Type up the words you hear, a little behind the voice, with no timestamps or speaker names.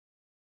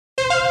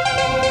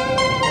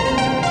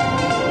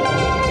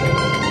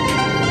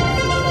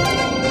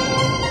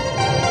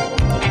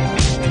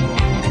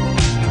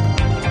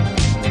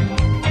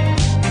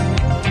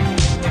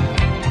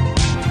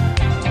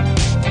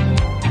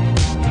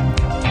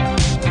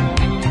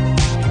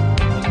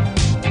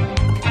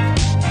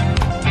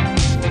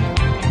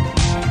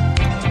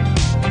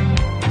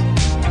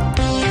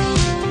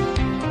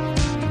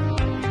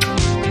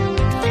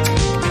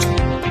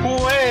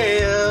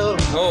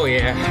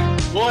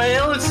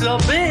a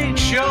big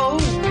show.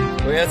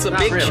 That's a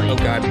big show. Oh,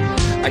 God.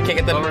 I can't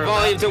get the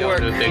volume to work.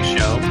 To a big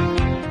show.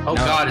 Oh, no.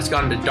 God, it's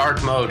gone into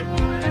dark mode.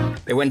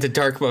 It went to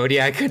dark mode.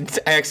 Yeah, I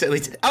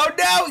accidentally... Oh,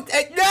 no!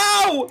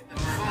 No!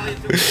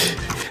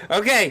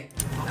 Okay.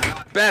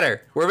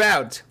 Better. We're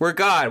out. We're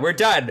gone. We're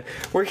done.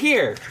 We're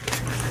here.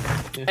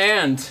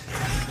 And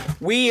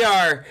we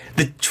are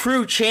the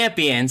true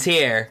champions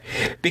here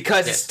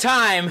because it's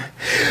time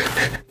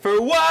for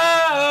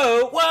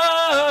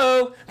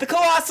the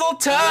Colossal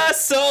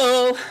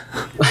Tussle.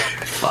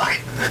 Fuck.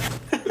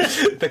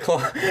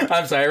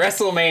 I'm sorry,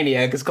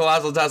 WrestleMania, because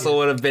Colossal Tussle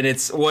would have been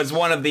was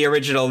one of the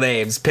original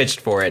names pitched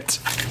for it.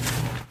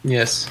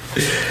 Yes.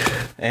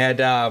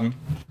 And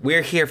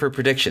we're here for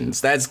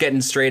predictions. That's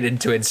getting straight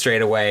into it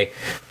straight away.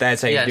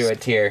 That's how you do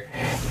it here.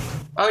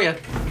 Oh yeah.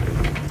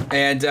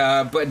 And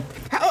but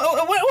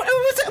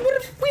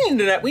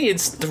we need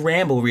to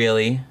ramble,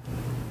 really.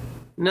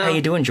 No. How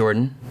you doing,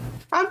 Jordan?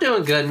 I'm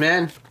doing good,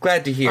 man.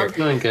 Glad to hear. I'm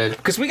doing good.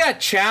 Because we got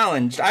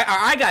challenged.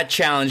 I got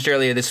challenged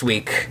earlier this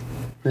week.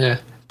 Yeah.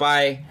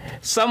 By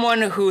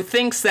someone who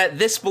thinks that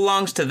this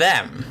belongs to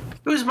them.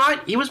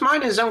 He was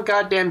minding his own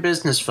goddamn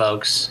business,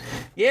 folks.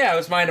 Yeah, I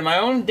was minding my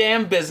own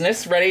damn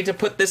business, ready to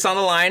put this on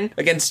the line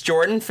against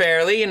Jordan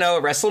fairly, a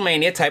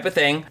WrestleMania type of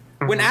thing.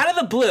 When out of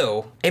the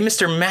blue, a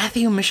Mr.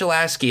 Matthew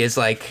Michalowski is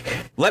like,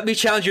 let me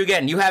challenge you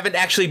again. You haven't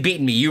actually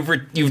beaten me. You've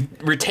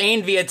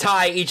retained via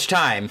tie each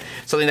time.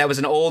 Something that was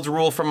an old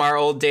rule from our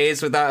old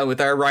days with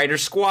our Rider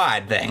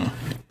Squad thing.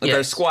 With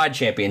our squad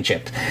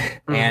championship.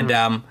 Mm-hmm.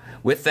 And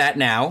with that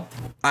now,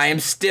 I am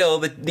still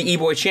the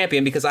E-Boy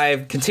champion because I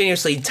have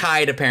continuously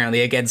tied, apparently,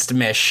 against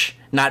Mish,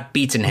 not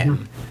beaten him.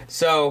 Mm-hmm.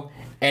 So...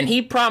 And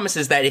he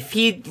promises that if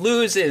he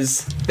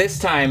loses this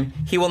time,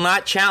 he will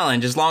not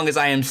challenge as long as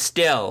I am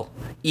still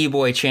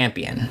E-Boy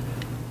champion.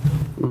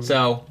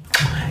 So,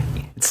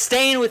 it's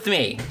staying with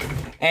me.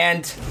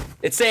 And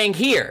it's staying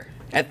here,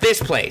 at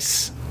this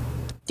place.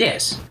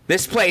 Yes.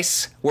 This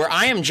place where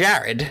I am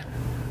Jared.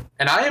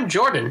 And I am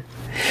Jordan.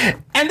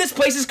 And this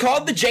place is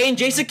called the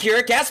J&J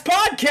SecuriCast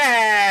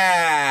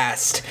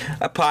Podcast!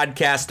 A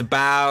podcast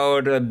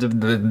about...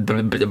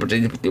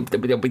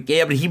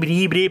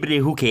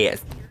 who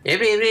cares?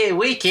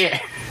 We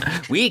care.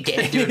 We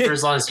care. Do it for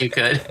as long as you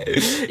could.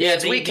 Yeah,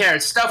 we care.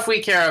 It's stuff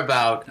we care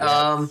about.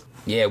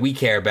 Yeah, we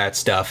care about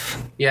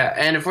stuff. Yeah,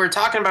 and if we're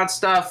talking about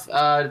stuff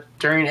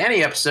during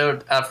any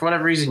episode, for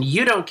whatever reason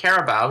you don't care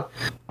about,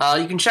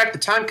 you can check the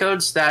time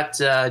codes that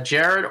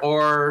Jared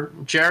or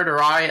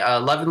I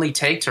lovingly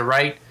take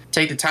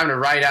the time to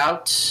write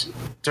out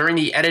during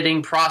the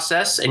editing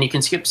process, and you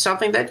can skip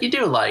something that you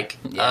do like.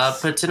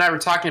 Yes. But tonight we're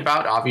talking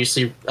about,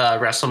 obviously,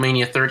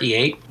 WrestleMania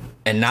 38.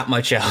 And not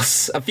much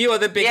else. A few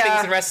other big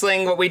things in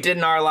wrestling, what we did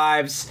in our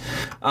lives.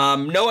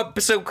 No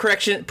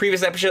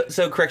previous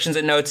episode corrections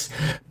and notes.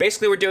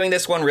 Basically, we're doing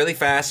this one really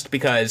fast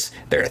because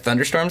there are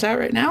thunderstorms out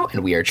right now,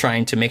 and we are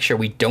trying to make sure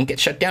we don't get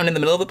shut down in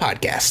the middle of the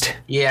podcast.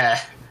 Yeah.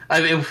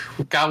 I mean,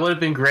 God, would have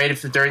been great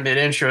if during that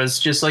intro it's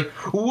just like,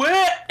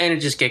 what? And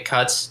it just get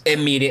cuts.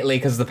 Immediately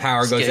because the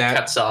power goes out.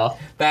 Cuts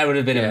off. That would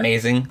have been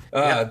amazing.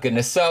 Oh,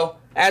 goodness. So,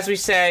 as we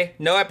say,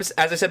 as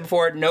I said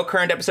before, no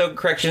current episode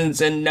corrections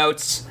and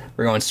notes.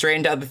 We're going straight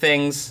into other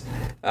things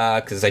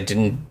because I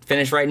didn't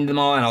finish writing them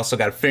all and also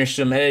got to finish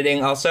some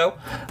editing also.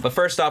 But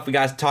first off, we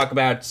got to talk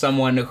about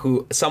someone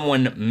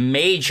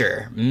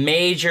major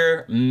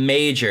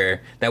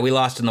that we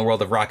lost in the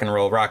world of rock and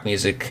roll rock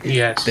music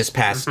this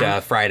past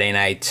Friday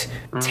night.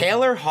 Mm-hmm.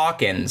 Taylor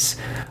Hawkins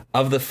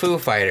of the Foo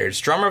Fighters,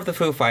 drummer of the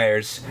Foo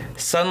Fighters,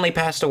 suddenly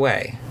passed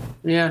away.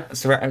 Yeah.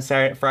 I'm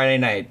sorry, Friday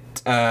night.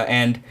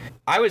 And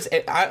I'll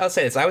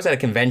say this, I was at a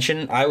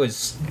convention. I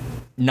was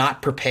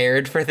not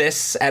prepared for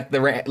this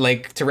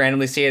to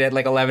randomly see it at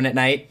 11 at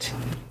night.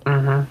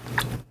 Mm-hmm.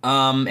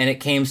 And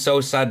it came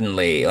so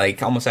suddenly,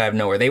 almost out of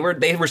nowhere. They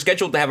were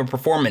scheduled to have a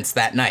performance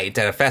that night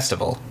at a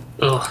festival.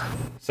 Ugh.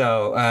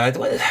 So,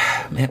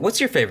 man,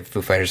 what's your favorite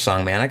Foo Fighters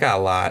song, man? I got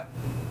a lot.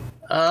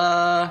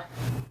 I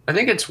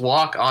think it's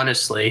Walk,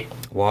 honestly.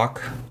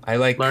 Walk? I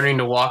like... Learning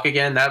to Walk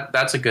Again,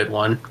 that's a good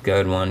one.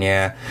 Good one,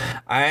 yeah.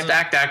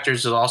 Stacked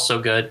Actors is also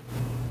good.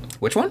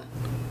 Which one?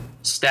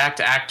 Stacked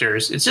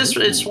Actors.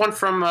 It's one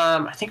from,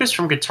 I think it was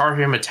from Guitar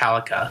Hero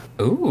Metallica.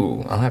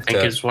 Ooh, I'll have to... I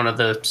think it's one of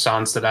the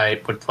songs that I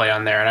would play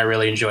on there, and I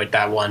really enjoyed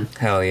that one.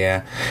 Hell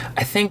yeah.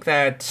 I think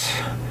that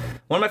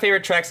one of my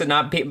favorite tracks that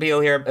not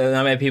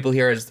many people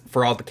hear is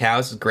For All the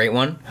Cows. It's a great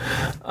one.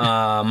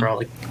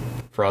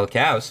 For All the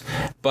Cows.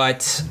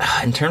 But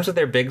in terms of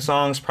their big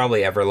songs,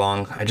 probably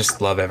Everlong. I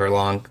just love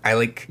Everlong.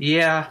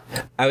 Yeah.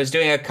 I was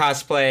doing a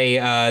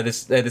cosplay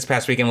this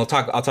past weekend. I'll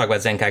talk about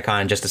Zenkai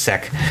Con in just a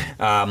sec.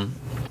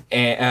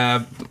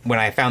 When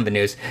I found the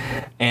news,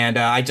 and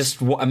I just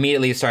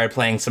immediately started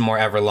playing some more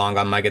Everlong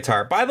on my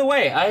guitar. By the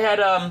way, I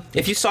had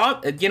if you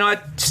saw it,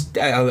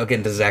 I'll get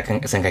into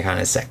Zenkai Con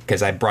in a sec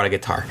because I brought a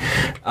guitar.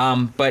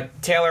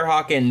 But Taylor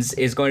Hawkins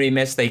is going to be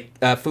missed.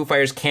 Foo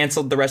Fighters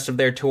canceled the rest of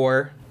their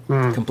tour.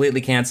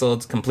 Completely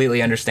canceled.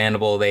 Completely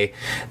understandable.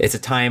 It's a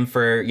time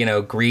for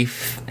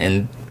grief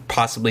and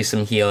possibly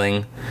some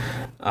healing.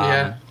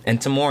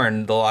 And to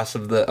mourn the loss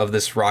of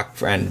this rock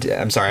friend.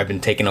 I'm sorry, I've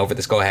been taking over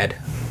this. Go ahead.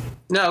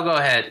 No, go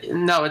ahead.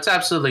 No, it's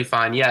absolutely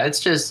fine. Yeah, it's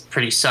just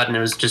pretty sudden. It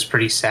was just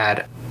pretty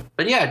sad.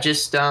 But yeah,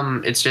 just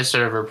it's just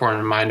sort of an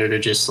important reminder to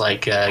just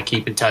like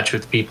keep in touch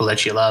with the people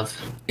that you love.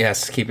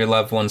 Yes, keep your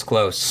loved ones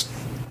close.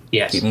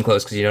 Yes. Keep them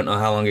close because you don't know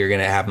how long you're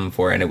going to have them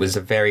for, and it was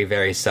a very,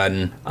 very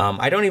sudden.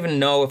 I don't even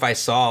know if I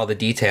saw the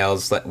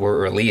details that were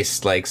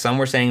released. Like, some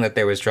were saying that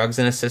there was drugs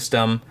in his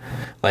system.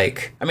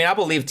 Like, I mean, I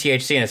believe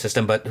THC in his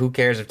system, but who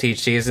cares if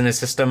THC is in his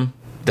system?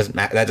 That's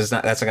not going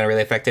to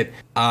really affect it.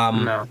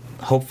 No.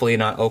 Hopefully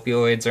not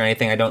opioids or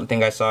anything. I don't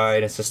think I saw it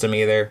in his system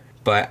either.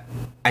 But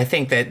I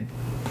think that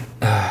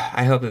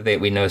I hope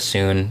that we know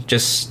soon.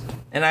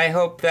 And I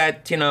hope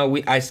that,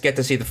 I get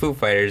to see the Foo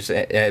Fighters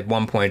at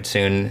one point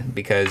soon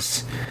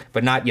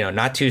but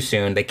not too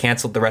soon. They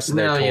canceled the rest of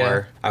their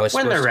tour. Yeah.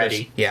 When they're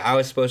ready. I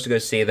was supposed to go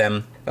see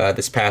them not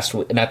this past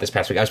week. I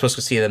was supposed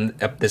to see them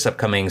this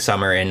upcoming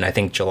summer in, I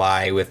think,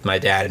 July with my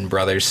dad and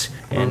brothers.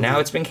 And now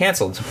it's been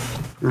canceled.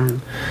 Mm-hmm.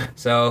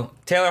 So,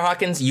 Taylor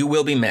Hawkins, you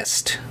will be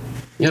missed.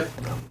 Yep.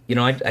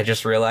 I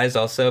just realized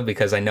also,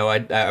 because I know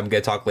I'm going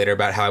to talk later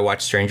about how I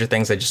watch Stranger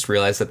Things, I just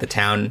realized that the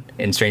town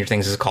in Stranger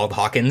Things is called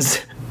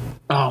Hawkins.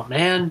 Oh,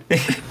 man.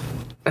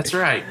 That's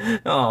right.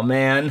 Oh,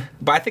 man.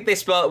 But I think they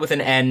spell it with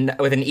an N,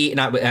 with an E,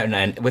 not with an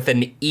N, with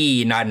an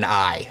E, not an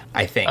I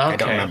think. Okay. I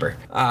don't remember.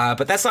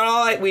 But that's not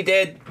all we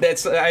did.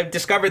 I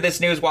discovered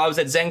this news while I was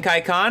at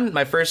Zenkai Con,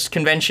 my first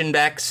convention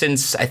back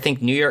since, I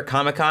think, New York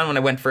Comic Con, when I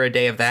went for a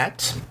day of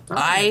that.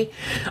 Okay.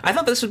 I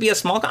thought this would be a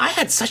small con. I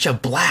had such a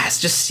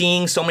blast just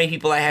seeing so many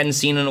people I hadn't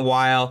seen in a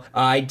while.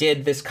 I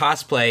did this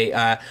cosplay.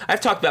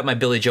 I've talked about my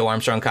Billy Joe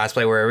Armstrong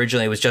cosplay, where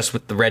originally it was just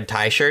with the red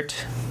tie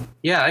shirt.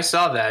 Yeah, I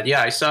saw that.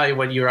 Yeah, I saw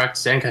when you rocked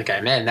Zenkai guy.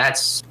 Man,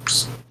 that's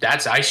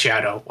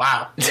eyeshadow.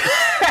 Wow.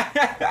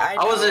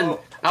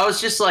 I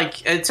was just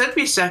like, it took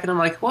me a second. I'm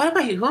like, who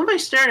am I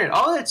staring at?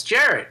 Oh, that's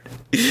Jared.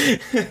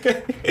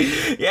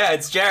 Yeah,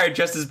 it's Jared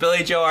dressed as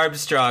Billy Joe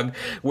Armstrong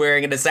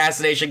wearing an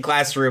assassination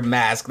classroom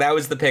mask. That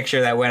was the picture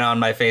that went on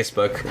my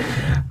Facebook.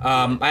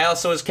 I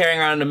also was carrying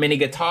around a mini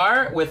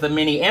guitar with a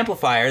mini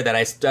amplifier that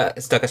I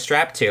stuck a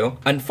strap to.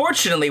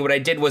 Unfortunately, what I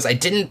did was I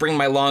didn't bring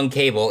my long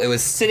cable. It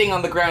was sitting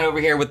on the ground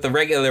over here with the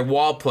regular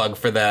wall plug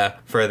for the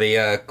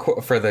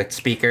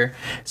speaker.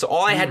 So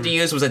all I had to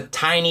use was a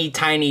tiny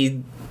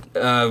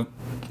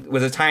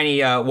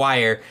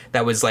wire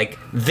that was like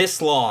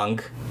this long.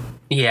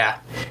 Yeah.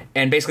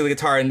 And basically the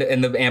guitar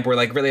and the amp were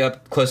like really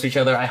up close to each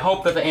other. I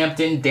hope that the amp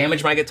didn't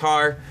damage my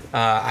guitar.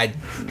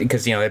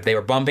 Because if they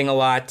were bumping a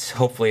lot,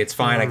 hopefully it's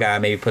fine. I gotta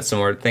maybe put some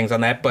more things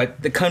on that.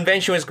 But the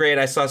convention was great.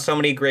 I saw so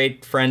many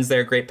great friends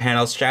there, great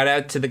panels. Shout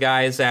out to the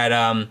guys at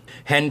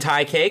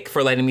Hentai Cake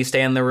for letting me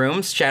stay in the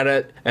rooms. Shout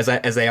out,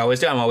 as they always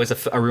do. I'm always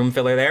a room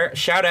filler there.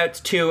 Shout out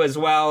to as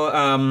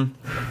well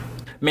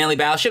Manly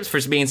Battleships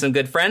for being some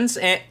good friends,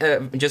 and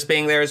just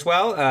being there as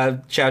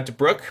well. Shout out to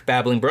Brooke,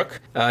 Babbling Brooke.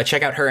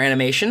 Check out her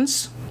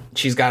animations.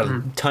 She's got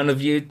a ton of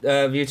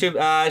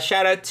YouTube.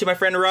 Shout out to my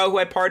friend Ro, who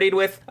I partied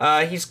with.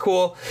 He's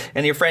cool.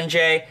 And your friend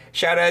Jay.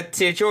 Shout out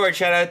to George.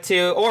 Shout out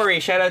to Ori.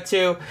 Shout out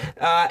to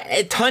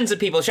tons of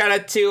people. Shout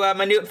out to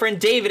my new friend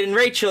David and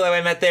Rachel that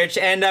I met there.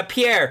 And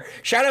Pierre.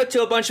 Shout out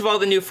to a bunch of all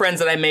the new friends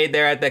that I made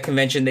there at the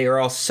convention. They were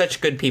all such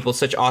good people,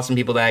 such awesome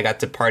people that I got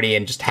to party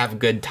and just have a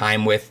good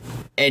time with.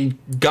 And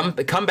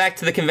come back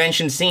to the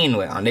convention scene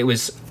on. It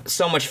was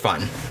so much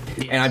fun.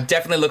 Yes. And I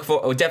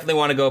definitely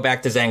want to go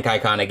back to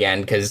Zenkai Con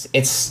again, because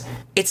it's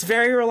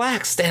very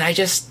relaxed, and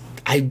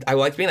I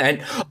like being there.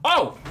 And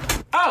oh,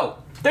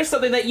 there's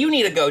something that you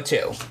need to go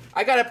to.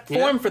 I got a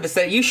form for this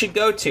that you should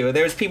go to.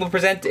 There's people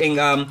presenting,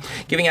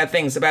 giving out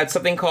things about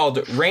something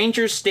called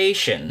Ranger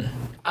Station.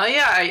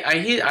 Yeah,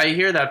 I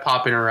hear that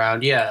popping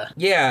around, yeah.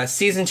 Yeah,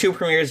 Season 2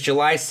 premieres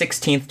July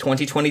 16th,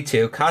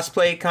 2022.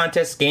 Cosplay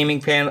contests, gaming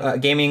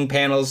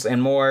panels,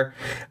 and more.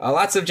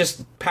 Lots of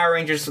just Power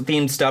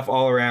Rangers-themed stuff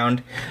all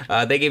around.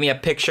 They gave me a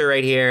picture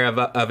right here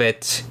of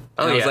it.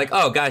 And I was like,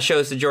 oh, gotta show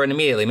this to Jordan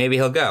immediately. Maybe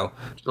he'll go.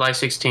 July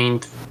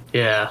 16th,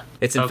 yeah.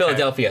 It's in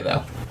Philadelphia,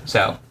 though.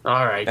 So,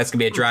 all right. That's gonna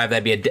be a drive.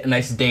 That'd be a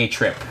nice day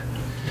trip.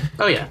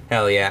 Oh, yeah.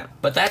 Hell yeah.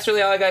 But that's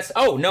really all I got.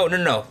 Oh,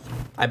 no.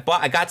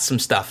 I got some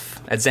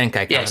stuff at Zenkai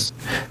Con. Yes.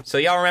 So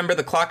y'all remember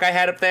the clock I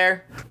had up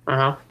there?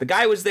 Uh-huh. The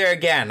guy was there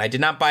again. I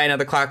did not buy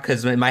another clock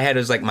because in my head it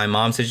was like, my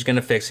mom said she's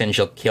gonna fix it and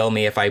she'll kill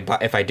me if I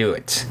do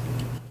it.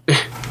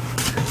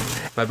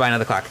 If I buy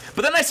another clock.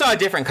 But then I saw a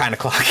different kind of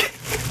clock.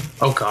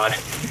 Oh God.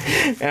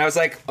 And I was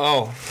like,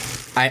 oh,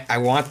 I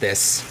want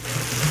this.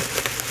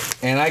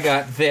 And I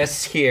got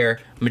this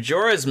here,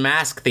 Majora's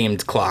Mask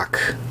themed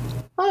clock.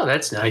 Oh,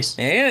 that's nice.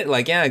 And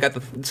I got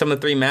some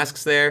of the 3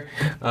 masks there.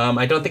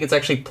 I don't think it's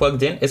actually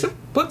plugged in. Is it?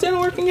 plug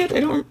channel working yet?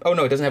 Oh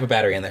no, it doesn't have a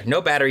battery in there.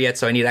 No battery yet,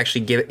 so I need to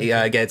actually get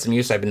it some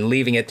use. I've been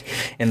leaving it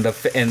in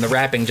the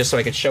wrapping just so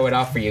I could show it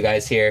off for you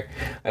guys here.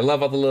 I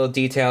love all the little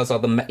details.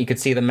 You could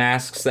see the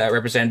masks that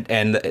represent,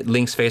 and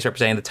Link's face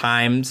representing the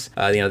times.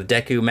 The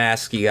Deku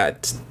mask. You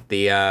got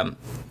the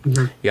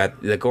you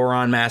got the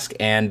Goron mask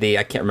and the,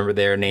 I can't remember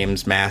their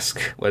names, mask.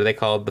 What are they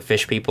called? The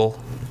fish people.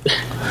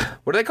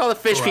 What do they call the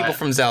fish people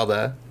from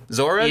Zelda?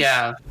 Zoras?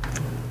 Yeah,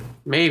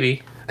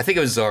 maybe. I think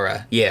it was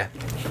Zora. Yeah.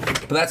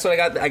 But that's what I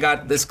got. I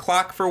got this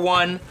clock for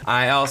one.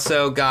 I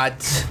also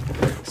got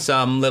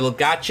some little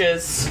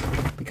gotchas,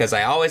 because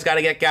I always got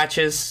to get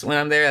gotchas when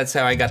I'm there. That's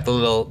how I got the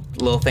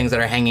little things that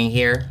are hanging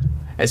here,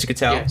 as you can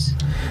tell. Yes.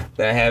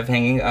 That I have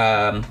hanging.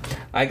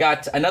 I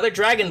got another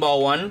Dragon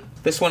Ball one.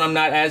 This one I'm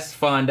not as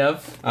fond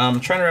of. I'm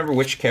trying to remember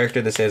which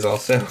character this is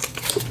also.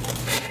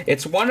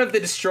 It's one of the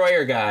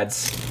Destroyer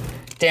gods.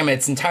 Damn it,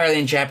 it's entirely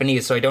in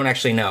Japanese, so I don't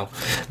actually know.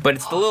 But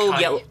it's the little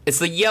yellow. It's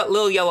the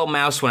little yellow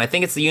mouse one. I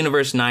think it's the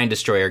Universe 9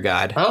 Destroyer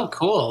God. Oh,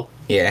 cool.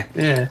 Yeah.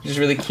 Yeah. Which is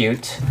really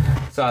cute.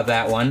 Saw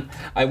that one.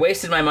 I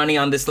wasted my money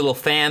on this little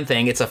fan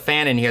thing. It's a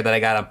fan in here that I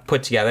gotta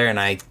put together, and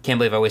I can't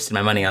believe I wasted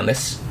my money on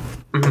this.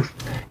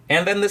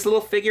 And then this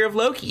little figure of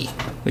Loki,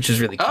 which is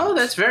really cute. Oh,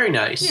 that's very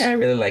nice. Yeah, I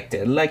really liked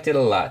it. Liked it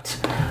a lot.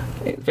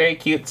 Very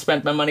cute.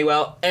 Spent my money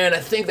well. And I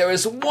think there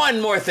was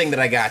one more thing that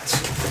I got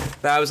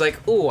that I was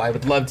like, ooh, I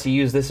would love to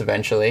use this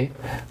eventually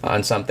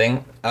on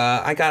something.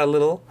 I got a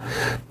little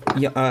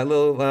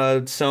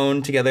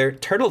sewn together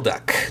turtle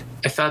duck.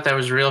 I thought that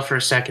was real for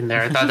a second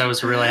there. I thought that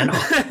was a real animal.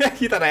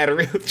 You thought I had a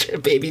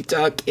real baby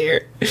duck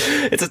here.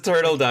 It's a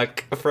turtle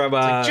duck from...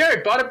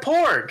 Jared bought a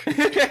porg.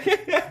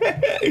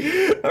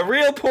 A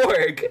real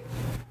porg.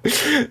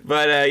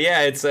 But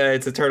yeah, it's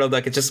a turtle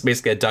duck. It's just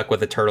basically a duck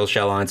with a turtle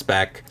shell on its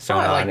back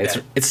sewn on.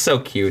 It's so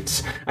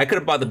cute. I could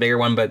have bought the bigger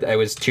one, but it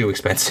was too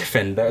expensive,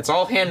 and it's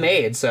all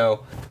handmade,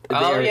 so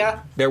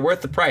they're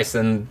worth the price,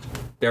 and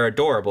they're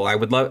adorable. I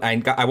would love.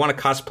 I want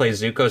to cosplay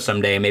Zuko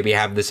someday, and maybe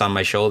have this on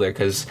my shoulder,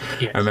 because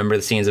I remember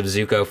the scenes of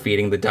Zuko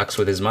feeding the ducks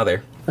with his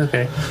mother.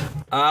 Okay.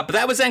 But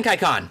that was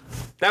ZenkaiCon.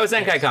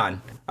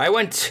 I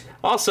went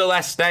also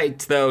last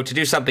night, though, to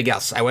do something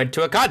else. I went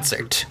to a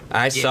concert.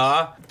 I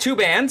saw two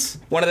bands.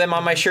 One of them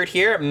on my shirt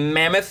here,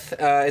 Mammoth,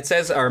 it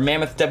says, or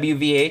Mammoth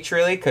WVH,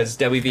 really, because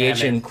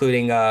WVH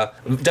including,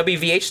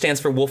 WVH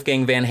stands for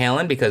Wolfgang Van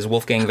Halen, because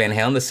Wolfgang Van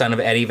Halen, the son of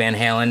Eddie Van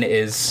Halen,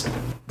 is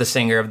the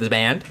singer of the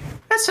band.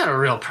 That's not a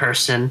real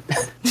person.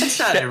 That's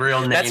not a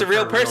real name. That's a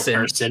real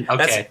person.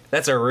 Okay.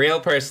 That's a real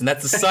person.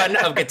 That's the son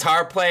of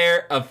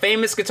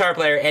famous guitar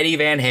player Eddie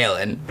Van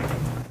Halen.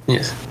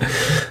 Yes.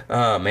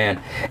 Oh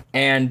man,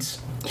 and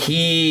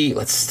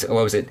what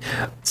was it?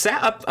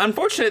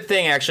 Unfortunate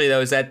thing actually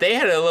though is that they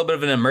had a little bit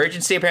of an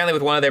emergency apparently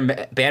with one of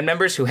their band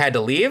members who had to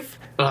leave.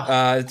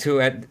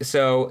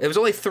 So it was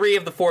only 3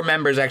 of the 4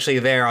 members actually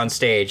there on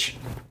stage,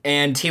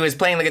 and he was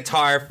playing the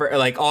guitar for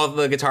like all of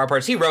the guitar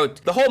parts. He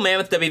wrote the whole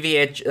Mammoth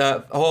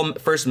WVH, whole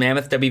first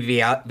Mammoth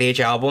WVH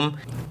album.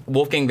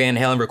 Wolfgang Van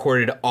Halen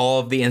recorded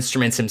all of the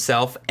instruments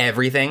himself,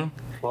 everything.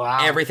 Wow.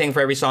 Everything for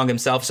every song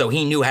himself, so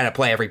he knew how to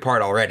play every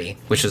part already,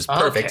 which is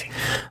perfect.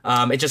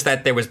 Okay. It's just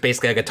that there was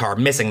basically a guitar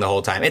missing the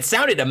whole time. It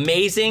sounded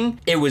amazing.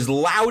 It was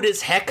loud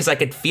as heck, because I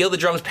could feel the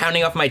drums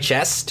pounding off my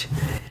chest.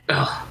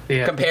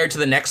 Compared to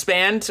the next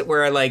band,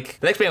 where like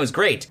the next band was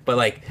great, but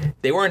like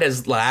they weren't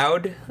as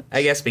loud,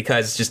 I guess,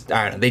 because just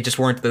I don't know, they just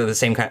weren't the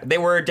same kind. They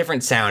were a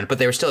different sound, but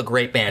they were still a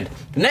great band.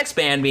 The next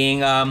band being,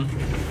 let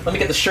me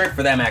get the shirt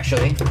for them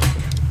actually.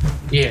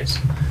 Yes.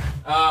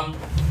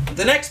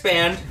 The next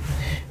band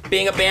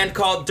being a band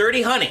called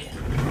Dirty Honey.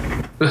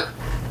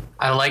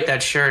 I like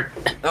that shirt.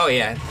 Oh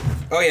yeah.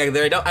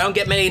 I don't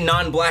get many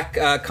non-black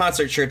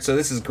concert shirts, so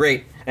this is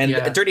great. And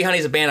Dirty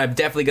Honey's a band I'm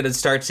definitely going to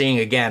start seeing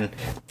again.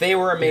 They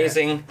were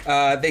amazing.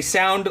 Yeah. They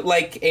sound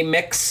like a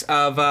mix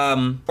of,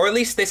 or at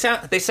least their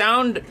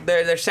sound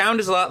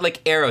is a lot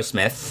like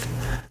Aerosmith.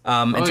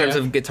 In terms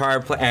of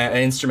guitar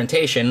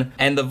instrumentation,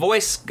 and the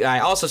voice guy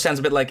also sounds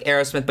a bit like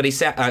Aerosmith, but he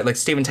like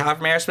Steven Tyler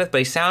from Aerosmith, but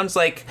he sounds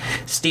like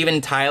Steven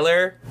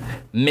Tyler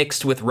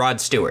mixed with Rod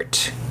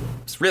Stewart.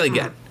 It's really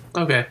good.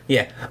 Okay.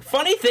 Yeah.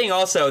 Funny thing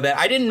also that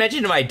I didn't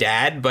mention to my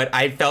dad, but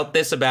I felt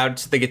this about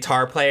the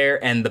guitar player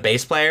and the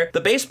bass player.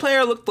 The bass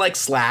player looked like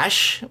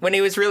Slash when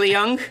he was really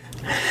young,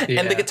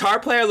 and the guitar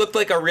player looked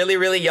like a really,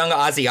 really young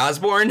Ozzy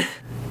Osbourne.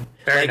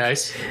 Very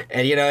nice.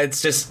 And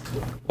it's just,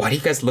 why do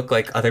you guys look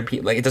like other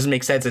people? Like, it doesn't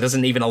make sense. It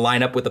doesn't even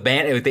align up with the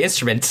band, with the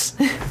instruments.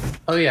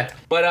 Oh yeah.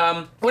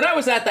 But when I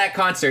was at that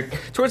concert,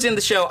 towards the end of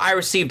the show, I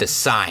received a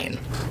sign.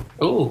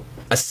 Ooh.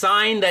 A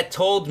sign that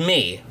told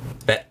me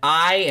that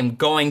I am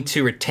going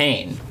to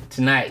retain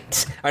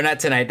tonight. Or not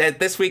tonight,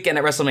 this weekend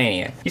at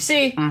WrestleMania. You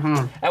see,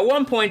 at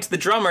one point, the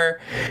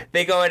drummer,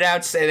 they go out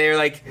and they're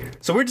like,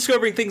 so we're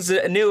discovering things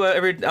new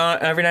every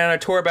night on our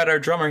tour about our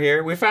drummer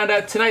here. We found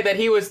out tonight that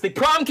he was the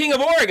prom king of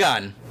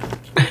Oregon.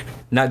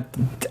 I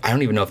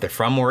don't even know if they're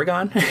from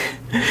Oregon.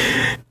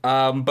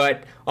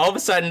 But all of a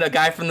sudden, a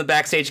guy from the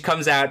backstage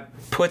comes out,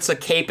 puts a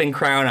cape and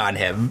crown on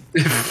him.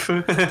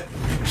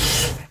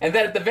 And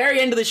then at the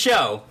very end of the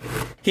show,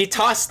 he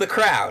tossed the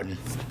crown.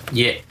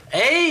 Yeah.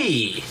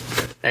 Hey!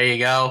 There you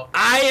go.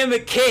 I am a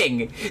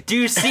king. Do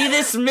you see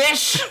this,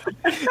 Mish?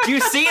 Do you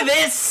see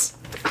this?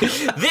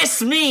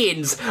 This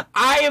means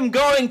I am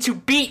going to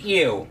beat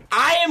you.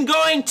 I am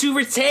going to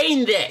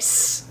retain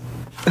this.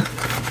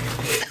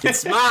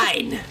 It's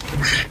mine.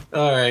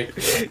 All right.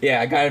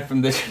 Yeah, I got it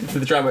from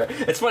the drummer.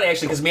 It's funny,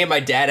 actually, because me and my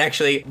dad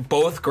actually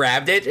both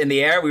grabbed it in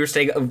the air. We were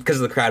staying, because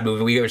of the crowd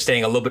moving, we were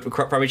staying a little bit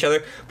from each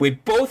other. We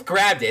both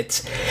grabbed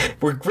it.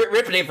 We're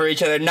ripping it for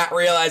each other, not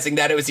realizing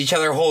that it was each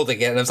other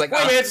holding it. And I was like,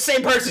 wait a minute, it's the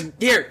same person.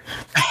 Here.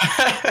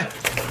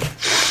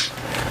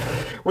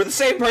 We're the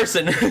same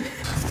person.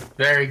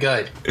 Very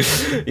good.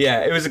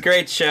 Yeah, it was a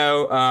great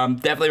show.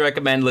 Definitely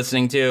recommend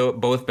listening to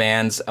both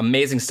bands.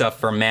 Amazing stuff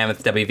from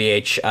Mammoth,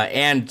 WVH,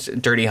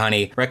 and Dirty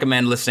Honey.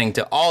 Recommend listening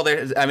to all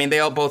their... I mean, they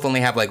all both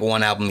only have like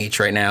one album each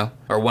right now,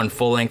 or one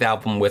full-length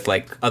album with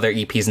like other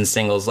EPs and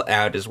singles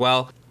out as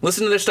well.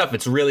 Listen to their stuff.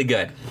 It's really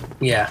good.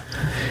 Yeah.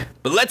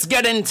 But let's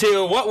get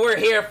into what we're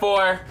here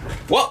for.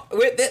 Well,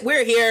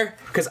 we're here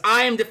because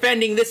I am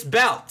defending this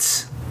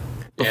belt.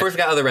 But first, we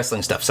got other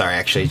wrestling stuff. Sorry,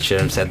 actually, should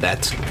have said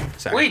that.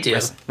 Sorry. We do.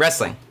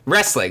 Wrestling.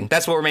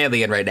 That's what we're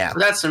mainly in right now.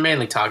 That's what we're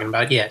mainly talking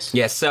about, yes.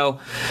 Yes, so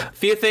a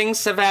few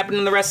things have happened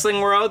in the wrestling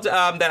world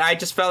that I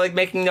just felt like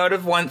making note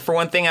of. For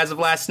one thing, as of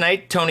last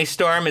night, Tony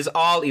Storm is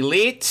All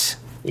Elite.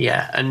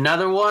 Yeah,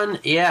 another one.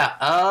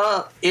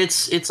 Yeah,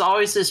 it's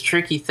always this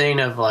tricky thing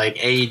of like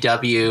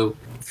AEW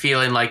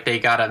feeling like they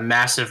got a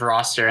massive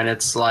roster, and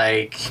it's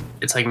like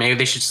maybe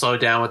they should slow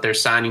down with their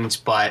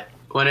signings, but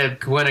when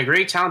a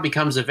great talent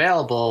becomes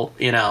available,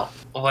 you know,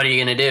 what are you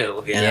gonna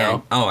do? You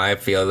know? Oh, I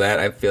feel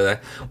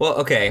that. Well,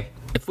 okay.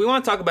 If we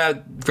want to talk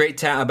about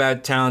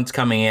about talents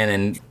coming in,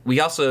 and we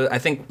also, I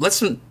think,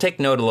 let's take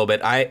note a little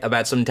bit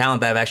about some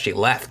talent that have actually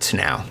left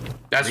now.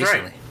 That's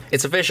recently. right.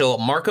 It's official.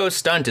 Marco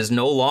Stunt is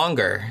no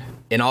longer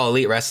in All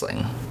Elite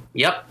Wrestling.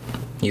 Yep.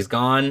 He's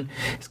gone.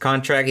 His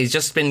contract. He's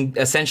just been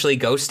essentially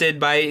ghosted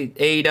by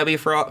AEW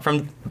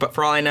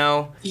for all I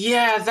know.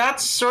 Yeah,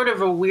 that's sort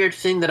of a weird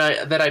thing that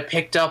I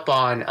picked up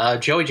on.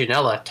 Joey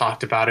Janela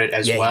talked about it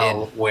as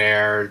well,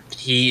 where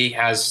he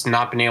has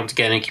not been able to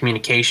get any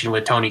communication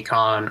with Tony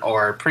Khan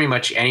or pretty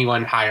much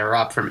anyone higher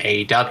up from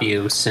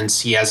AEW since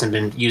he hasn't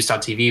been used on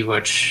TV,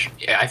 which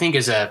I think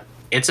it's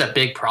a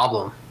big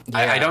problem.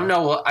 Yeah. I don't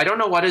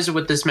know what is it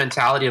with this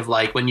mentality of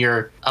like when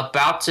you're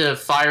about to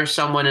fire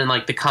someone in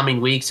like the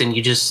coming weeks and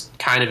you just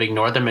kind of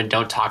ignore them and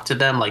don't talk to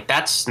them. Like,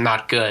 that's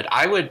not good.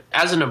 I would,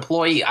 as an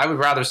employee, I would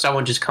rather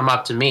someone just come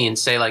up to me and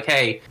say like,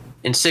 hey,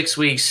 in 6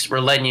 weeks we're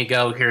letting you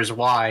go, here's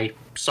why,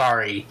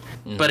 sorry.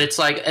 Mm-hmm. But it's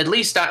like, at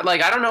least I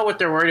don't know what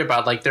they're worried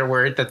about. Like, they're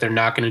worried that they're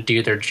not going to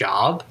do their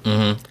job.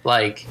 Mm-hmm.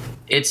 Like,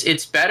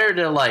 it's better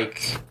to,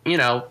 like, you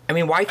know, I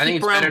mean, why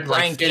keep around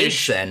Brian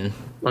Cage then?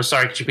 Oh,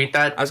 sorry, could you repeat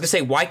that? I was going to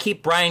say, why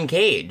keep Brian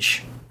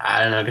Cage?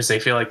 I don't know, because they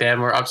feel like they have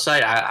more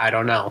upside. I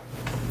don't know.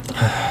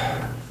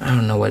 I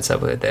don't know what's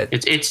up with that.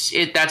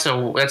 That's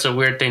a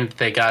weird thing that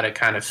they got to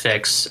kind of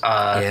fix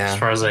as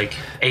far as like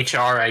HR,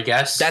 I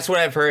guess. That's what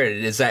I've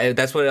heard.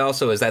 That's what it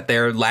also is, that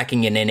they're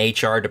lacking in an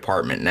HR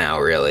department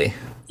now, really.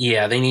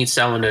 Yeah, they need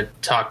someone to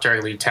talk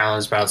directly to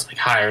talents about like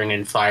hiring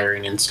and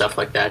firing and stuff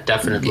like that,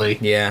 definitely.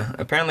 Yeah,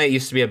 apparently it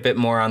used to be a bit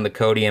more on the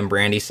Cody and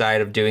Brandy side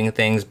of doing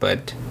things,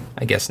 but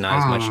I guess not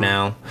as much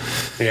now.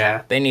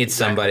 Yeah. They need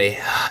somebody.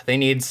 They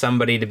need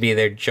somebody to be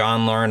their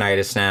John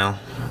Laurinaitis now.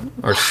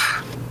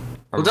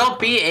 Well, don't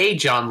be a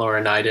John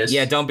Laurinaitis.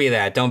 Yeah, don't be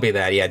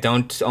that. Yeah,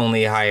 don't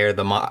only hire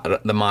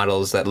the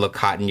models that look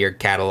hot in your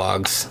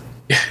catalogs.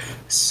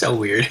 So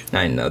weird.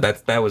 I know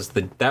that was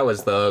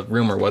the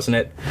rumor, wasn't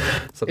it?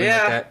 Something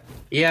like that.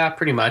 Yeah,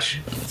 pretty much.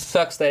 It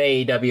sucks that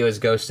AEW has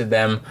ghosted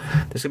them.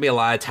 There's gonna be a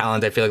lot of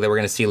talent I feel like that we're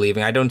gonna see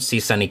leaving. I don't see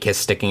Sonny Kiss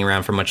sticking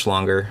around for much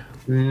longer.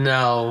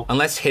 No.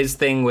 Unless his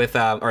thing with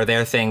or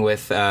their thing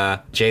with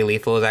Jay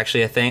Lethal is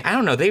actually a thing. I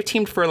don't know. They've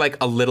teamed for like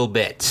a little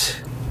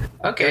bit.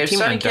 Okay, if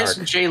Sonny Kiss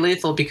and Jay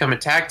Lethal become a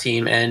tag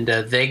team and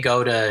they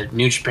go to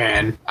New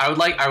Japan, I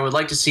would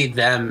like to see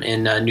them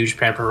in New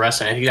Japan Pro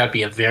Wrestling. I think that'd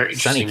be a very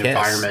interesting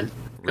environment.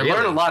 They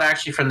learn a lot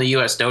actually from the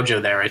US dojo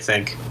there, I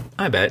think.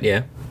 I bet,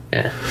 yeah.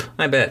 Yeah.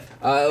 I bet.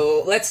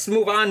 Let's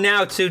move on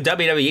now to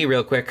WWE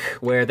real quick,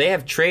 where they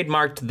have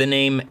trademarked the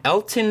name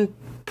Elton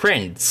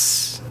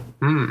Prince.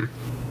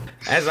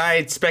 As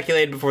I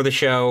speculated before the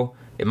show,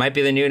 it might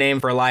be the new name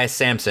for Elias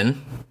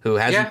Sampson, who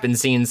hasn't been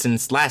seen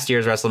since last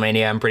year's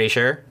WrestleMania, I'm pretty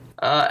sure.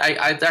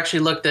 I actually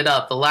looked it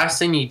up. The last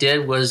thing he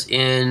did was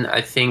in,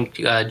 I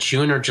think,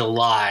 June or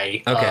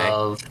July.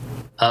 Okay.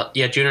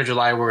 June or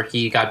July, where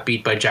he got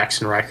beat by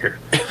Jackson Riker.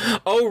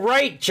 Oh,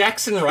 right,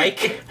 Jackson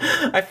Riker.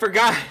 I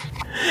forgot.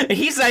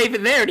 He's not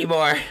even there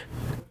anymore.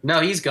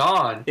 No, he's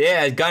gone.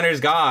 Yeah, Gunner's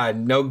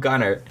gone. No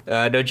Gunner.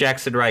 No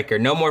Jackson Riker.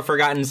 No more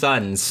Forgotten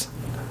Sons.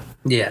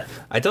 Yeah.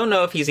 I don't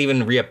know if he's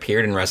even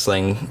reappeared in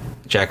wrestling,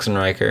 Jackson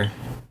Riker.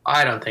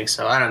 I don't think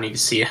so. I don't need to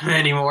see him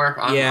anymore.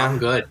 I'm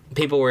good.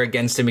 People were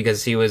against him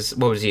because he was,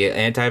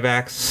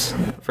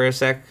 anti-vax for a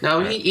sec?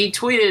 No, he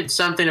tweeted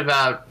something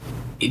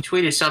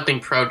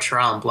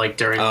pro-Trump, like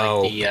during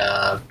like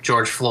the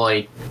George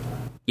Floyd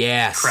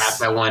crap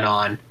that went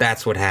on.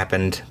 That's what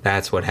happened.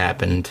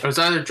 It was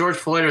either George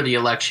Floyd or the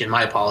election.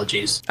 My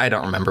apologies. I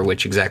don't remember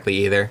which exactly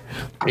either.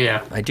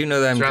 Yeah. I do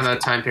know that. It's around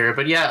that time period.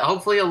 But yeah,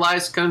 hopefully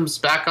Elias comes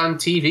back on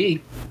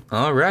TV.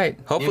 All right.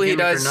 Hopefully he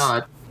does. Or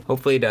not.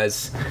 Hopefully he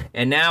does.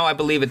 And now I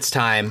believe it's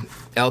time,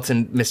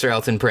 Mr.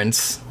 Elton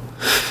Prince.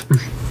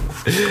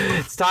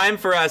 It's time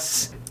for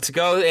us to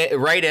go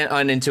right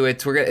into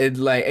it. We're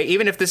gonna,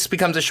 even if this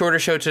becomes a shorter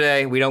show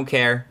today, we don't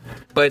care.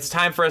 But it's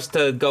time for us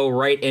to go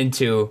right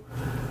into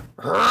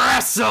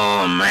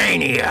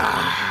WrestleMania.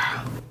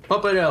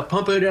 Pump it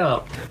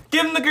up.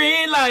 Give him the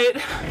green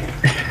light,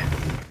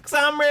 'cause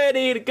I'm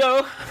ready to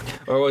go.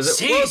 Or was it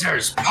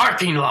Caesar's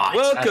parking lot?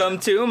 Welcome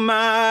to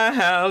my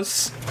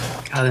house.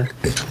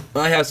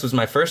 My house was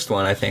my first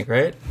one, I think,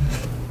 right?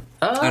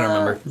 I don't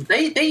remember.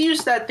 They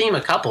used that theme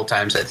a couple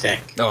times, I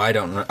think. Oh, I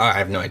don't know. I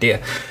have no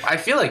idea. I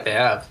feel like they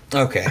have.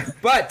 Okay.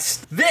 But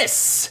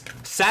this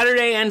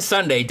Saturday and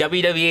Sunday,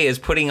 WWE is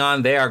putting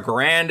on their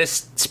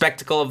grandest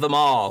spectacle of them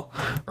all,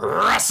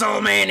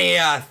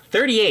 WrestleMania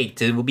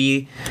 38. It will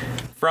be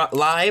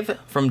live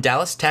from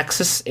Dallas,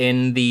 Texas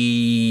in the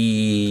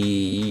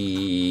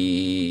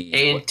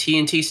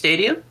AT&T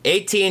Stadium?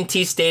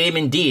 AT&T Stadium,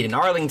 indeed, in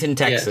Arlington,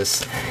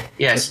 Texas.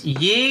 Yes.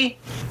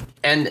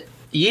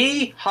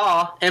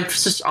 Yee-haw,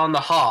 emphasis on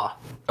the haw.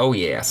 Oh,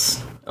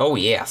 yes,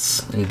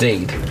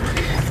 indeed.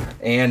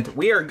 And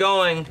we are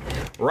going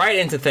right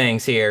into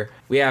things here.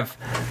 We have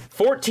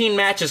 14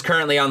 matches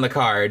currently on the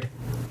card.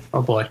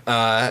 Oh boy.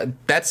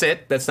 That's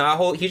it. That's not a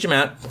whole huge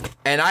amount.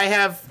 And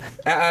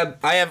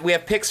we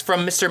have picks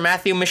from Mr.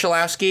 Matthew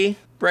Michalowski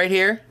right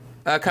here.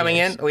 Coming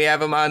in. We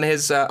have him on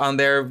his on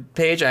their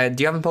page. Do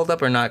you have him pulled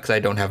up or not? Because I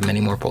don't have him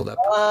anymore pulled up.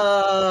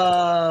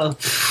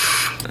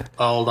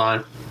 Hold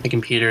on. The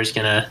computer's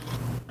gonna...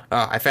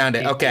 Oh, I found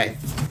it. Okay.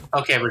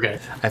 Okay, we're good.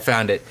 I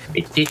found it.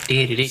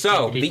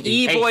 So, the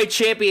E-Boy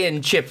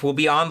Championship will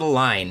be on the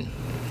line.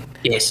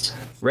 Yes.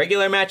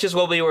 Regular matches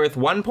will be worth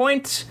 1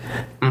 point.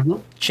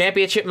 Mm-hmm.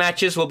 Championship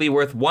matches will be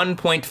worth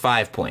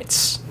 1.5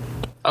 points.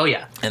 Oh,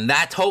 yeah. And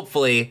that,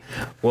 hopefully,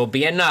 will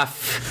be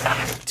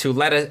enough to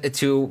let us...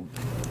 To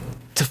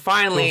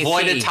finally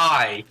avoid a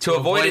tie. To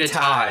avoid a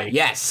tie.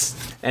 Yes.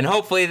 And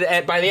hopefully,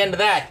 by the end of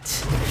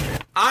that...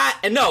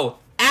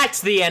 At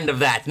the end of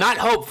that, not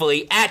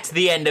hopefully, at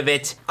the end of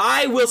it,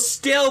 I will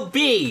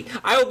be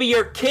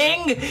your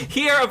king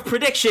here of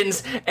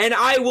predictions, and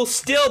I will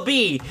still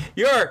be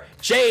your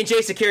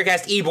J&J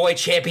SecuriCast E-Boy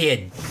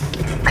champion.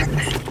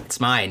 It's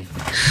mine.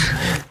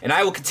 And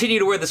I will continue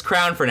to wear this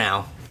crown for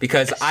now,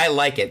 because I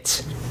like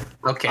it.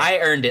 Okay. I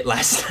earned it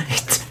last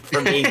night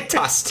from being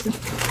tossed.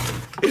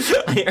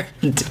 I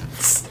earned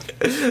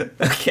it.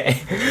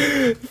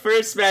 Okay.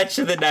 First match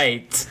of the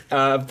night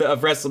of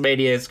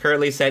WrestleMania is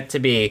currently set to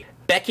be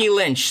Becky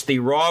Lynch, the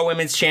Raw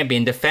Women's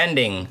Champion,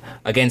 defending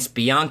against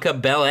Bianca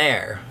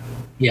Belair.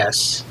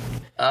 Yes.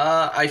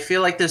 I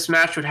feel like this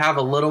match would have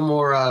a little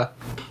more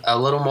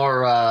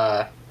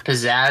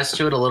pizzazz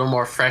to it, a little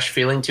more fresh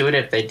feeling to it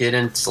if they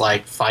didn't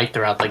fight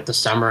throughout the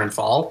summer and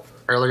fall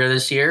earlier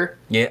this year.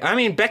 Yeah, I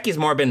mean Becky's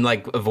more been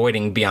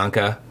avoiding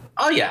Bianca.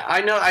 Oh yeah,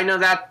 I know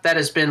that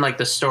has been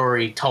the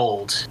story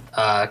told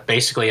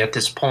basically at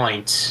this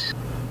point.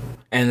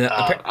 And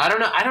I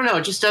don't know.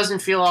 It just doesn't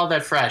feel all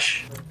that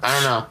fresh. I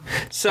don't know.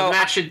 So the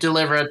match should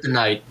deliver at the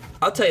night.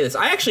 I'll tell you this.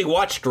 I actually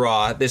watched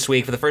Raw this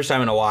week for the first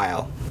time in a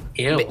while.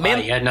 Ew,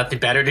 you had nothing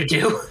better to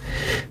do?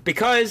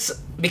 Because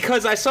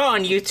I saw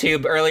on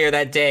YouTube earlier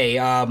that day,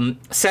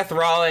 Seth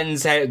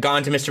Rollins had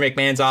gone to Mr.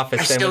 McMahon's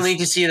office. I still need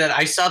to see that.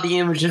 I saw the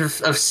image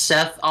of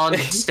Seth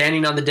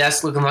standing on the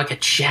desk looking like a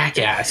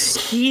jackass.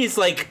 He's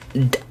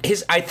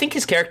I think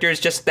his character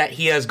is just that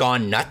he has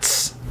gone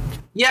nuts.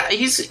 Yeah,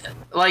 he's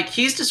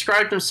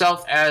described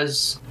himself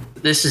as,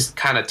 this is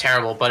kind of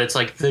terrible, but it's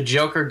the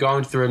Joker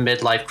going through a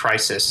midlife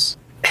crisis.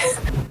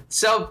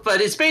 But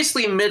it's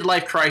basically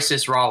midlife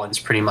crisis Rollins,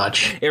 pretty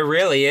much. It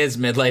really is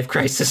midlife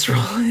crisis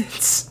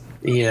Rollins.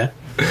 Yeah.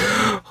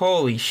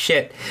 Holy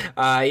shit.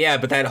 Yeah,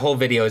 but that whole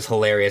video is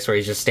hilarious where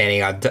he's just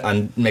standing on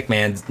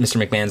Mr.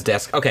 McMahon's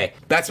desk. Okay,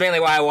 that's mainly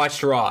why I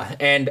watched Raw.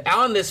 And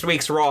on this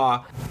week's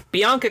Raw,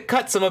 Bianca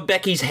cut some of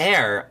Becky's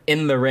hair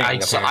in the ring.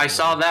 I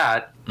saw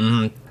that.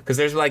 Mm-hmm. Because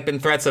there's been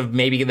threats of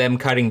maybe them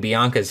cutting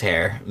Bianca's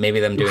hair. Maybe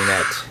them doing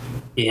that.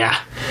 Yeah.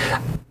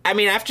 I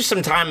mean, after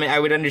some time, I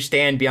would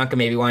understand Bianca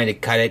maybe wanting to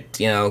cut it,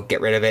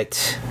 get rid of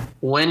it.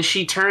 When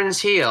she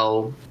turns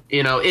heel,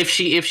 if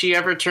she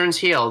ever turns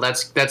heel,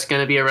 that's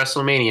going to be a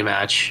WrestleMania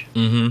match.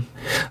 Mm-hmm.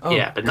 Oh,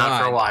 yeah, but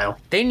not for a while.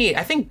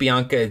 I think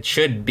Bianca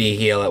should be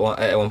heel at one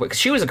point, because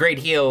she was a great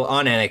heel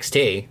on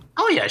NXT.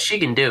 Oh, yeah, she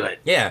can do it.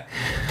 Yeah,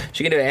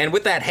 she can do it. And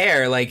with that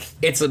hair,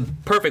 it's a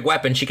perfect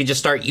weapon. She could just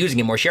start using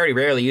it more. She already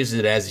rarely uses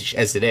it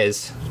as it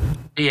is.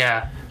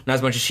 Yeah. Not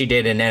as much as she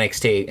did in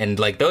NXT. And,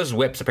 those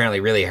whips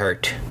apparently really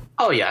hurt.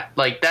 Oh, yeah.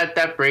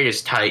 That braid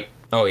is tight.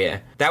 Oh,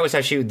 yeah. That was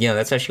how she,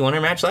 that's how she won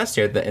her match last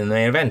year in the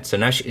main event. So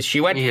now she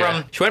went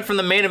from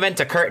the main event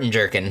to curtain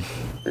jerking.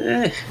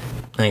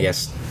 I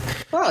guess.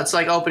 Well, it's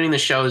opening the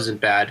show isn't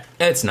bad.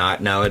 It's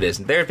not. No, it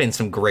isn't. There have been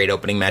some great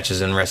opening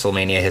matches in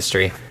WrestleMania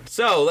history.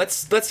 So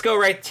let's go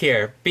right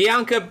here.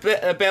 Bianca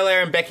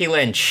Belair and Becky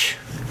Lynch.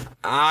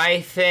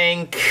 I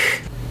think.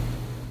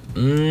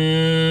 I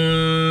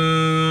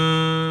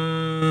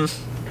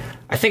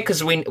think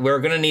because we're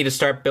gonna need to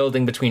start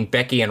building between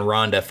Becky and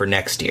Ronda for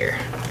next year.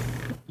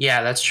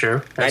 Yeah, that's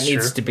true.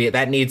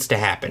 That needs to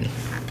happen.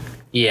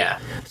 Yeah.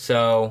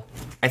 So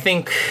I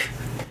think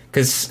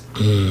because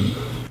I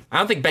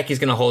don't think Becky's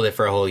gonna hold it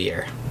for a whole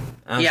year.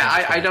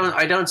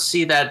 I don't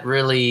see that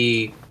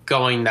really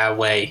going that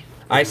way.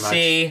 I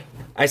see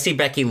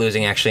Becky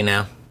losing actually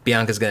now.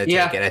 Bianca's gonna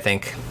take it, I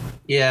think.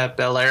 Yeah,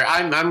 Belair.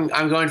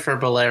 I'm going for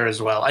Belair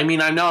as well. I mean,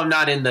 I know I'm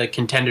not in the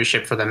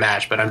contendership for the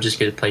match, but I'm just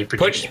going to play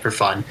predictions for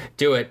fun.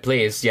 Do it,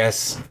 please.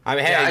 Yes.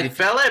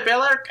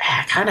 Belair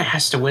kind of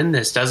has to win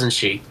this, doesn't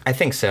she? I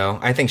think so.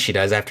 I think she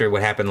does after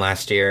what happened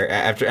last year.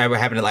 After what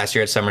happened last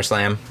year at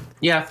SummerSlam.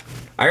 Yeah.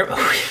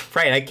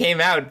 Right. I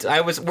came out.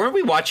 Weren't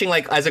we watching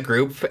like as a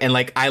group and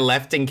like I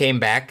left and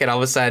came back and all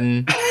of a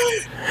sudden,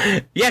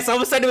 yes, all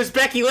of a sudden it was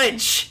Becky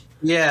Lynch.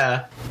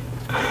 Yeah.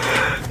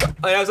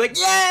 And I was like,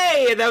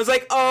 yay! And I was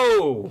like,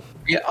 oh.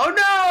 Yeah.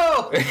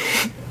 Oh, no!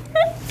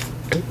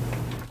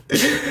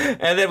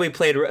 And then we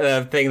played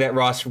a thing that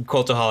Ross from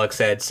Cultaholic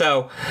said.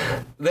 So,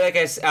 I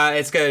guess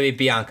it's going to be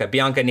Bianca.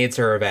 Bianca needs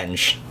her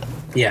revenge.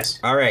 Yes.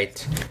 All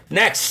right.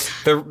 Next,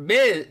 The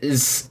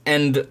Miz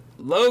and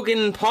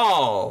Logan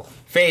Paul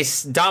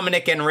face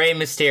Dominic and Rey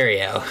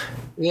Mysterio.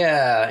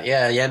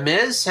 Yeah.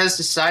 Miz has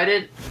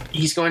decided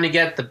he's going to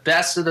get the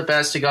best of the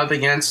best to go up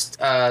against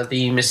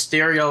the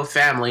Mysterio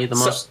family,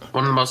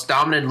 one of the most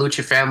dominant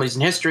lucha families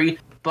in history,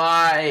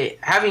 by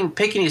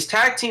picking his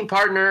tag team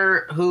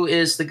partner, who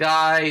is the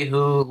guy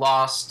who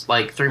lost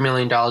like $3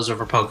 million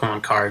over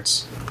Pokemon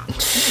cards.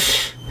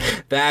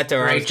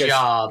 Great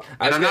job.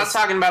 And I'm not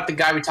talking about the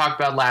guy we talked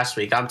about last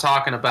week. I'm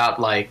talking about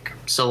like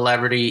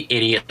celebrity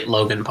idiot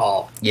Logan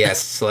Paul. Yes,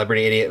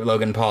 celebrity idiot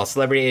Logan Paul.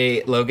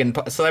 Celebrity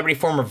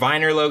former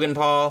Viner Logan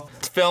Paul.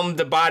 Filmed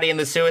the body in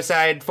the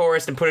suicide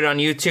forest and put it on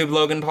YouTube,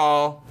 Logan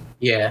Paul.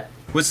 Yeah.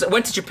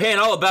 Went to Japan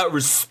all about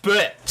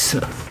respect.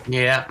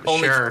 Yeah,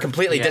 Only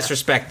completely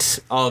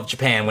disrespect all of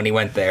Japan when he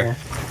went there.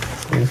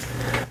 Yeah.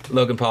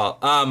 Logan Paul.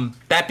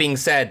 That being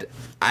said,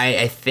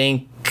 I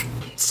think...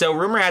 So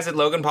rumor has it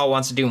Logan Paul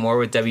wants to do more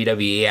with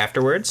WWE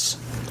afterwards.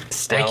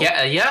 Still.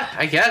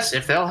 I guess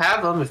if they'll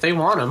have him, if they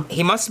want him.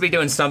 He must be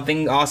doing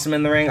something awesome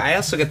in the ring. I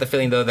also get the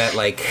feeling though that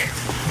like,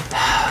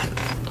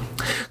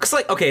 cause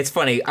like okay, it's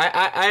funny.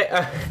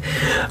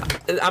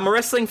 I'm a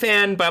wrestling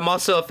fan, but I'm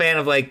also a fan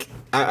of like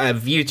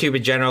of YouTube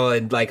in general,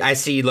 and like I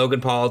see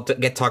Logan Paul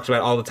get talked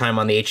about all the time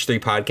on the H3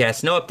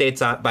 podcast. No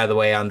updates on, by the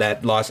way, on the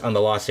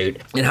lawsuit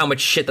and how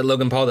much shit that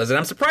Logan Paul does. And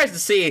I'm surprised to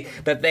see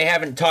that they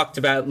haven't talked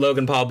about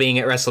Logan Paul being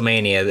at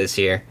WrestleMania this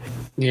year.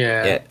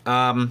 Yeah.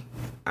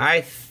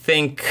 I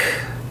think.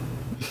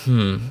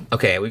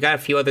 Okay, we got a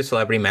few other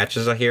celebrity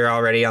matches here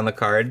already on the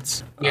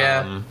cards.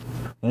 Yeah.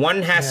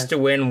 One has to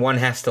win, one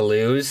has to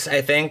lose,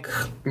 I think.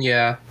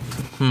 Yeah.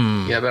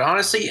 Yeah, but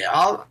honestly,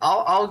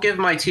 I'll give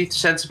my 2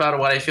 cents about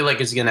what I feel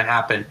like is going to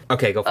happen.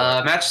 Okay, go for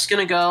it. Match is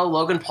going to go.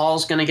 Logan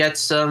Paul's going to get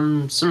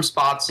some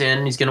spots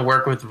in. He's going to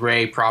work with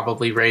Ray,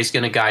 probably. Ray's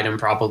going to guide him,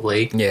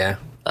 probably. Yeah.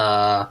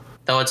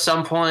 Though at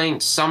some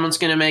point, someone's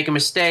going to make a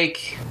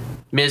mistake.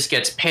 Miz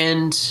gets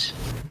pinned.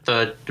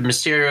 The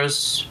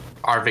Mysterios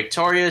are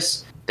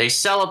victorious. They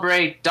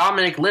celebrate.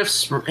 Dominic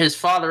lifts his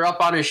father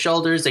up on his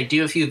shoulders. They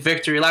do a few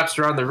victory laps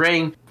around the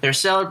ring. They're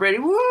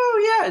celebrating. Woo,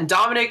 yeah. And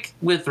Dominic,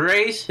 with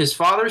Ray, his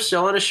father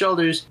still on his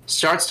shoulders,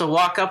 starts to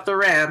walk up the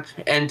ramp.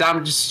 And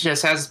Dominic just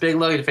has his big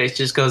Logan face,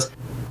 just goes,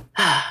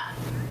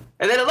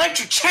 and then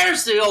electric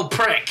chairs the old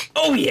prick.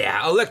 Oh,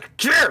 yeah. Electric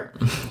chair.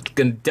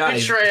 Gonna die.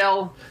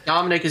 Betrayal.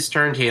 Dominic has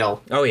turned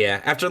heel. Oh,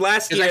 yeah. After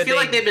last year, I feel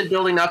like they've been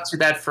building up to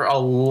that for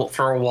a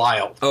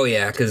while. Oh,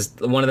 yeah, because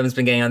one of them's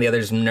been getting on the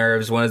other's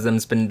nerves. One of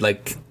them's been,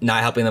 like,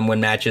 not helping them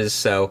win matches.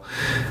 So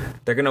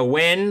they're going to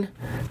win.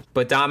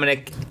 But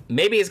Dominic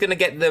maybe is going to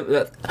get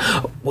the...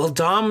 will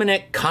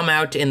Dominic come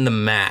out in the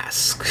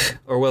mask?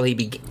 Or will he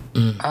be...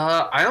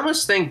 I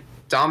almost think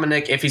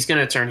Dominic, if he's going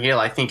to turn heel,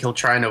 I think he'll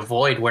try and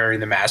avoid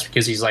wearing the mask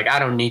because he's like, I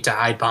don't need to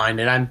hide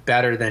behind it. I'm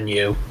better than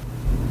you.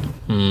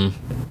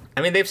 I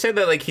mean, they've said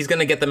that like he's going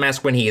to get the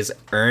mask when he has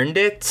earned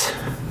it.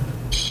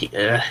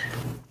 Yeah.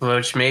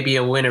 Which maybe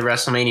a win at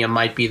WrestleMania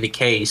might be the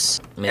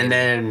case. Maybe.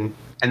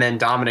 And then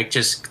Dominic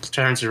just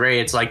turns to Ray.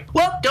 It's like,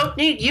 well, don't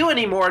need you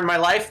anymore in my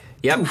life.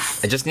 Yep.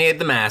 Oof. I just needed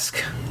the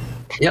mask.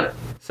 Yep.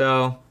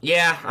 So,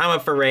 yeah, I'm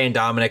up for Ray and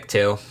Dominic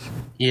too.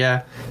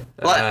 Yeah.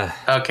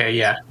 Okay,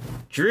 yeah.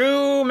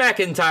 Drew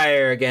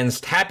McIntyre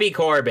against Happy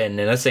Corbin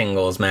in a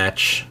singles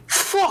match.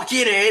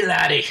 Fucking A,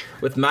 laddie.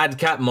 With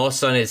Madcap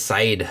Moss on his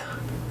side.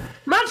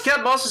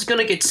 Madcap Moss is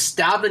gonna get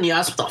stabbed in the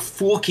ass with a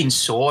fucking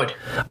sword.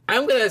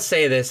 I'm gonna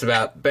say this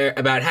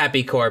about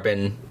Happy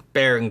Corbin,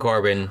 Baron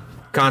Corbin,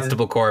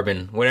 Constable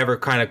Corbin, whatever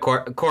kind of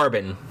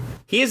Corbin.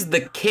 He is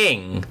the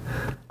king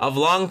of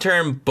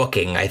long-term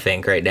booking, I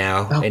think, right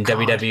now in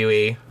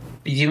WWE.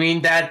 You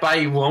mean that by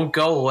he won't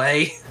go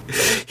away?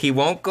 He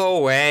won't go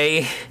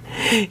away.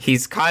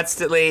 He's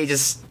constantly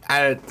just...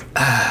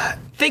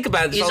 think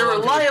about it. He's a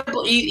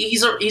reliable...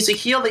 He's a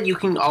heel that you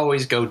can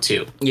always go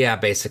to. Yeah,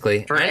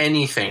 basically. For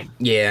anything.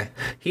 Yeah.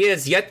 He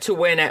has yet to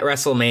win at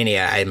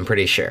WrestleMania, I'm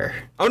pretty sure.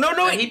 Oh,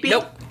 no. He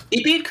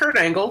beat Kurt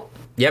Angle.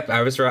 Yep,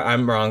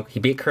 I'm wrong. He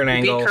beat Kurt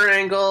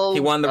Angle. He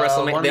won the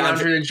WrestleMania. Won the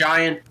Andre the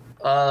Giant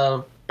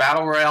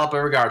Battle Royale, but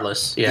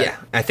regardless. Yeah,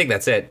 I think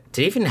that's it.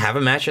 Did he even have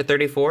a match at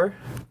 34?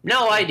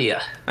 No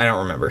idea. I don't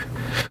remember.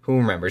 Who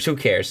remembers? Who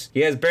cares? He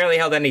has barely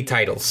held any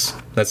titles.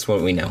 That's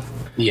what we know.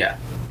 Yeah.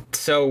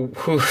 So,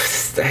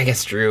 I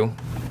guess Drew.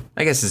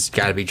 I guess it's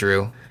got to be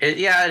Drew.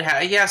 He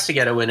has to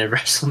get a win at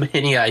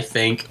WrestleMania, I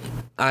think.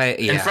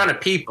 In front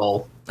of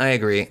people. I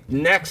agree.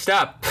 Next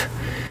up,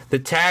 a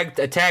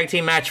tag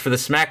team match for the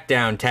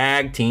SmackDown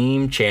Tag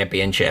Team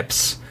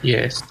Championships.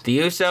 Yes. The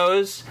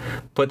Usos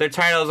put their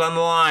titles on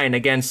the line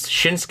against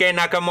Shinsuke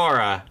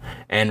Nakamura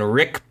and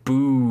Rick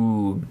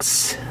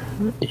Boogs.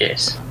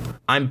 Yes.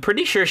 I'm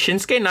pretty sure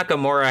Shinsuke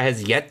Nakamura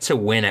has yet to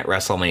win at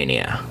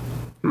WrestleMania.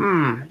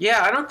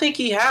 Yeah, I don't think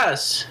he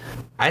has.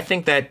 I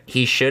think that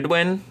he should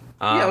win.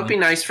 Yeah, it would be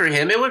nice for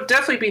him. It would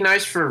definitely be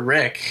nice for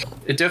Rick.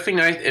 It'd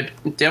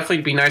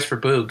definitely be nice for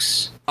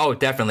Boogs. Oh,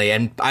 definitely.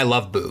 And I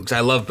love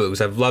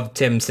Boogs. I've loved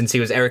him since he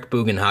was Eric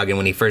Bugenhagen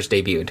when he first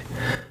debuted.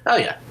 Oh,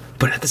 yeah.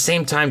 But at the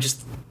same time,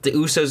 just the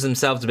Usos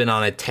themselves have been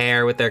on a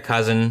tear with their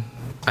cousin.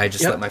 I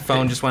just let my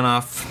phone just went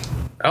off.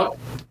 Oh.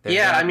 The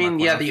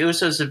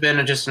Usos have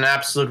been just an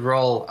absolute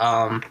roll.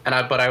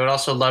 But I would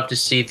also love to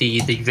see the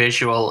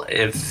visual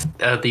if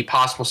the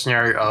possible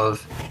scenario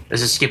of,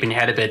 this is skipping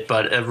ahead a bit,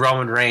 but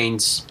Roman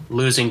Reigns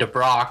losing to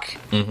Brock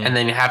and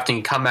then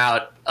having to come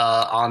out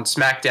on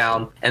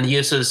SmackDown, and the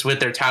Usos with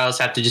their titles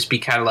have to just be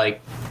kind of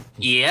like,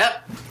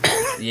 yep,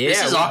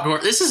 this is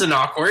awkward. This isn't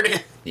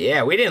awkward.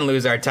 Yeah, we didn't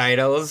lose our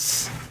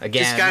titles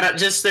again.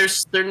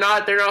 They're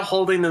not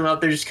holding them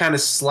up. They're just kind of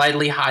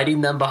slightly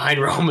hiding them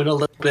behind Roman a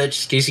little bit,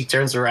 just in case he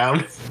turns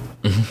around.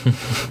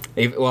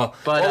 Wait,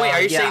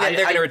 are you saying that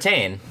they're going to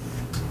retain?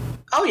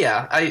 Oh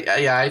yeah,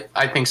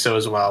 I think so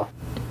as well.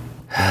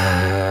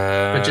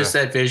 But just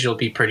that visual would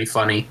be pretty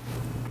funny.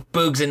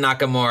 Boogs and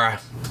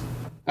Nakamura.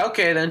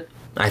 Okay then.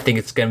 I think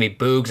it's going to be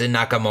Boogs and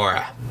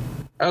Nakamura.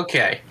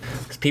 Okay.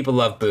 Because people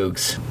love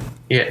Boogs.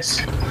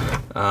 Yes.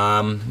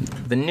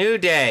 The New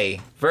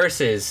Day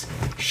versus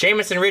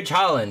Sheamus and Ridge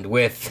Holland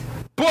with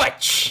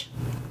Butch.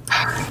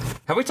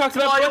 Have we talked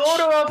about Butch? The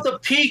order of the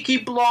Peaky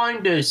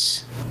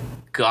Blinders.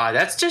 God,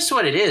 that's just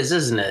what it is,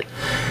 isn't it?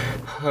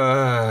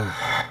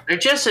 They're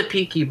just a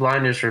Peaky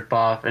Blinders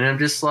ripoff, and I'm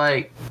just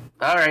like,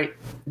 all right.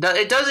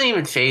 It doesn't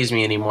even faze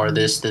me anymore.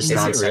 This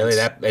nonsense.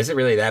 Is it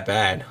really that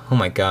bad? Oh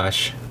my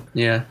gosh.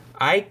 Yeah.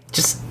 I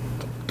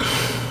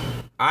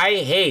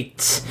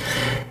hate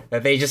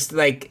that they just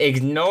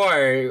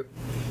ignore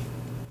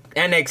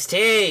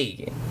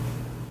NXT.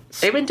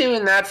 They've been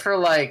doing that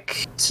for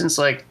since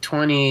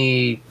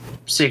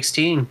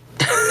 2016.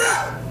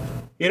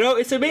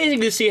 It's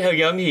amazing to see how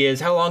young he is,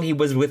 how long he's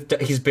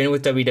been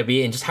with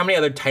WWE, and just how many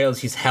other titles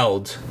he's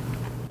held.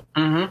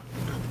 Mm-hmm.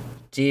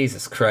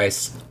 Jesus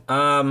Christ.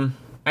 I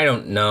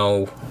don't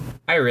know.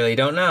 I really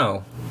don't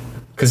know.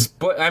 Because,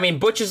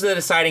 Butch is the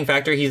deciding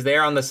factor. He's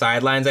there on the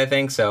sidelines, I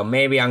think, so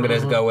maybe I'm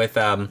going to go with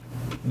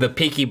the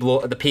Peaky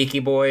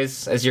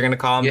Boys, as you're going to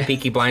call them, the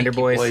Peaky Blinder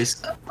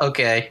Boys.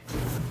 Okay.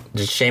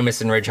 Just Sheamus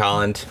and Ridge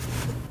Holland.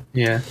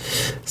 Yeah.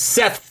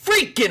 Seth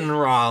freaking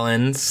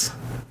Rollins.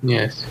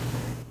 Yes.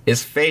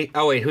 Is fate...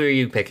 Oh, wait, who are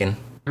you picking?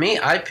 Me?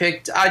 I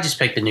just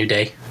picked the New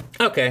Day.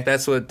 Okay,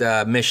 that's what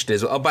Mish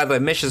did. Oh, by the way,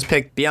 Mish has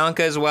picked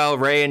Bianca as well,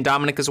 Ray and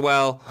Dominic as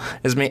well,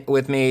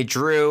 with me,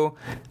 Drew.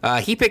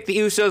 He picked the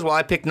Usos while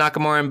I picked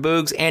Nakamura and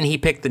Boogs, and he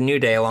picked the New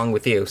Day along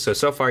with you.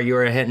 So far, you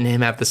and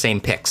him have the same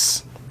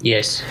picks.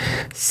 Yes.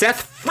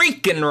 Seth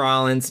freaking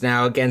Rollins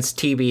now against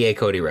TBA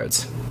Cody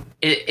Rhodes.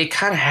 It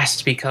kind of has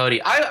to be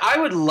Cody. I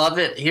would love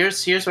it.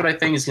 Here's what I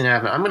think is going to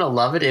happen. I'm going to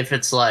love it if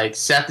it's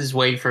Seth is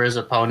waiting for his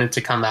opponent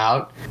to come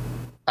out.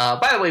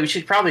 By the way, we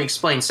should probably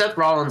explain. Seth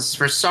Rollins,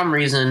 for some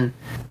reason,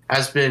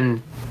 has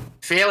been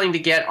failing to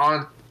get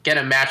a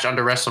match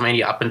under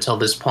WrestleMania up until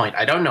this point.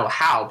 I don't know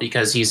how,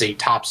 because he's a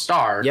top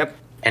star. Yep.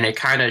 And it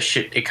kind of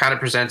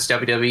presents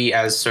WWE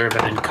as sort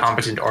of an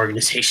incompetent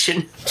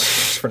organization.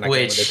 For not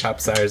getting the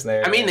top stars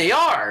there. They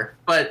are,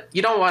 but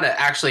you don't want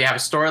to actually have a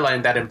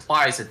storyline that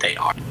implies that they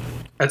are.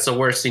 That's the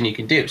worst thing you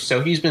can do.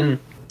 So he's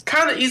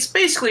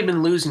basically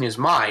been losing his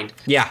mind.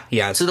 Yeah.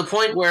 To the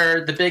point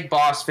where the big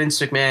boss, Vince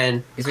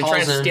McMahon, he's been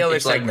trying to steal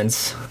their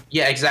segments.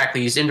 Yeah,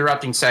 exactly. He's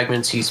interrupting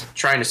segments. He's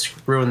trying to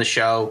ruin the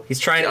show. He's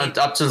trying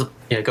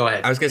go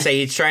ahead. I was gonna say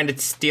he's trying to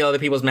steal other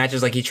people's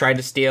matches. Like he tried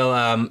to steal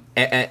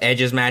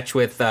Edge's match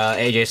with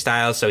AJ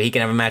Styles, so he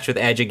can have a match with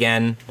Edge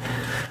again.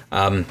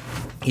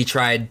 He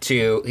tried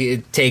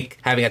to take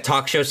having a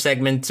talk show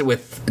segment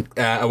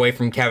away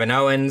from Kevin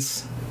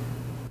Owens.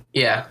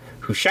 Yeah.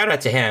 Who, shout out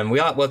to him.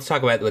 We'll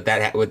talk about with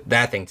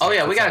that thing. Oh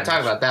yeah, we got to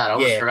talk about that. I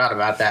almost forgot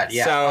about that.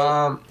 Yeah.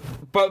 So,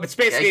 But it's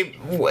basically,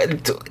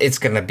 it's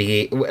going to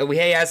be, he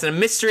has a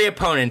mystery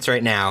opponent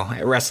right now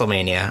at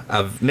WrestleMania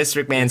of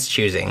Mr. McMahon's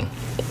choosing.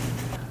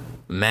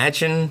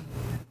 Imagine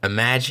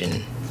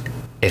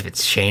if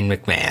it's Shane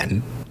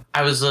McMahon.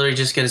 I was literally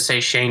just going to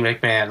say Shane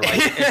McMahon.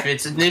 Like, if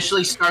it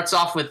initially starts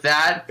off with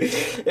that,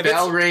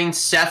 bell rings,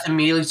 Seth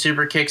immediately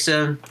super kicks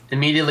him,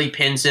 immediately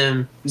pins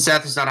him.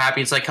 Seth is not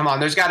happy. It's like, come on,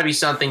 there's got to be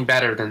something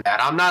better than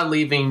that. I'm not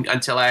leaving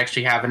until I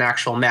actually have an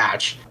actual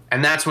match.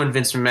 And that's when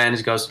Vince McMahon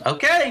just goes,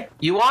 okay,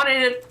 you wanted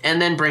it,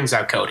 and then brings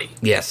out Cody.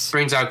 Yes.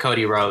 Brings out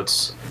Cody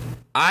Rhodes.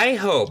 I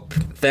hope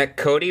that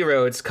Cody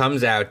Rhodes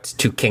comes out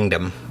to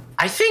Kingdom.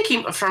 I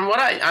think from what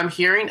I'm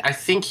hearing, I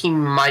think he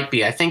might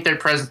be. I think they're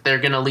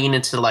going to lean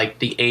into like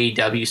the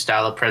AEW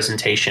style of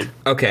presentation.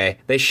 Okay,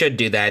 they should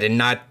do that and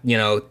not,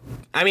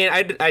 I mean,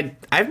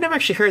 I've never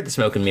actually heard the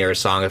Smoke and Mirrors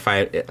song if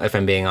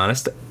I'm being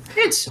honest.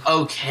 It's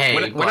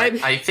okay.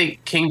 I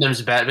think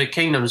Kingdom's better, but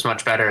Kingdom's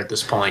much better at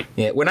this point.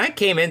 Yeah, when I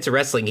came into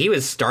wrestling, he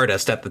was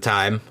Stardust at the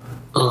time.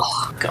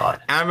 Oh God!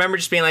 I remember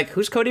just being like,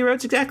 "Who's Cody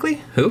Rhodes exactly?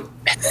 Who?"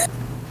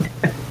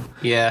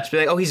 Yeah. Just be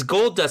like, "Oh, he's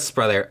Goldust's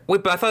brother."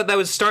 Wait, but I thought that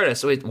was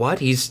Stardust. Wait, what?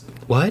 He's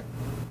what?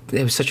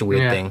 It was such a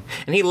weird thing.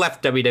 And he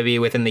left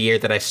WWE within the year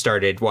that I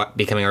started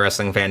becoming a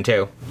wrestling fan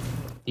too.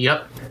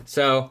 Yep.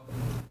 So,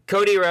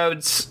 Cody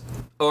Rhodes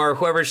or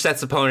whoever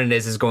Seth's opponent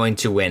is going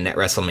to win at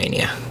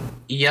WrestleMania.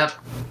 Yep.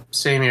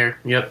 Same here.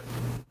 Yep.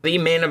 The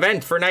main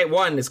event for night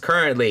one is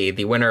currently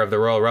the winner of the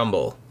Royal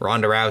Rumble,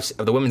 Ronda Rousey,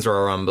 of the Women's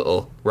Royal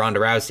Rumble, Ronda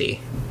Rousey,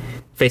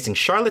 facing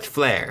Charlotte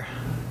Flair.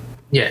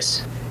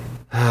 Yes.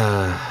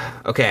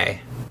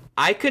 Okay.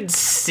 I could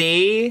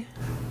see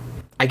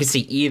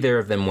either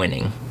of them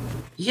winning.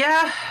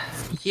 Yeah.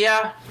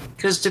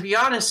 Because to be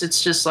honest,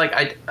 it's just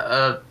like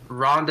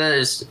Ronda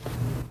is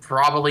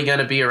probably going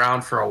to be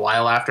around for a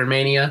while after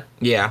Mania.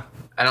 Yeah.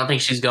 I don't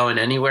think she's going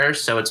anywhere,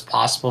 so it's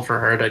possible for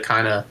her to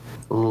kind of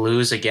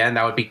lose again.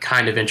 That would be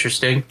kind of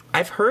interesting.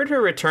 I've heard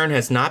her return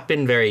has not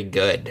been very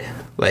good.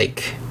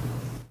 Like,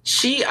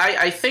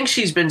 I think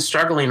she's been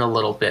struggling a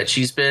little bit.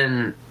 She's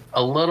been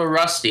a little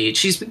rusty.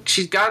 She's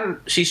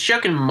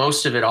shucking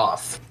most of it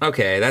off.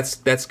 Okay, that's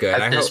good.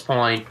 At this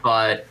point,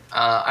 but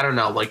I don't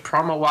know. Like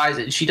promo wise,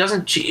 it's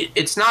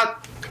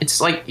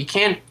like you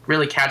can't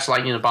really catch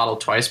lightning in a bottle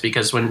twice,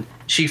 because when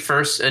she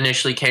first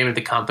initially came to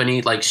the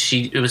company, like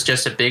it was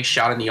just a big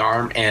shot in the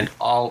arm, and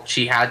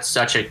she had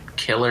such a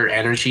killer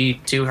energy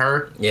to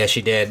her. Yeah,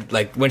 she did.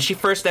 Like when she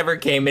first ever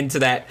came into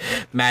that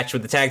match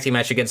with the tag team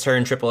match against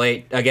Triple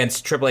H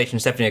and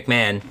Stephanie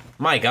McMahon.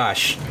 My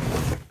gosh.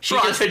 She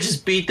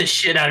just beat the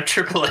shit out of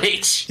Triple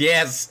H.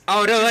 Yes.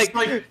 Oh no! Like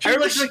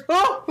Triple H,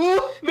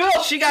 oh no!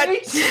 She got.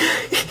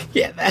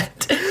 Yeah,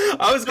 that.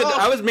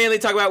 I was mainly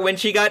talking about when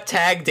she got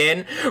tagged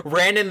in,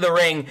 ran in the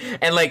ring,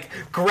 and like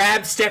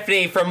grabbed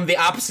Stephanie from the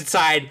opposite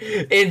side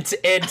into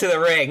the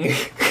ring.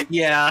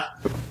 Yeah.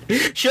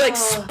 She like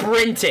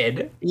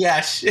sprinted.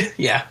 Yes.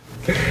 Yeah.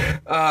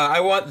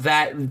 I want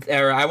that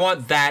era. I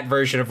want that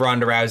version of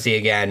Ronda Rousey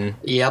again.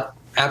 Yep.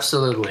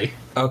 Absolutely.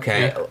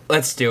 Okay,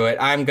 let's do it.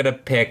 I'm gonna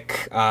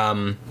pick.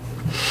 I'm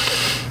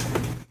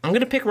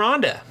gonna pick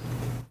Ronda.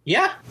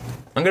 Yeah.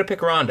 I'm gonna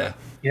pick Ronda.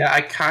 Yeah,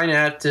 I kind of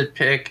have to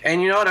pick,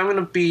 and you know what? I'm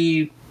gonna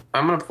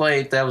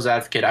play devil's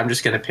advocate. I'm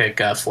just gonna pick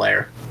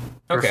Flair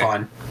for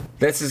fun.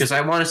 This is because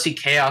I want to see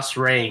chaos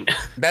reign.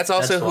 That's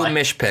also who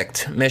Mish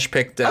picked. Mish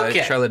picked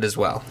Charlotte as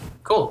well.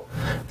 Cool.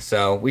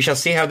 So we shall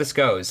see how this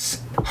goes.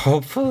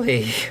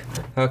 Hopefully.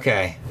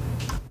 Okay.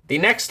 The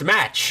next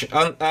match.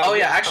 Sorry.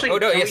 Yes.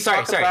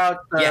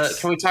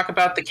 Can we talk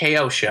about the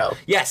KO show?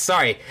 Yes,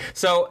 sorry.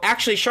 So,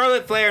 actually,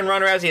 Charlotte Flair and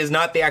Ronda Rousey is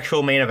not the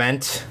actual main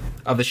event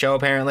of the show,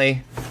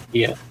 apparently.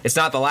 Yeah. It's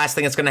not the last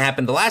thing that's going to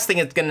happen. The last thing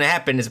that's going to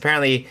happen is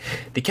apparently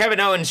the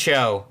Kevin Owens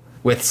show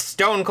with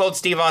Stone Cold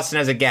Steve Austin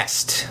as a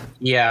guest.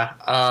 Yeah.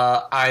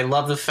 I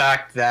love the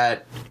fact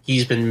that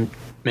he's been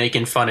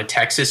making fun of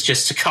Texas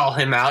just to call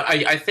him out.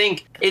 I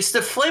think it's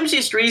the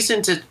flimsiest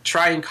reason to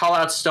try and call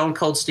out Stone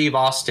Cold Steve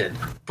Austin.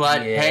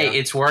 But hey,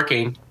 it's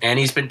working, and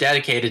he's been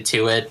dedicated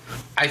to it.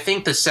 I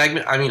think the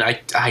segment,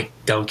 I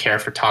don't care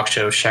for talk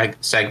show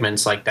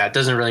segments like that. It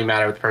doesn't really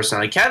matter with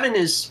personality. Kevin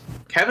is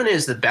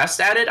the best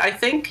at it, I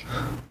think.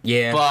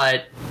 Yeah.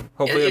 But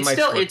hopefully it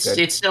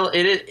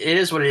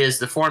is what it is.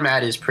 The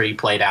format is pretty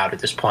played out at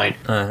this point.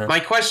 Uh-huh. My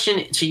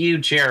question to you,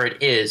 Jared,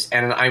 is,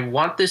 and I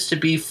want this to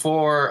be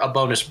for a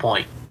bonus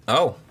point.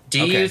 Oh.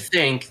 Do you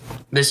think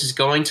this is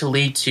going to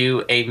lead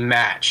to a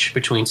match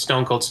between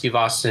Stone Cold Steve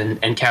Austin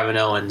and Kevin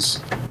Owens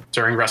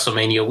during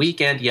WrestleMania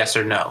weekend? Yes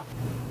or no?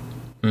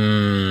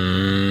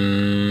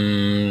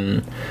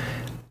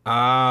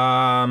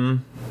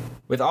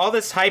 With all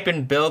this hype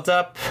and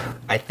build-up,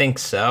 I think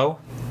so.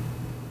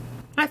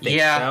 I think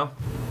so.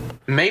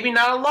 Maybe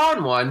not a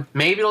long one.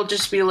 Maybe it'll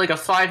just be like a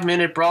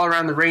 5-minute brawl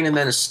around the ring and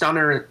then a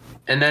stunner,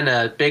 and then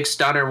a big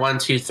stunner. 1,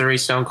 2, 3.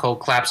 Stone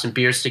Cold claps some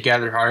beers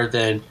together harder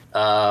than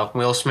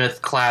Will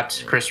Smith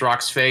clapped Chris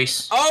Rock's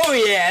face. Oh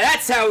yeah,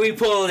 that's how we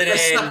pulled it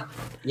in.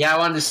 Yeah, I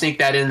wanted to sneak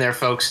that in there,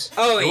 folks.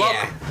 Oh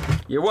yeah,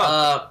 you're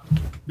welcome.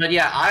 But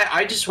yeah,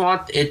 I just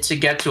want it to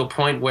get to a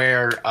point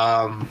where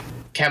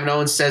Kevin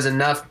Owens says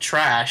enough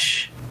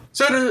trash.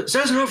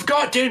 Says enough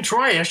goddamn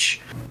trash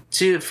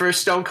for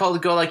Stone Cold to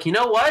go like, you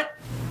know what?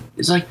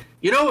 It's like,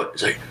 you know what?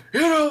 It's like,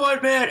 you know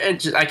what, man?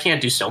 And I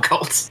can't do Stone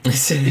Cold. He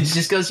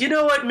just goes, you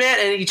know what, man?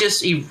 And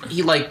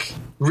he like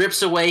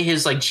rips away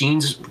his like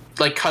jeans,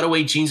 like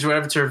cutaway jeans or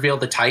whatever to reveal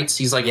the tights.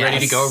 He's like ready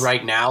to go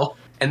right now.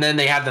 And then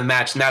they have the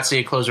match, and that's how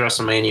you close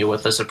WrestleMania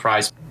with a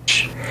surprise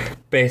match.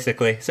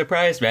 Basically,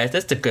 surprise match.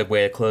 That's a good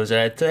way to close it,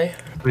 I'd say.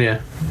 Yeah.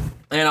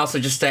 And also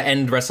just to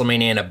end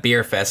WrestleMania in a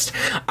beer fest.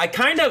 I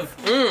kind of...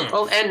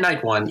 Well, end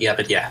night one. Yeah,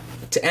 but yeah.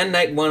 To end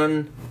night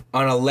one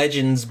on a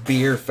Legends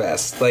beer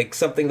fest. Like,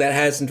 something that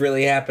hasn't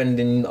really happened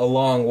in a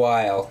long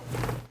while.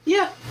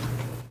 Yeah.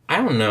 I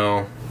don't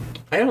know.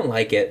 I don't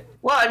like it.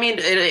 Well, I mean,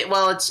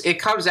 it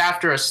comes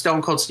after a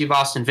Stone Cold Steve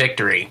Austin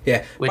victory.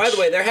 Yeah. By the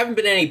way, there haven't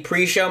been any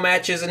pre-show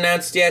matches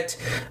announced yet.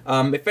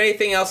 If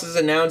anything else is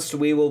announced,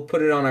 we will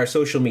put it on our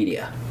social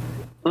media.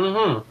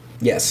 Mm-hmm.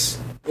 Yes.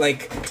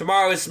 Like,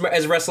 tomorrow is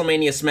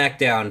WrestleMania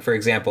SmackDown, for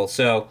example.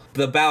 So,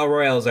 the Battle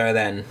Royals are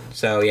then.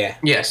 So, yeah.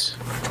 Yes.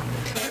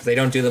 They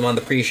don't do them on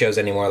the pre-shows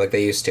anymore like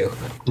they used to.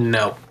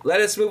 No.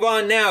 Let us move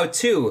on now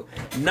to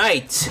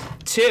Night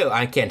 2.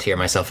 I can't hear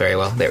myself very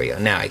well. There we go.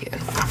 Now I can.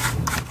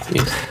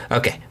 Yes.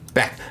 Okay.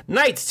 Back.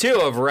 Night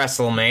 2 of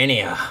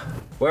WrestleMania,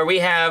 where we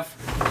have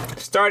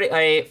started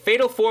a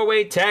fatal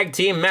 4-way tag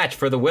team match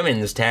for the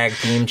Women's Tag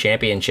Team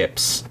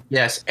Championships.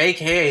 Yes,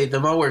 a.k.a. the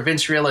moment where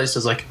Vince realized,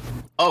 was like,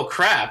 oh,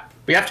 crap,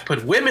 we have to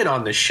put women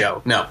on this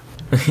show. No.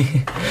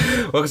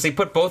 Well, because they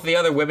put both the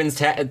other women's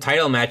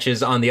title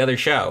matches on the other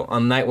show,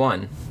 on Night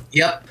 1.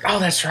 Yep. Oh,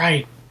 that's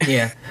right.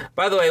 Yeah.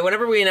 By the way,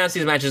 whenever we announce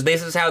these matches,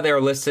 this is how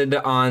they're listed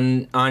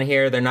on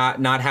here. They're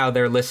not how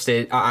they're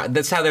listed.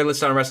 That's how they're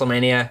listed on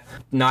WrestleMania,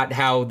 not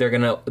how the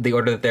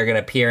order that they're gonna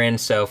appear in.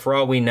 So for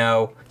all we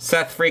know,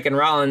 Seth freaking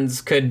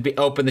Rollins could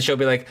open the show,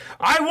 be like,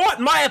 "I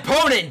want my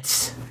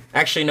opponent."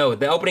 Actually, no.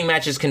 The opening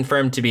match is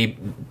confirmed to be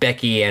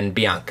Becky and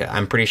Bianca.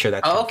 I'm pretty sure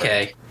that's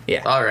okay.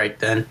 Yeah. All right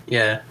then.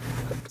 Yeah.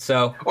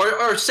 So.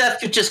 Or Seth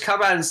could just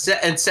come out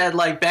and said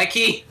like,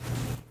 Becky,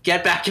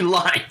 get back in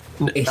line.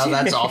 No,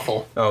 that's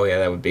awful. Oh, yeah,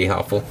 that would be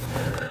awful.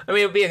 I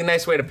mean, it would be a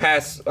nice way to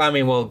pass. I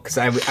mean, well, because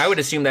I would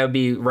assume that would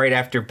be right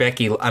after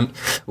Becky.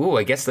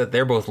 I guess that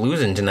they're both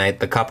losing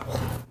tonight, the couple.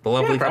 The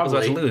lovely couple's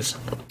about to lose.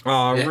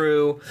 Oh,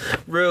 yeah.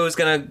 Rue's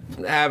going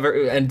to have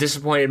a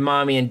disappointed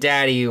mommy and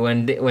daddy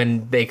when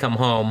they come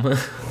home.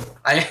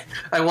 I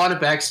want a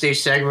backstage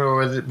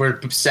segment where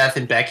Seth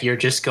and Becky are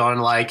just going,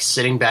 like,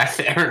 sitting back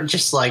there and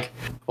just like,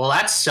 well,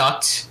 that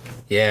sucked.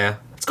 Yeah.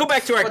 Let's go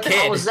back to our kid. What the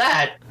hell was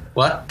that?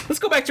 What? Let's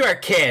go back to our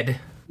kid.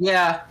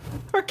 Yeah.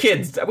 Our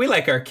kids. We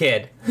like our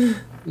kid.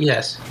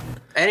 Yes.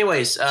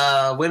 Anyways,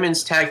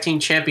 Women's Tag Team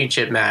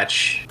Championship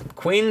match.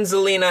 Queen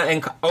Zelina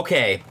and...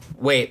 Okay,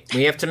 wait.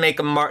 We have to make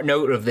a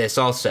note of this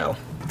also.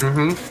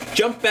 Mm-hmm.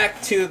 Jump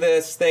back to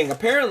this thing.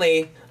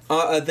 Apparently,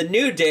 the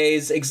New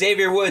Day's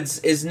Xavier Woods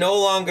is no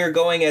longer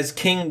going as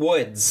King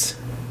Woods.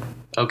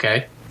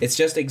 Okay. It's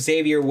just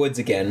Xavier Woods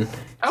again.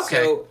 Okay.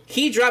 So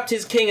he dropped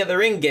his King of the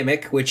Ring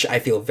gimmick, which I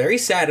feel very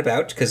sad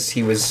about because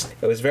I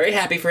was very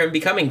happy for him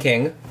becoming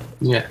king.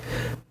 Yeah.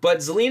 But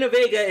Zelina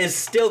Vega is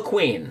still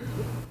queen.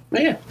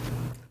 Yeah.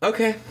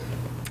 Okay.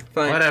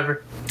 Fine.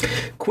 Whatever.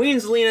 Queen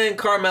Zelina and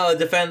Carmella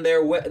defend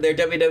their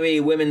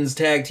WWE Women's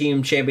Tag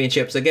Team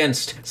Championships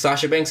against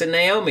Sasha Banks and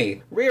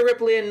Naomi, Rhea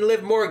Ripley and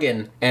Liv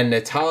Morgan, and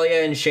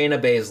Natalya and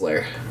Shayna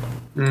Baszler.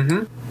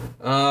 Mm-hmm.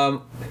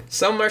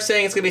 Some are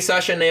saying it's gonna be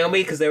Sasha and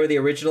Naomi because they were the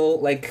original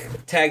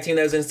tag team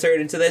that was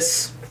inserted into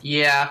this.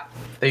 Yeah,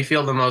 they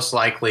feel the most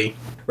likely.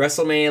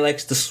 WrestleMania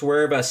likes to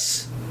swerve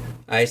us.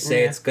 I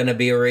say it's gonna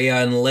be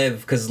Rhea and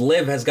Liv because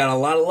Liv has got a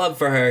lot of love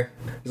for her.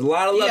 There's a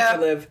lot of love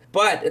for Liv,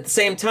 but at the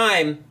same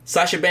time,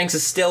 Sasha Banks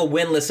is still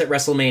winless at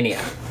WrestleMania.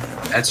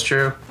 That's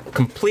true.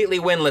 Completely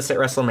winless at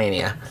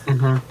WrestleMania.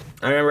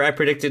 Mm-hmm. I remember I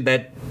predicted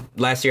that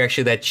last year,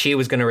 actually, that she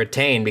was going to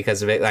retain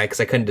because of it, because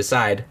I couldn't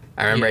decide.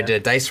 I remember I did a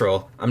dice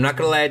roll. I'm not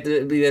going to let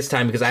it be this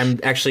time because I'm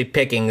actually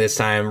picking this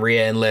time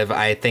Rhea and Liv.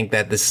 I think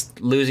that this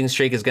losing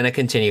streak is going to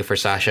continue for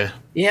Sasha.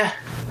 Yeah.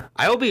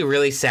 I will be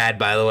really sad,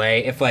 by the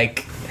way, if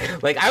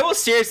I will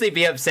seriously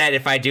be upset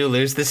if I do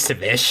lose this to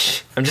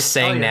Vish. I'm just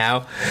saying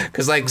now,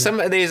 because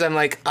some of these I'm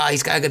like, oh,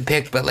 he's got a good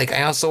pick, but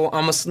I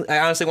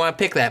honestly want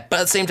to pick that, but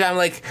at the same time,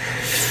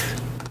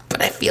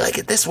 but I feel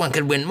like this one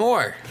could win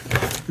more.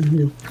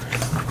 Mm-hmm.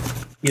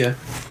 Yeah.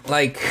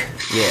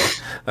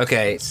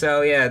 Okay,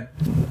 so yeah,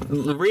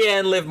 Rhea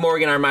and Liv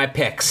Morgan are my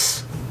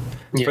picks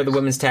for the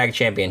Women's Tag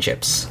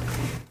Championships.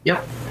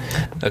 Yep.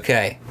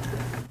 Okay.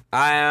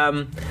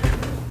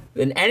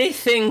 And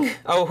anything...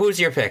 Oh, who's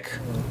your pick?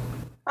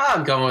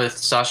 I'm going with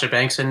Sasha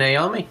Banks and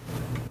Naomi.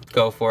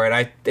 Go for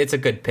it. It's a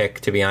good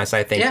pick, to be honest.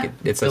 I think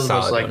it's a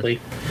solid most likely.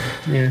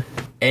 One. Yeah.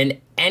 An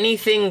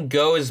anything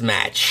goes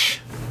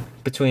match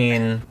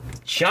between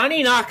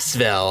Johnny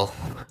Knoxville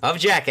of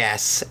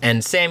Jackass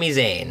and Sami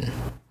Zayn.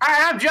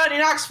 Hi, I'm Johnny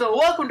Knoxville.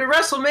 Welcome to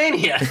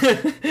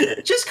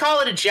WrestleMania. Just call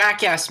it a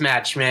Jackass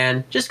match,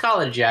 man. Just call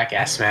it a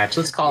Jackass match.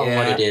 Let's call it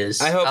what it is.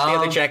 I hope the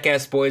other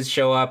Jackass boys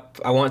show up.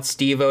 I want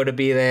Steve-O to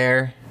be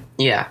there.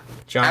 Yeah.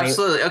 Johnny.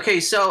 Absolutely. Okay,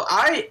 so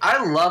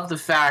I love the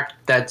fact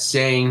that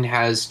Zayn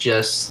has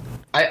just...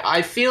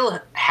 I feel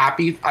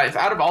happy.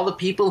 Out of all the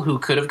people who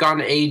could have gone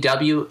to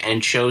AEW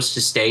and chose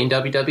to stay in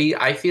WWE,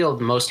 I feel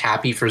most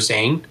happy for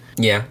Zayn.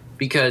 Yeah.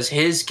 Because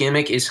his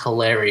gimmick is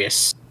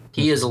hilarious.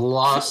 He has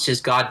lost his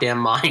goddamn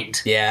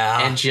mind.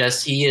 Yeah. And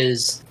just, he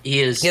has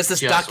this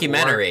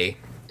documentary.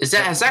 Has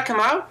that come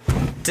out?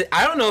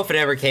 I don't know if it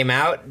ever came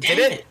out. Did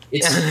it?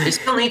 It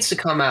still needs to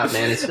come out,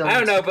 man. I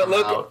don't know,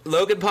 but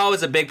Logan Paul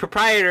was a big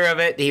proprietor of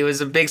it. He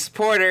was a big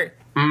supporter.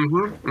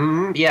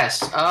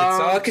 Yes. It's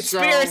all a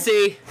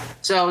conspiracy.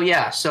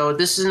 So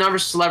this is another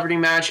celebrity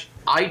match.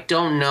 I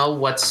don't know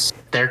what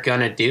they're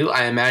gonna do.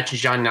 I imagine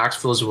Johnny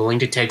Knoxville is willing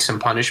to take some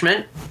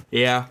punishment.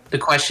 Yeah. The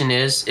question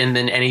is, in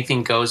the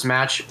anything goes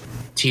match,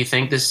 do you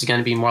think this is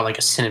gonna be more like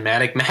a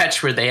cinematic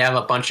match where they have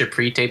a bunch of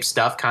pre-taped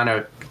stuff kind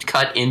of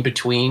cut in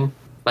between,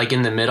 like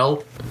in the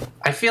middle?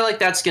 I feel like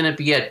that's gonna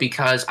be it,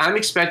 because I'm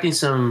expecting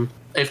some.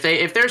 If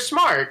they're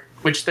smart,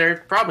 which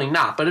they're probably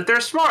not, but if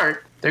they're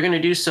smart, they're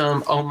gonna do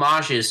some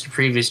homages to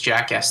previous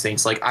Jackass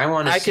things. Like I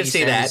want to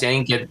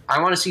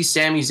see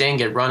Sami Zayn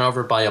get run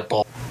over by a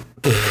bull.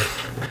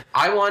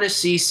 I want to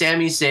see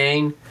Sami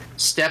Zayn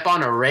step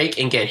on a rake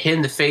and get hit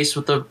in the face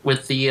with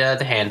the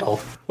handle.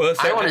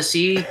 I want to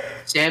see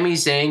Sami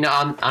Zayn.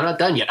 I'm not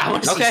done yet. I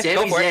want to see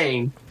Sami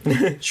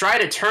Zayn try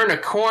to turn a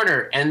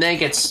corner and then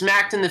get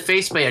smacked in the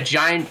face by a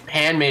giant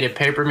hand made of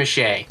paper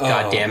mache.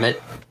 God damn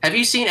it! Have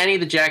you seen any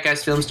of the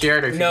Jackass films,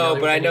 Jared? No,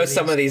 but I know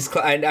some of these.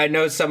 I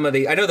know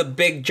the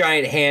big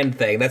giant hand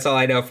thing. That's all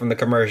I know from the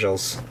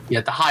commercials.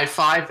 Yeah, the high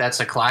five. That's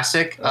a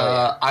classic.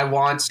 I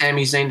want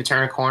Sami Zayn to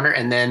turn a corner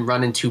and then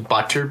run into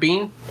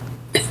Butterbean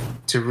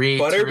to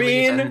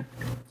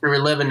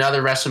relive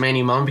another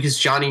WrestleMania moment, because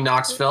Johnny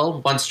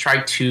Knoxville once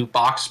tried to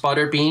box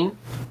Butterbean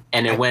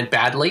and it went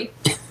badly.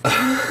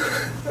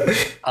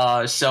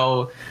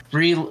 So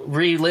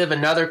relive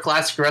another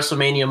classic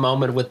WrestleMania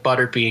moment with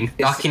Butterbean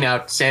knocking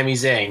out Sami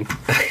Zayn.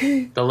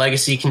 The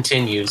legacy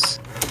continues.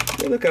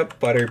 Look up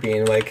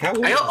Butterbean. Like how?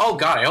 Oh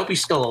God, I hope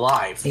he's still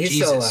alive. He's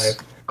still alive.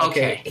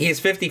 Okay, he's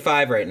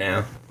 55 right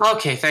now.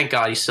 Okay, thank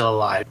God he's still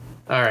alive.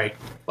 All right.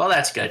 Well,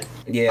 that's good.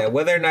 Yeah,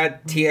 whether or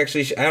not he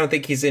actually... I don't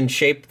think he's in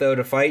shape, though,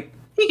 to fight.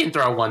 He can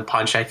throw one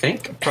punch, I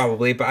think.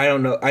 Probably, but I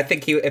don't know. I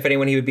think if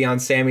anyone, he would be on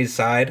Sammy's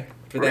side.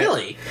 For that.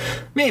 Really?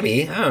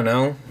 Maybe. I don't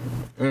know.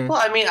 Well,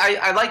 I mean,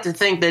 I like to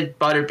think that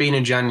Butterbean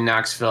and Johnny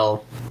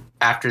Knoxville,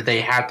 after they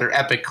had their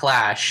epic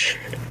clash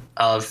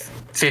of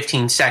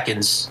 15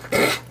 seconds,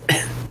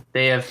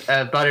 they have...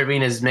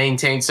 Butterbean has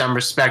maintained some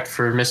respect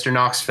for Mr.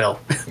 Knoxville.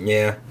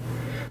 Yeah,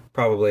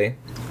 probably.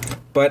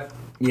 But...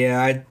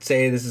 yeah, I'd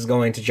say this is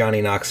going to Johnny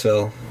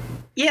Knoxville.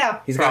 Yeah,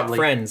 he's got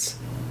friends.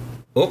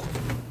 Oh,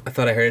 I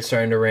thought I heard it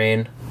starting to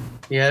rain.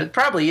 Yeah, it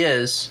probably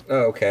is.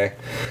 Oh, okay.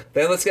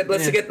 Then let's keep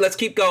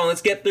going.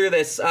 Let's get through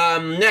this.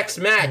 Next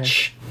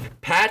match.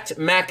 Pat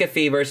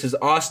McAfee versus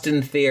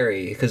Austin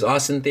Theory. Because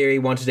Austin Theory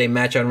wanted a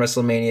match on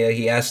WrestleMania.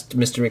 He asked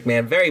Mr.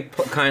 McMahon very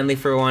kindly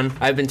for one.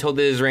 I've been told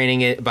that it is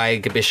raining it by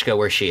Gabishka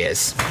where she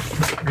is.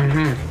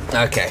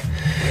 Okay.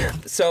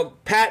 So,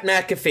 Pat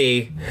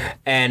McAfee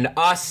and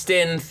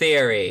Austin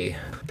Theory.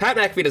 Pat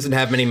McAfee doesn't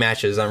have many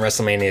matches on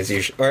WrestleMania as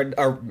usual,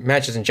 or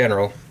matches in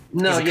general.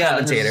 No, He's a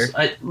commentator.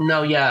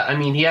 I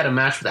mean, he had a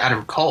match with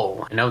Adam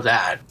Cole. I know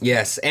that.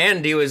 Yes,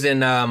 and he was in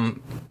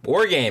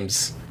War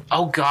Games.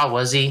 Oh, God,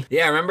 was he?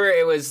 Yeah, remember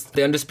it was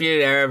the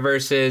Undisputed Era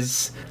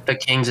versus... the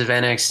Kings of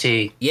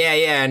NXT. Yeah,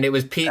 and it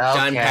was Pete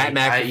Dunne, Pat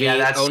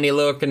McAfee, Oney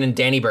Lorcan, and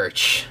Danny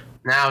Burch.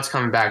 Now it's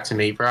coming back to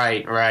me.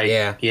 Right.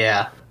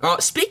 Yeah.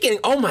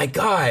 Oh my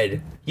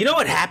God. You know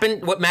what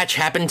happened? What match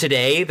happened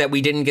today that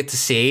we didn't get to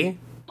see?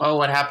 Oh,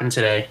 what happened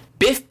today?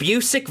 Biff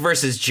Busick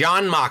versus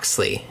Jon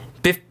Moxley.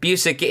 Biff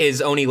Busick is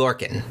Oney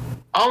Lorcan.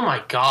 Oh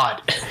my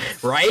God!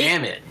 Right?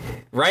 Damn it!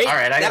 Right? All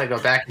right, I gotta go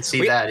back and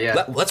see that.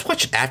 Yeah. Let's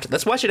watch it after.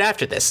 Let's watch it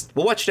after this.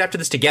 We'll watch it after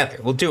this together.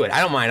 We'll do it.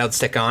 I don't mind. I'll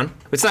stick on.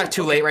 It's not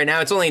too late right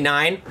now. It's only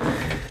 9.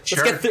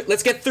 Sure.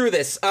 Let's get through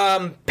this.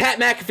 Pat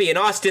McAfee and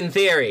Austin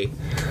Theory.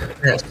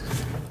 Yes.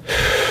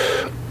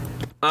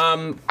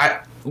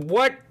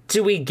 What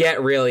do we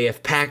get really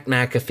if Pat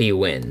McAfee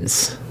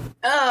wins?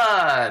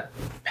 Pat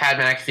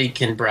McAfee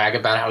can brag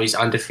about how he's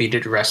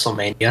undefeated at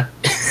WrestleMania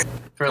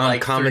for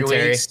like 3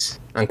 weeks.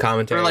 On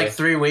commentary for like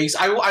 3 weeks.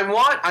 I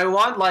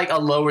want like a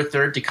lower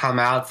third to come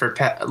out for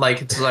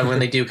it's like when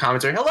they do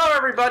commentary. Hello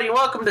everybody,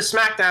 welcome to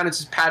SmackDown.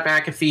 It's Pat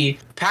McAfee.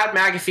 Pat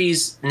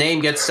McAfee's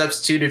name gets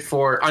substituted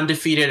for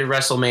undefeated at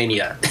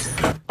WrestleMania.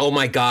 Oh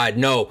my God,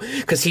 no,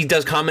 because he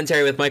does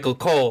commentary with Michael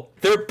Cole.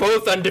 They're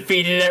both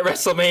undefeated at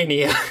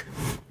WrestleMania.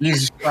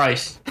 Jesus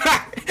Christ.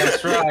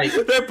 That's right.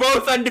 They're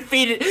both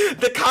undefeated.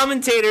 The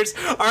commentators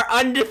are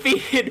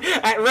undefeated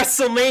at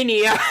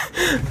WrestleMania.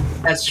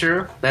 That's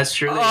true.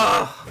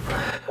 Oh.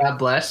 God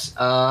bless.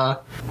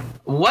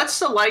 What's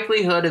the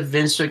likelihood of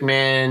Vince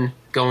McMahon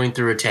going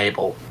through a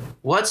table?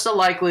 What's the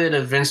likelihood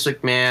of Vince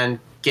McMahon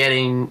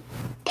getting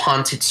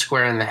punted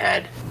square in the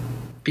head?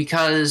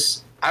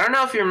 Because I don't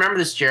know if you remember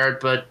this, Jared,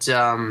 but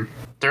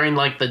during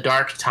like the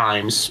dark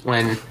times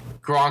when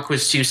Gronk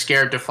was too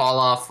scared to fall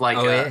off like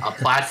a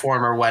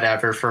platform or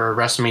whatever for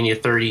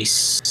WrestleMania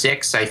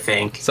 36, I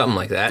think. Something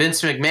like that.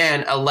 Vince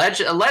McMahon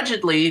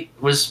allegedly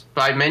was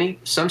by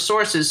some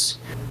sources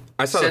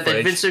I saw the footage.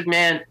 that Vince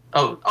McMahon.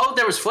 Oh,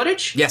 there was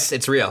footage? Yes,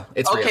 it's real.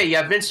 It's real. Okay,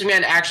 yeah, Vince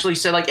McMahon actually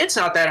said, like, it's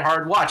not that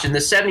hard to watch. And the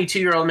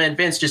 72-year-old man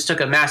Vince just took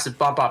a massive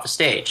bump off a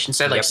stage and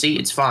said, like, see,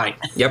 it's fine.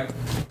 Yep.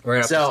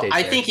 Right so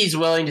I think he's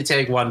willing to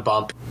take one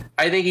bump.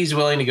 I think he's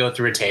willing to go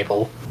through a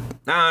table.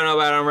 I don't know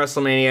about on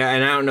WrestleMania,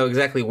 and I don't know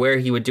exactly where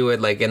he would do it,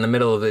 like, in the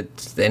middle of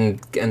it, and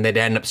they'd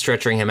end up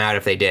stretching him out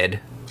if they did.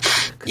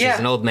 Because he's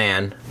an old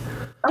man.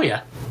 Oh,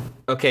 yeah.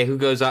 Okay, who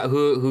goes on,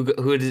 who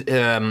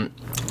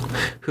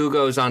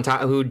goes on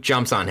top, who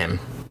jumps on him?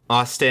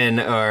 Austin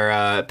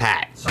or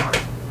Pat? Sorry,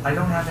 I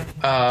don't have any.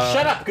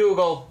 Shut up,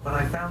 Google. But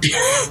I found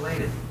something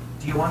related.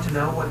 Do you want to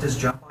know what this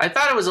jump? I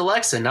thought it was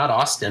Alexa, not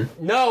Austin.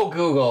 No,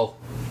 Google.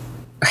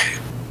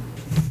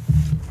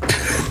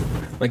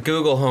 My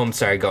Google Home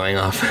started going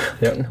off.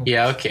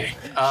 Yeah, okay.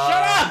 Shut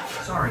up!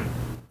 Sorry.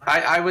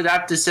 I would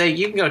have to say,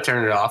 you can go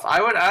turn it off.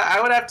 I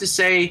would have to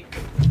say,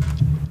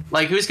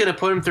 like, who's going to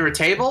put him through a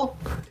table?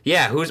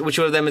 Yeah, which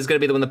one of them is going to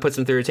be the one that puts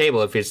him through a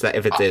table if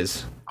it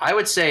is? I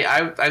would say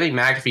I think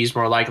McAfee's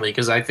more likely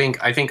because I think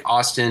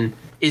Austin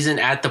isn't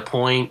at the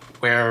point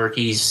where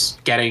he's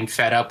getting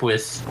fed up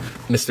with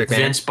Mr.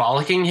 Vince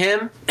bollocking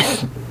him.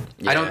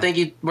 Yeah. I don't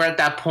think we're at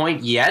that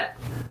point yet,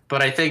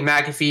 but I think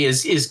McAfee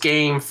is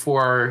game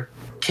for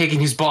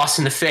kicking his boss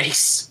in the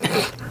face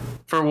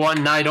for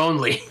one night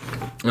only.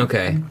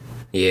 Okay.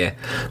 Yeah.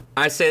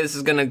 I say this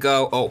is going to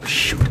go... Oh,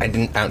 shoot. I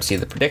don't see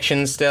the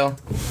predictions still.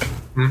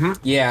 Mm-hmm.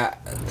 Yeah.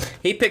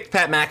 He picked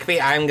Pat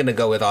McAfee. I'm going to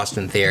go with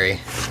Austin Theory.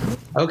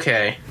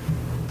 Okay.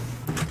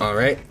 All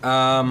right.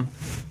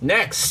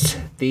 Next,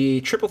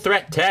 the triple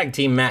threat tag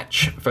team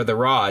match for the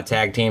Raw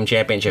Tag Team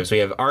Championships. We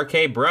have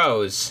RK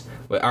Bro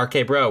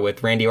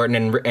with Randy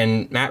Orton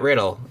and Matt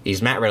Riddle.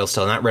 He's Matt Riddle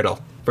still, not Riddle.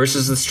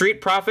 Versus the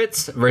Street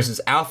Profits versus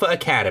Alpha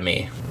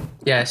Academy.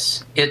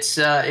 Yes, it's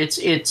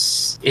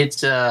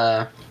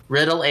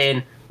Riddle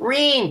and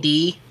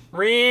Randy.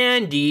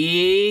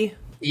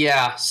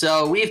 Yeah,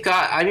 so we've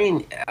got,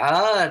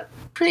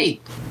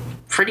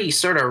 pretty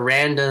sort of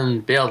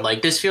random build.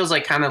 Like, this feels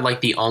like kind of like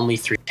the only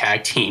 3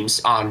 tag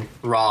teams on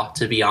Raw,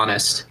 to be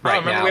honest,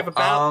 right now. We have a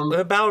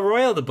Battle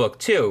Royal to book,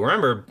 too.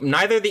 Remember,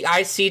 neither the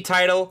IC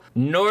title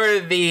nor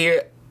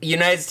the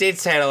United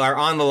States title are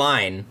on the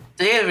line.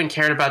 They haven't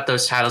cared about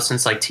those titles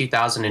since, like,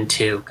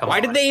 2002. Why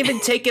did they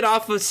even take it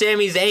off of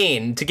Sami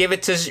Zayn to give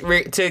it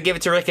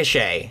to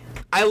Ricochet?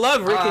 I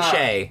love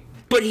Ricochet,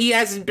 but he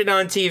hasn't been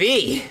on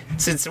TV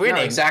since winning.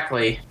 No,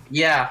 exactly.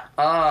 Yeah.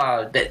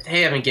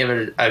 They haven't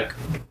given a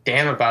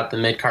damn about the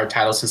mid-card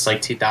title since,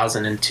 like,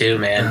 2002,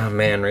 man. Oh,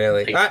 man,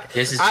 really? Like,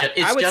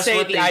 I would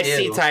say the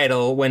IC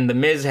title when The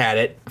Miz had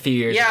it a few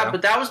years ago. Yeah,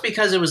 but that was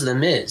because it was The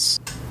Miz,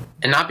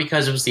 and not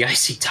because it was the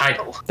IC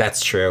title.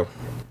 That's true.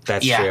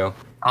 That's true.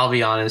 I'll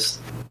be honest.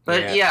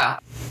 But yeah,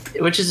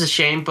 which is a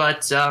shame,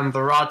 but the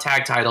Raw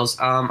tag titles,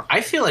 I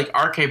feel like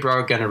RK Bro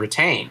are going to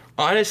retain.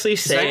 Honestly,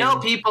 same.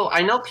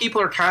 I know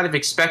people are kind of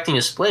expecting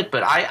a split,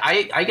 but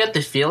I get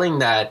the feeling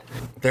that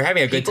they're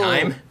having a good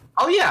time.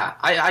 Oh yeah,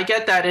 I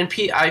get that, and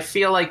I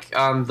feel like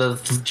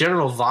the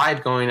general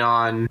vibe going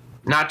on,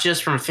 not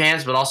just from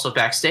fans but also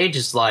backstage,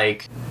 is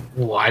like,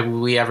 why would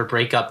we ever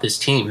break up this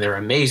team? They're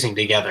amazing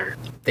together.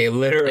 They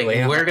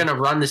literally we're gonna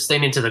run this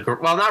thing into the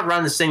not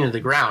run this thing into the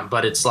ground,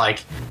 but it's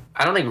like,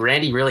 I don't think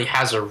Randy really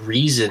has a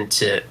reason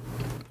to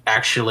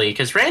actually,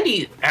 because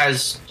Randy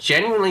has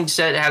genuinely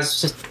said,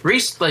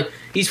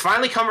 he's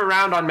finally come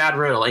around on Matt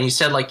Riddle, and he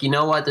said, like, you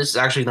know what, this is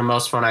actually the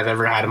most fun I've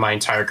ever had in my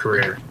entire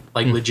career.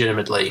 Like,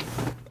 legitimately.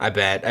 I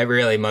bet. It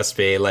really must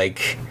be.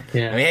 Like,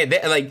 yeah. I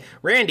mean,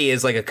 Randy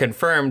is like a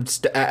confirmed...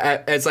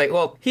 it's like,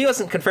 well, he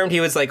wasn't confirmed. He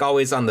was like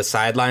always on the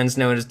sidelines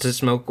known to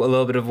smoke a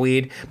little bit of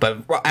weed.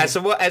 But as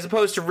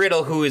opposed to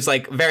Riddle, who is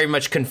like very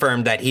much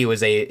confirmed that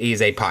he's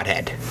a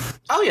pothead.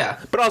 Oh, yeah.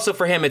 But also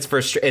for him, it's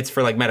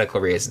for like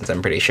medical reasons,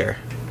 I'm pretty sure.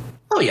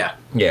 Oh, yeah.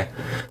 Yeah.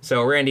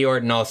 So Randy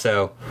Orton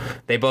also,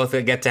 they both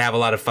get to have a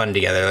lot of fun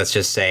together, let's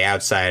just say,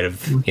 outside of,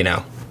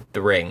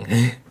 the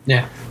ring.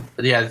 Yeah.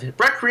 Yeah,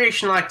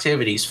 recreational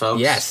activities,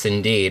 folks. Yes,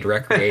 indeed,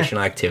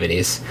 recreational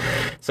activities.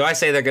 So I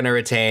say they're going to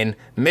retain.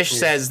 Mish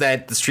says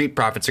that the Street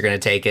Profits are going to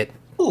take it.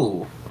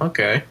 Ooh,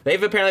 okay.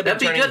 They've apparently been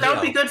turning heel. That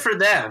would be good for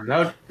them.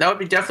 That would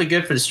be definitely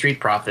good for the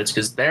Street Profits,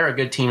 because they're a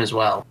good team as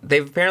well.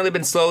 They've apparently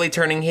been slowly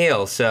turning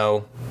heel,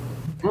 so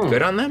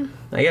good on them,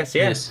 I guess,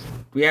 yes.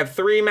 We have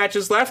 3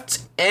 matches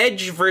left.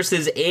 Edge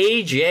versus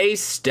AJ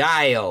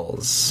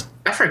Styles.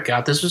 I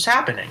forgot this was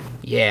happening.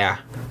 Yeah.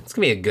 It's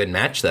going to be a good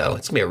match, though.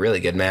 It's going to be a really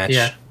good match.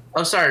 Yeah.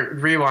 Oh, sorry.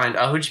 Rewind.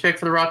 Who'd you pick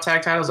for the Raw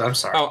tag titles? I'm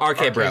sorry. Oh,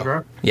 RK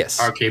Bro. Yes.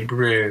 RK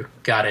Bro.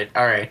 Got it.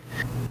 All right.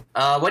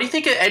 What do you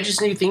think of Edge's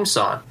new theme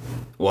song?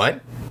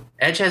 What?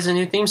 Edge has a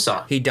new theme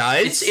song. He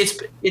does?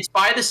 It's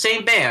by the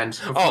same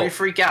band. Before you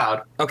freak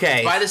out. Okay.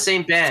 It's by the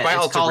same band. It's by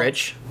Alter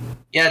Bridge.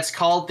 Yeah, it's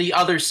called The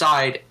Other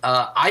Side.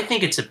 I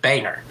think it's a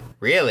banger.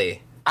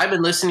 Really? I've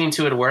been listening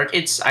to it at work.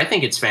 I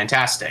think it's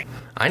fantastic.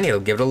 I need to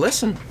give it a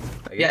listen.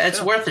 Yeah,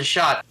 it's worth a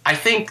shot. I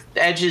think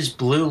Edge's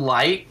blue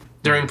light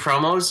during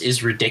promos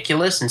is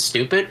ridiculous and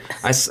stupid.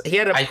 He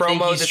had a promo. I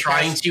think he's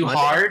trying too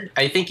hard.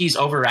 I think he's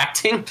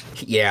overacting.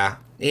 Yeah.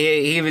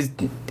 He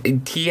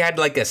had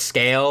like a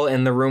scale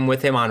in the room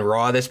with him on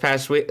Raw this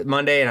past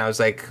Monday, and I was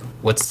like,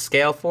 "What's the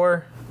scale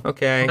for?"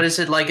 Okay. But is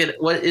it like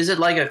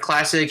a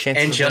classic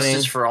Chances and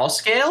Justice for All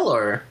scale,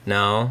 or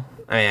no?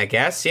 I mean, I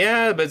guess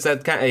yeah, but it's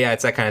that kind.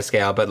 It's that kind of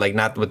scale, but like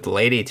not with the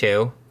lady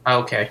too.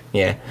 Okay.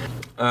 Yeah.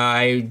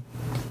 I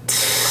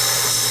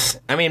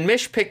mean,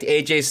 Mish picked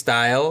AJ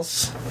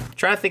Styles. I'm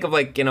trying to think of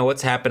like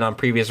what's happened on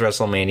previous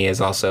WrestleManias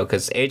also,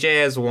 because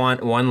AJ has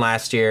won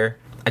last year.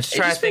 I just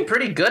try to think. He's been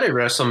pretty good at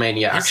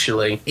WrestleMania,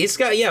 actually. He's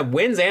got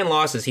wins and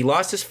losses. He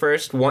lost his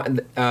first one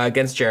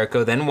against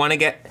Jericho, then won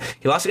again.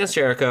 He lost against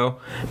Jericho,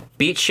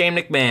 beat Shane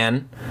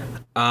McMahon,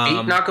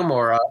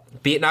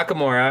 beat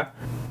Nakamura.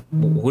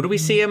 Who do we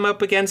see him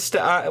up against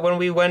when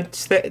we went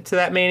to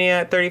that Mania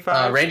at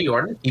 35? Randy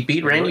Orton. He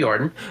beat Randy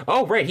Orton.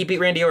 Oh, right. He beat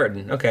Randy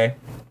Orton. Okay.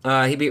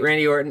 He beat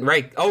Randy Orton.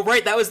 Right. Oh,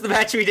 right. That was the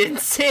match we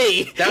didn't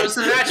see. That was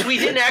the match we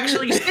didn't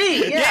actually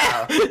see.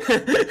 Yeah.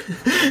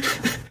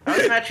 That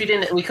was the match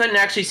we couldn't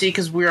actually see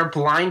because we were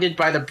blinded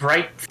by the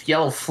bright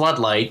yellow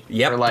floodlight.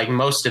 Yep. For like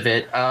most of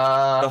it.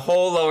 The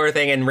whole lower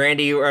thing, and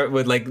Randy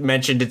would like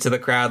mentioned it to the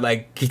crowd,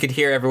 like he could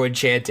hear everyone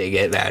chanting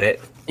about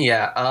it.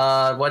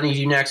 Yeah. What did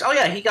he do next? Oh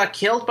yeah, he got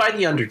killed by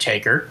the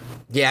Undertaker.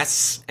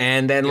 Yes,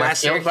 and then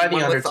last year he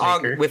won with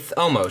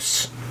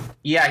Omos.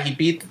 Yeah, he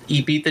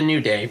beat the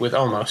New Day with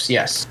Omos.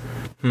 Yes.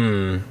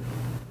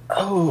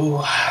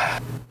 Oh.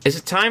 Is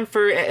it time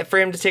for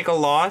him to take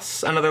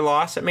another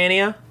loss at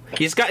Mania?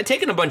 He's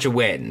taken a bunch of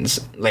wins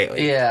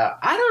lately. Yeah,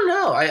 I don't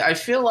know. I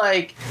feel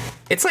like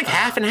it's like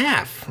half and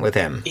half with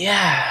him.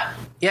 Yeah,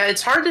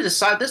 it's hard to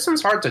decide. This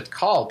one's hard to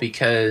call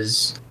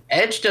because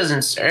Edge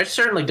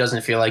certainly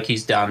doesn't feel like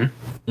he's done.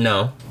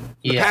 No.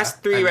 The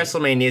past three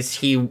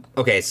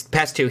WrestleManias,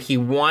 past two, he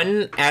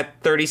won at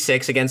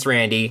 36 against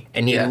Randy,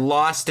 and he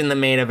lost in the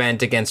main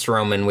event against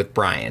Roman with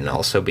Bryan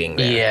also being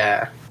there.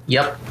 Yeah.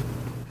 Yep.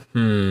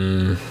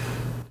 I'm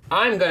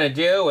gonna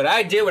do what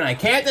I do when I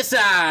can't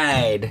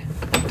decide.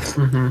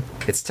 Mm-hmm.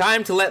 It's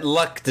time to let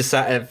luck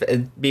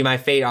be my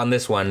fate on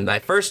this one. My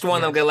first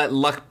one, I'm gonna let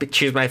luck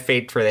choose my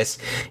fate for this.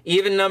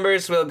 Even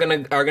numbers are gonna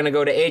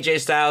go to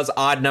AJ Styles.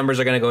 Odd numbers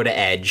are gonna go to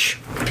Edge.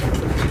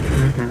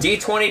 Mm-hmm.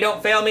 D20,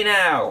 don't fail me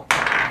now.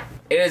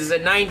 It is a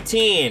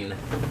 19.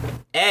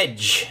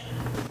 Edge.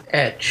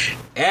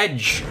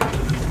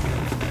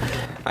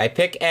 I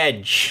pick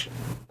Edge.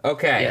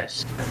 Okay.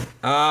 Yes.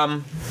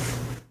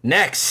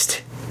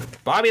 Next.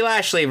 Bobby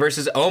Lashley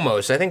versus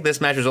Omos. I think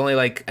this match was only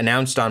like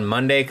announced on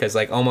Monday because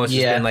like Omos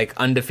has been like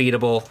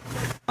undefeatable.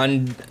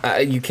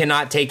 You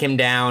cannot take him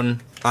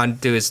down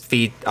onto his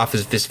feet, off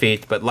his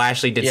feet. But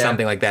Lashley did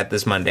something like that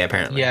this Monday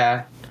apparently.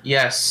 Yeah.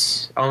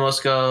 Yes.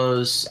 Omos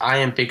goes, "I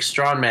am big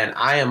strong man.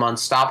 I am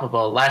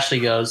unstoppable." Lashley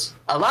goes,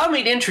 "Allow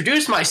me to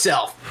introduce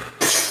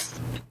myself."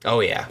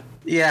 Oh yeah.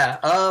 Yeah.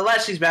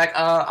 Lashley's back.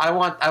 I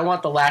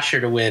want the Lasher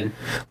to win.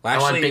 I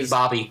want Big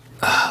Bobby.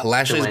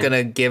 Lashley's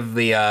gonna give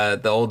the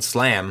old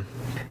slam.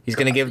 He's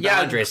gonna give the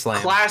Andre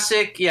slam.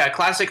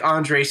 Classic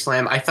Andre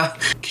slam. I thought,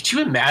 could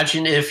you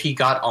imagine if he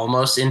got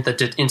almost into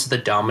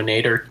the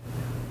Dominator?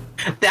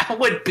 That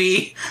would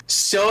be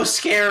so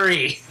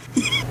scary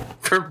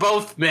for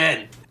both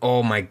men.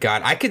 Oh my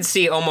god, I could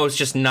see almost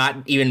just not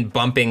even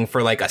bumping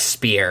for like a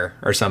spear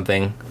or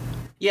something.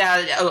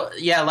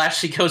 Yeah.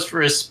 Lashley goes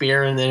for a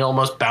spear and then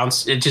almost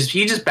bounced. He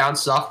just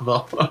bounces off of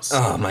Omos.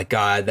 Oh my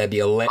god, that'd be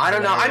hilarious. I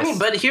don't know. I mean,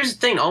 but here's the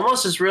thing: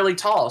 Omos is really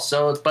tall,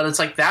 but it's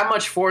like that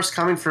much force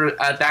coming for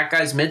that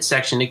guy's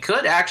midsection. It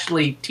could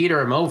actually teeter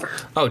him over.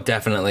 Oh,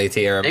 definitely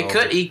teeter him over. It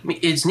could.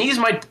 His knees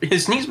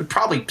would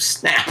probably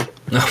snap.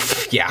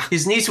 Yeah.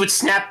 His knees would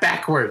snap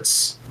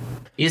backwards.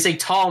 He is a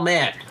tall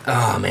man.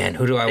 Oh man,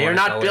 who do I want? They're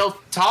not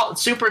built tall.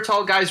 Super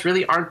tall guys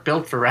really aren't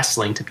built for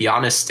wrestling, to be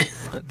honest.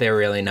 They're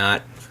really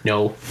not.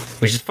 No.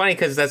 Which is funny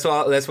because that's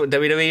what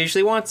WWE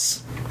usually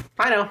wants.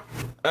 I know.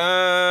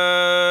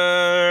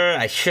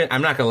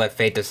 I'm not gonna let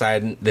fate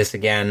decide this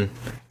again.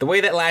 The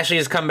way that Lashley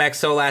has come back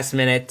so last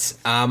minute,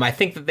 I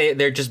think that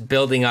they're just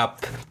building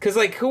up. Because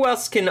like, who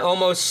else can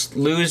Omos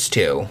lose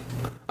to,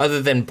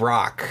 other than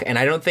Brock? And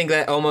I don't think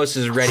that Omos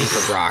is ready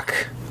for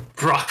Brock.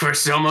 Brock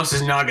versus Omos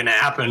is not gonna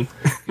happen.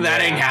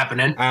 That ain't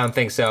happening. I don't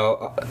think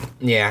so.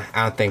 I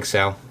don't think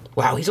so.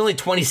 Wow, he's only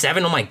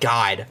 27. Oh my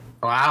god.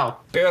 Wow.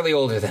 Barely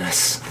older than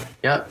us.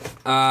 Yep.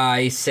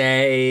 I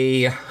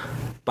say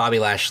Bobby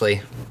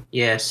Lashley.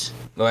 Yes.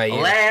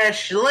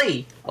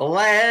 Lashley.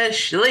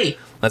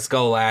 Let's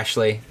go,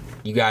 Lashley.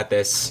 You got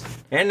this.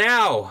 And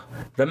now,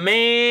 the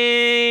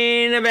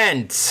main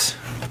event.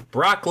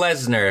 Brock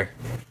Lesnar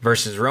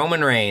versus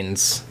Roman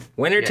Reigns.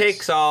 Winner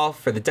takes all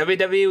for the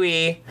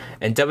WWE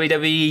and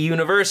WWE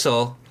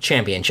Universal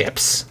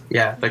Championships.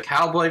 Yeah, the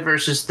Cowboy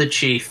versus the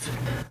Chief.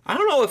 I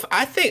don't know if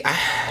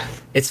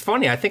It's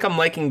funny. I think I'm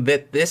liking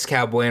this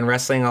cowboy in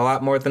wrestling a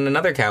lot more than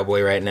another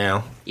cowboy right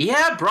now.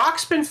 Yeah,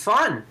 Brock's been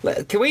fun.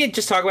 Can we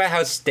just talk about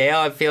how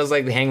stale it feels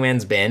like the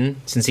Hangman's been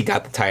since he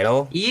got the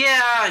title?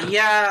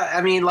 Yeah.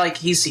 I mean, like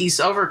he's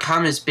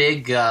overcome his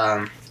big.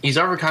 He's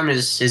overcome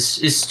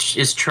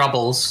his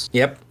troubles.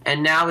 Yep.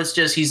 And now it's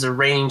just he's the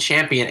reigning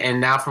champion.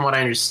 And now, from what I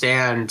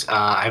understand,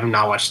 I have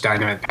not watched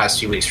Dynamite the past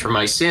few weeks for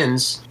my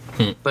sins.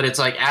 But it's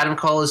like Adam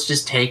Cole is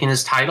just taking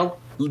his title.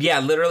 Yeah,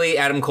 literally,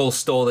 Adam Cole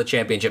stole the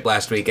championship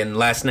last week, and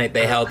last night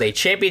they held a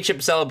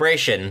championship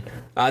celebration.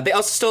 They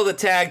also stole the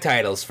tag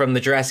titles from the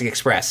Jurassic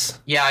Express.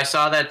 Yeah, I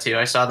saw that too.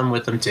 I saw them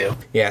with them too.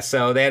 Yeah,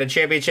 so they had a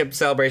championship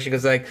celebration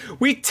because, like,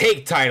 we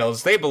take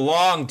titles. They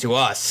belong to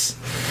us.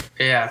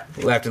 Yeah.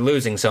 After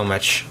losing so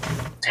much.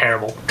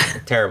 Terrible.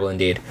 Terrible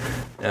indeed.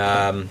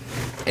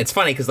 It's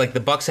funny because, like, the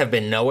Bucks have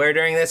been nowhere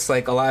during this,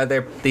 like, a lot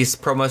of these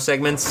promo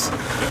segments.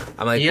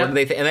 I'm like, yep. What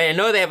do they and I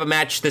know they have a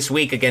match this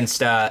week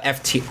against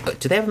FT.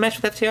 Do they have a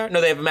match with FTR? No,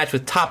 they have a match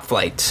with Top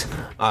Flight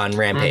on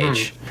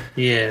Rampage.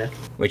 Yeah.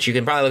 Which you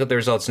can probably look at the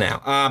results now.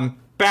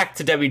 Back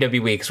to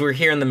WWE, because we're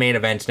here in the main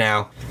event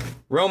now.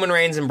 Roman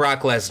Reigns and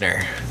Brock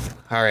Lesnar.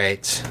 All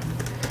right.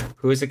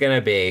 Who's it going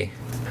to be?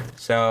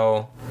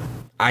 So,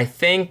 I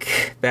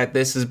think that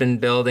this has been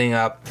building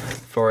up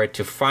for it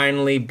to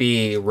finally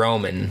be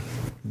Roman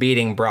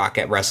beating Brock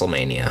at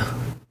WrestleMania.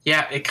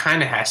 Yeah, it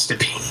kind of has to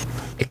be.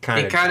 It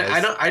kind of.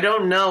 I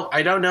don't know.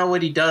 I don't know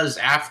what he does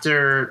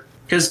after.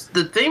 Because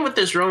the thing with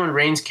this Roman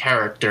Reigns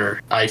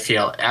character, I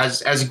feel,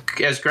 as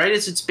great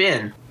as it's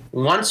been,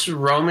 once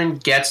Roman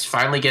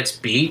finally gets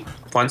beat,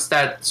 once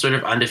that sort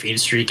of undefeated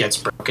streak gets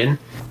broken,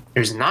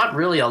 there's not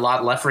really a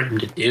lot left for him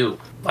to do.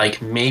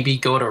 Like, maybe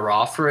go to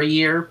Raw for a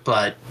year,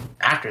 but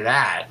after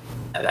that,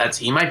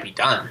 he might be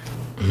done.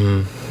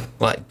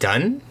 What,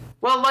 done?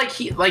 Well, I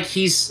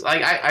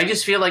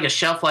just feel like a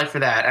shelf life for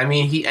that. I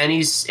mean,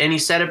 he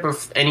said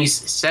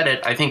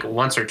it I think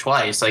once or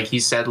twice. Like,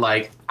 he said,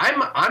 like,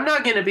 I'm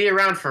not going to be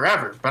around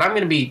forever, but I'm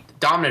going to be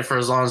dominant for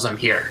as long as I'm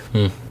here.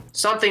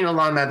 Something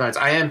along that lines.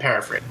 I am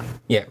paraphrasing.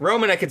 Yeah,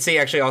 Roman, I could see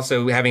actually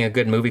also having a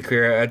good movie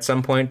career at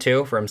some point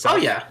too for himself. Oh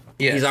yeah.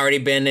 He's already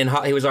been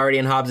he was already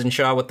in Hobbs and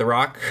Shaw with The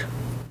Rock.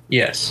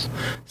 Yes.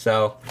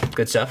 So,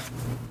 good stuff.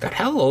 God,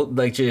 how old,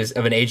 like,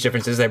 of an age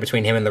difference is there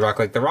between him and The Rock?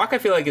 Like, The Rock, I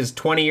feel like, is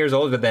 20 years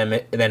older than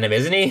him,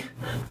 isn't he?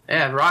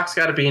 Yeah, Rock's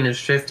got to be in his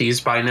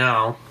 50s by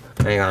now.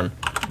 Hang on.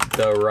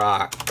 The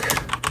Rock.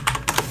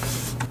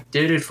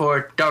 Did it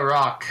for The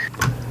Rock.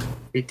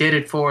 He did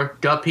it for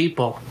the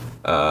people.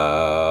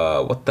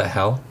 What the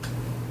hell?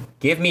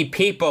 Give me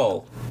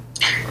people.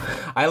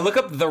 I look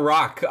up The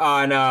Rock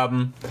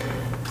on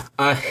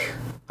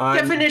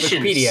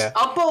definitions. Wikipedia.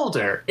 A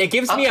boulder. It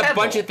gives me a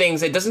bunch of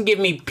things. It doesn't give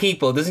me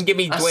people. It doesn't give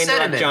me Dwayne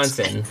The Rock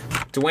Johnson.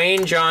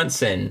 Dwayne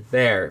Johnson.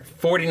 There.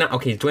 49.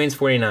 Okay, Dwayne's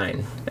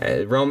 49.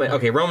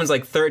 Roman's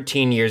like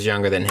 13 years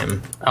younger than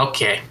him.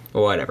 Okay.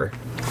 Whatever.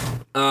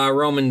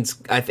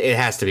 Roman's... it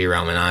has to be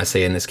Roman,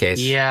 honestly, in this case.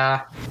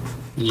 Yeah.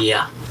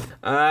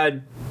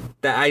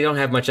 I don't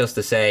have much else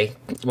to say.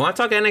 Want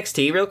to talk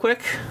NXT real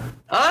quick?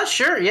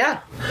 Sure, yeah.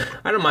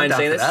 I don't mind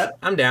saying this. That.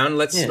 I'm down.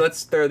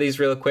 Let's throw these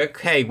real quick.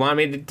 Hey, want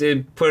me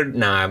to put?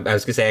 Nah, I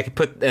was gonna say I could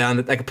put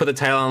the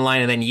title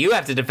online and then you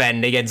have to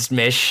defend against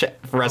Mish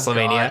for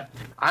WrestleMania.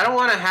 I don't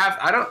want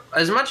to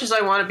as much as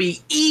I want to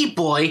be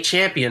E-Boy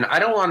champion, I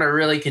don't want to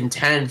really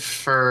contend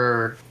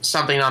for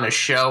something on a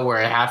show where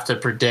I have to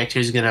predict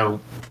who's gonna,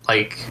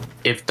 like,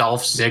 if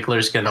Dolph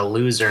Ziggler's gonna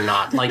lose or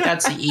not. Like,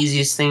 that's the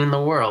easiest thing in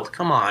the world.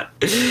 Come on.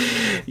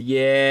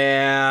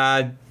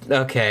 Yeah.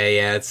 Okay,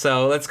 yeah.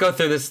 So let's go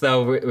through this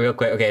though real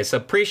quick. Okay, so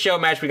pre-show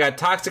match we got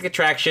Toxic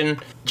Attraction,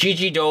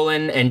 Gigi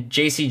Dolan and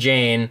JC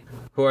Jane,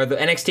 who are the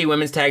NXT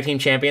Women's Tag Team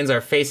Champions,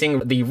 are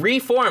facing the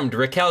reformed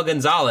Raquel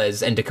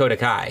Gonzalez and Dakota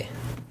Kai.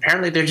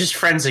 Apparently they're just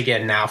friends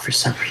again now for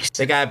some reason.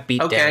 They got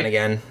beat down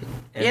again.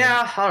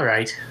 Yeah, all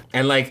right.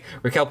 And, like,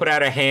 Raquel put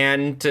out a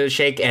hand to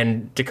shake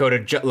and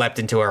Dakota leapt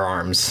into her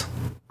arms.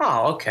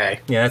 Oh,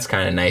 okay. Yeah, that's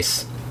kind of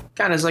nice.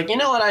 Kind of like, you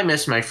know what? I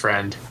miss my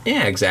friend.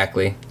 Yeah,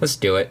 exactly. Let's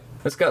do it.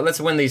 Let's go. Let's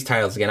win these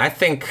titles again. I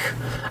think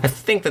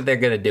that they're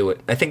gonna do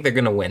it. I think they're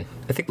gonna win.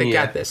 I think they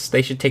got this.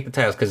 They should take the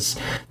titles because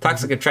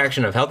Toxic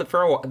Attraction have held it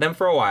for them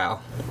for a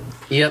while.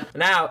 Yep.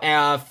 Now,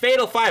 a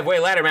fatal 5-way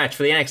ladder match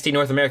for the NXT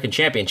North American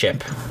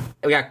Championship.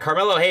 We got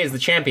Carmelo Hayes, the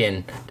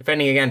champion,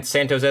 defending against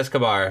Santos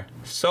Escobar,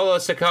 Solo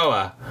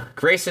Sikoa,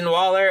 Grayson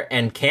Waller,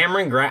 and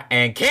Cameron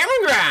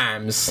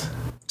Grimes.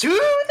 To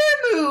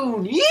the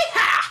moon!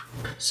 Yeah!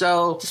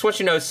 So, just want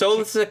you to know,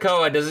 Solo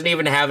Sikoa doesn't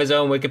even have his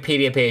own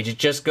Wikipedia page. It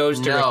just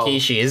goes to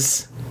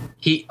Rikishi's.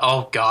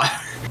 Oh god.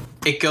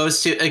 It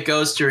goes to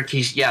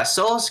Rikishi. Yeah,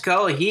 Solo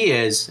Sikoa, he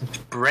is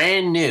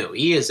brand new.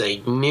 He is a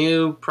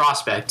new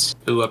prospect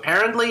who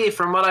apparently,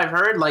 from what I've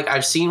heard, like,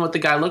 I've seen what the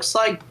guy looks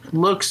like,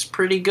 looks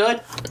pretty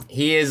good.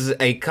 He is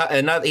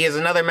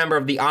another member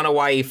of the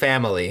Anawai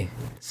family.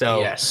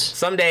 So yes.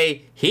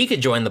 Someday he could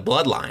join the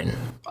bloodline.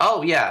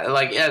 Oh yeah,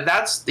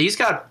 he's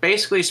got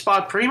basically a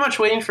spot pretty much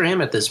waiting for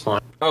him at this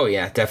point. Oh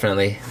yeah,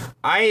 definitely.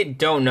 I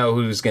don't know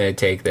who's gonna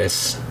take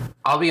this.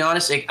 I'll be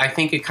honest. I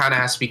think it kind of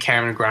has to be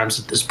Cameron Grimes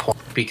at this point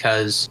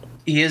because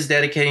he is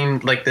dedicating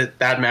like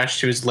that match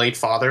to his late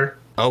father.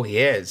 Oh, he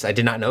is. I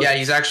did not know. Yeah,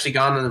 he's actually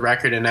gone on the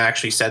record and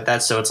actually said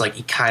that. So it's like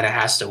he kind of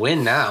has to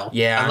win now.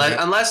 Yeah,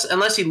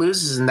 unless he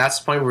loses, and that's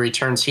the point where he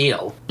turns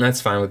heel.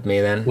 That's fine with me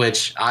then.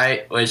 Which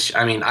I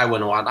mean I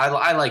wouldn't want.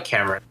 I like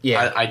Cameron.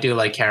 Yeah, I do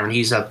like Cameron.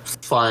 He's a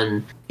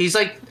fun. He's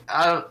like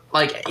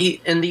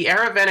in the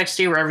era of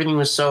NXT where everything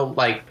was so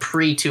like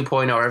pre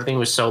 2.0, everything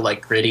was so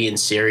like gritty and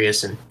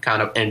serious and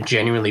kind of and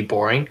genuinely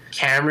boring.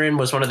 Cameron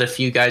was one of the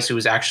few guys who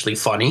was actually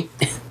funny.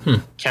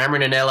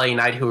 Cameron and LA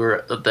Knight,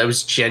 that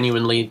was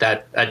genuinely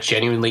a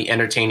genuinely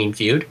entertaining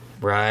feud.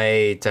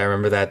 Right, I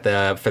remember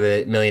that for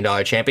the $1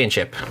 Million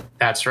Championship.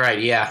 That's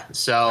right, yeah.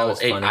 So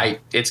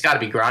it's got to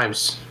be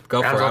Grimes. Go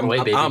Grimes for it. all the way,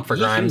 baby. I'm for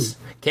Grimes.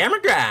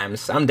 Cameron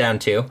Grimes, I'm down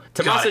too.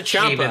 Tommaso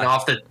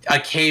Ciampa.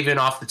 Caving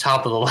off the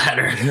top of the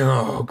ladder.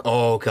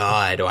 Oh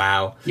God,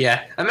 wow.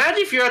 Yeah,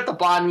 imagine if you're at the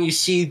bottom, you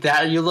see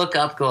that, you look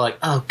up, go like,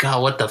 oh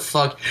God, what the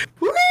fuck?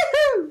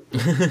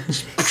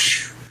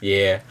 Woohoo!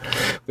 Yeah.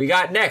 We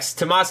got next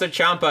Tommaso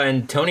Ciampa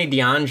and Tony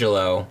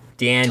D'Angelo.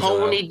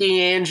 Tony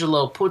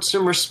D'Angelo, put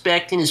some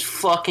respect in his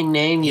fucking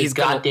name, you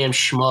goddamn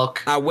schmuck.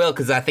 I will,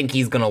 because I think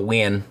he's gonna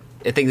win.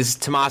 I think this is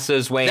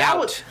Tommaso's way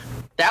out.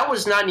 That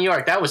was not New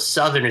York. That was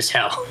Southern as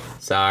hell.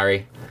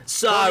 Sorry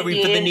for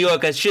the New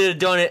York. I should have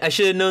done it. I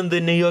should have known the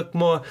New York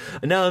more.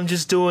 And now I'm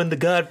just doing the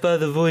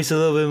Godfather voice a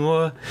little bit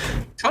more.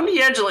 Tony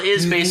D'Angelo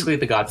is basically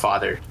the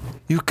Godfather.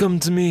 You come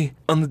to me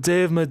on the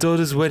day of my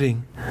daughter's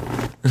wedding.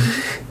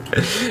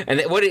 And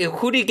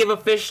who did he give a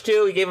fish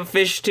to? He gave a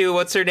fish to,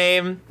 what's her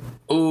name?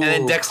 Ooh, and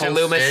then Dexter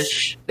Loomis.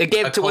 Fish. They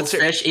gave it to what's her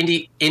fish?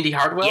 Indy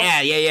Hartwell?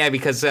 Yeah,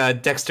 because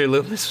Dexter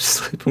Loomis was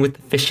sleeping with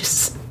the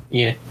fishes.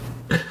 Yeah.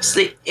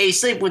 Sleep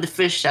with the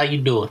fish, how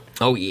you doing?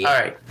 Oh, yeah. All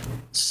right.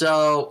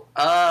 So,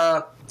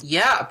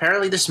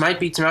 apparently this might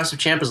be Tommaso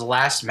Ciampa's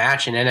last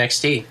match in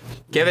NXT.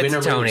 Give it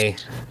to Tony.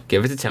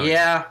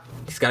 Yeah.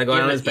 He's got to go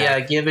on his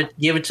back. Yeah,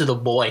 give it to the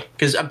boy.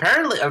 Because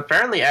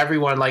apparently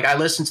everyone, like, I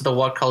listen to the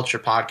What Culture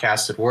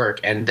podcast at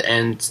work, and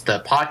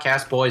the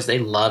podcast boys, they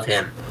love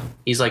him.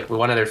 He's like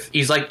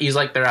he's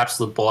like their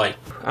absolute boy.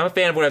 I'm a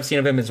fan of what I've seen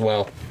of him as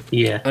well.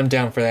 Yeah. I'm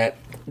down for that.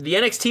 The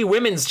NXT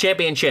Women's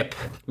Championship.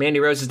 Mandy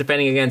Rose is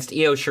defending against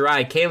Io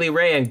Shirai, Kaylee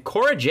Ray, and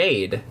Cora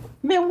Jade.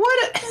 Man,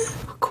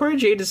 Cora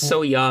Jade is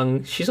so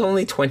young. She's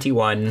only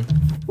 21.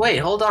 Wait,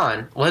 hold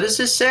on. What does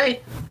this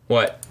say?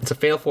 What? It's a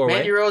fatal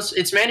four-way?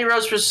 It's Mandy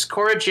Rose versus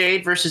Cora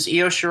Jade versus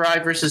Io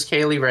Shirai versus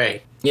Kaylee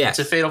Ray. Yeah. It's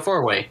a fatal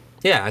four-way.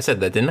 Yeah, I said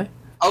that, didn't I?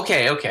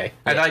 Okay. Yeah.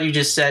 I thought you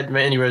just said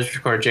Mandy Rose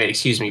versus Cora Jade.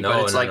 Excuse me. No,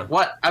 but it's no.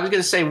 what? I was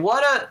going to say,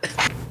 what a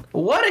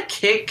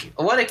kick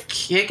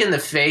in the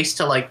face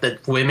to, like, the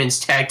women's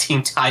tag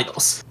team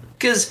titles.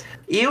 Because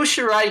Io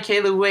Shirai and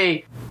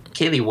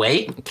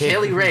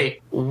Kaylee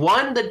Ray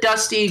won the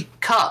Dusty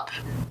Cup,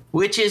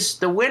 which is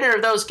the winner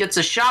of those gets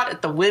a shot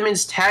at the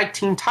women's tag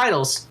team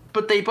titles.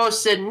 But they both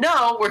said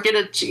no. We're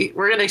gonna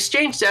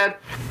exchange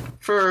that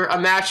for a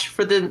match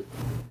for the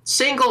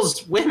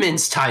singles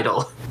women's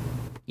title.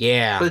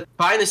 Yeah. But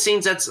behind the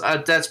scenes,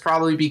 that's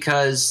probably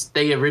because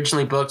they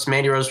originally booked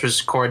Mandy Rose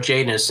versus Cora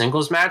Jade in a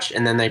singles match,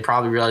 and then they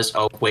probably realized,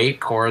 oh wait,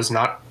 Cora's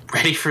not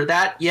ready for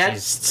that yet.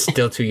 She's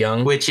still too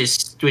young. Which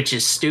is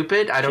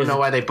stupid. I don't know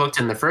why they booked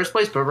it in the first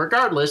place, but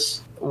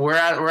regardless, we're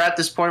at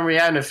this point where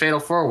we're in a fatal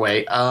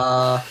four-way.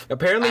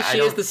 Apparently, she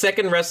is the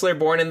second wrestler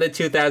born in the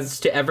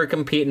 2000s to ever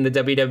compete in the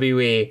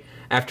WWE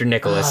after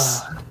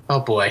Nicholas. Oh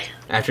boy.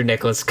 After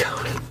Nicholas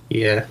Conan.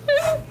 Yeah.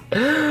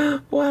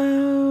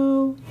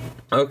 Wow.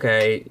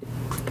 Okay.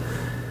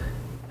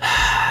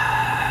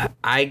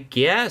 I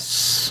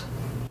guess.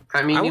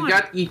 I mean,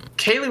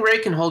 Kaylee Ray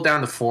can hold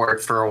down the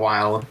fort for a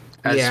while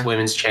as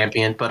women's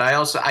champion, but I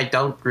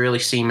don't really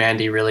see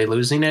Mandy really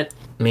losing it.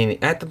 I mean,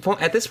 at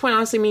this point,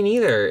 honestly, me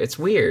neither. It's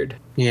weird.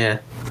 Yeah.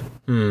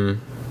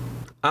 I'm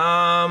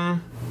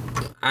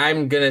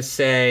gonna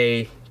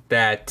say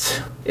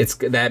that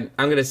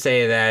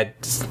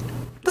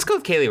let's go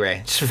with Kaylee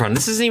Ray, just for fun.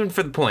 This isn't even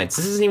for the points.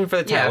 This isn't even for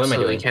the title. Yeah, what am I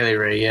absolutely. doing? Kaylee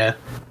Ray, yeah.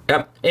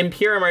 Yep.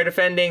 Imperium are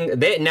defending.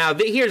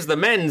 Here's the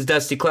men's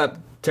Dusty Cup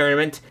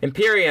tournament.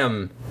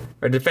 Imperium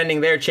are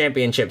defending their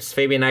championships.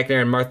 Fabian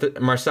Eichner and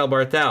Marcel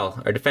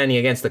Barthel are defending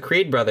against the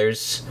Creed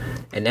brothers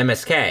and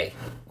MSK,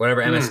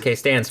 whatever MSK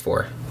stands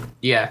for.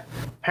 Yeah.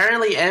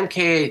 Apparently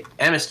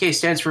MSK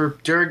stands for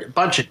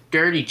bunch of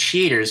dirty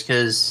cheaters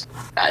because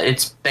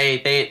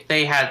they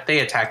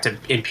attacked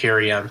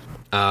Imperium.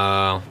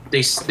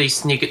 They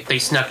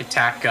snuck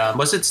attack.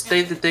 Was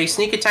it they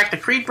sneak attack the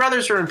Creed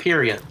brothers or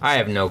Imperium? I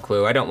have no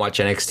clue. I don't watch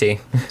NXT.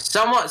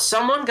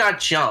 Someone got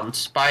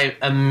jumped by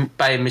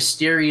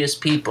mysterious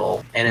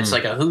people, and it's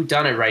like a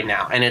whodunit right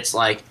now. And it's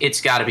like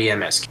it's got to be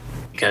MSK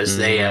because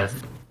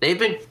they've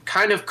been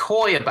kind of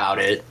coy about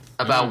it.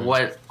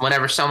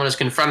 Whenever someone has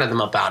confronted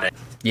them about it.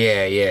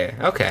 Yeah.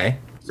 Okay.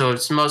 So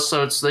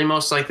they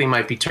most likely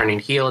might be turning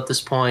heel at this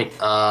point.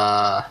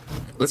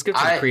 Let's get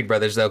to the Creed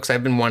brothers though, because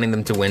I've been wanting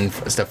them to win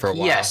stuff for a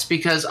while. Yes,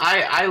 because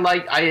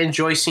I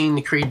enjoy seeing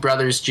the Creed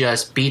brothers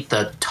just beat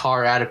the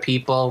tar out of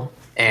people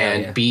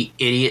and beat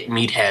idiot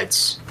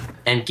meatheads.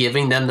 and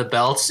giving them the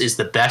belts is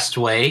the best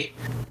way.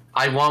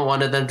 I want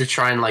one of them to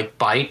try and like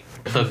bite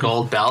the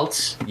gold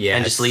belt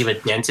and just leave a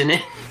dent in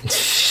it.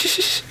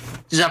 Just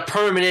a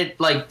permanent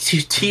like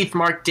teeth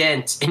mark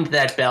dent into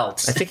that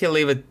belt. I think he'll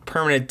leave a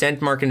permanent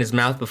dent mark in his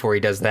mouth before he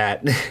does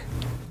that.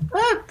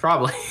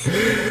 Probably.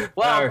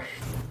 Well,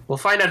 we'll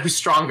find out who's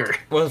stronger.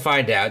 We'll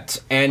find out.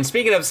 And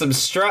speaking of some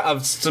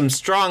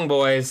strong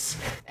boys,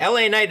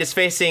 LA Knight is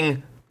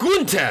facing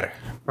Gunther.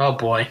 Oh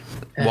boy.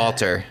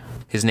 Walter.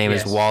 His name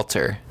is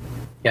Walter.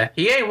 Yeah,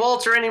 he ain't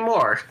Walter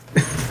anymore.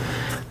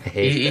 I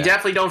hate You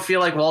definitely don't feel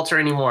like Walter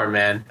anymore,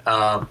 man.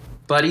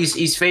 But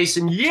he's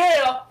facing,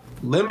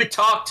 let me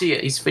talk to you.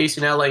 He's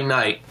facing LA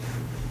Knight,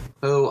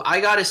 who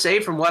I gotta say,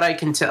 from what I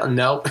can tell,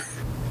 nope.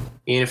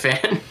 You ain't a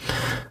fan?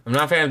 I'm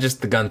not a fan of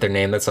just the Gunther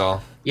name, that's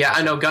all. Yeah,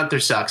 I know Gunther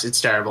sucks.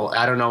 It's terrible.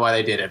 I don't know why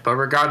they did it. But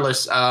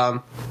regardless,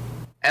 LA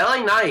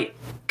Knight,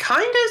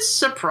 kind of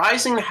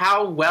surprising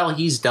how well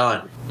he's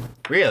done.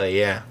 Really,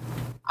 yeah.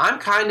 I'm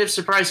kind of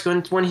surprised.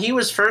 When he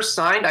was first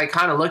signed, I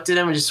kind of looked at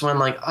him and just went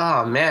like,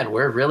 oh, man,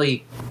 we're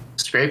really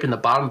scraping the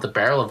bottom of the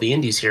barrel of the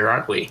indies here,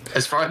 aren't we?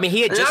 I mean,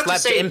 he had just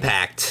left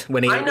Impact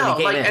when he came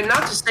in. And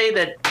not to say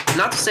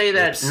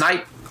that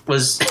Knight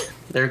was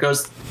there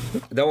goes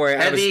don't worry,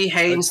 heavy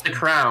Haynes the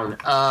crown.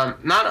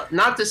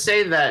 Not to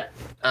say that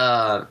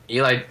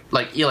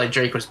Eli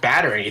Drake was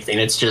bad or anything.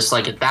 It's just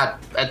like at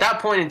that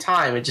point in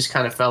time, it just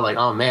kind of felt like,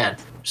 oh man,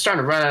 we're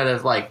starting to run out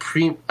of like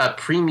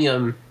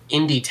premium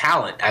indie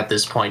talent at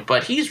this point.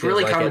 But he's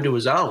really coming to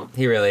his own.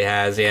 He really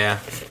has, yeah.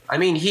 I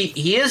mean,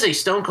 he is a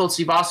Stone Cold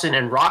Steve Austin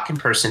and Rock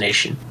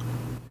impersonation.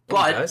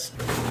 But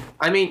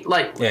I mean,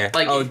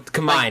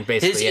 combined,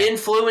 basically. His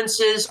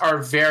influences are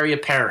very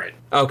apparent.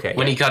 Okay.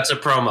 When he cuts a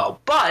promo,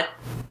 but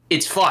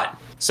it's fun,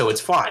 so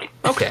it's fine.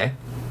 Okay.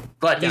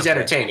 But he's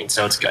entertaining,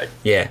 so it's good.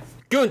 Yeah.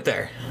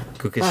 Gunther.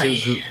 Who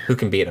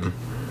can beat him?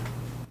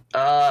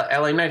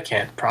 LA Knight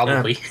can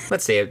probably.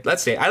 Let's see it.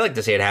 I like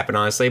to see it happen,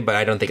 honestly, but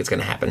I don't think it's going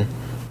to happen.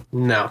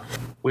 No,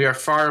 we are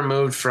far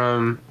removed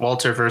from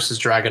Walter versus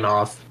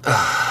Dragunov.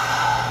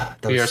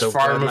 We are so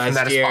far removed from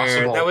that as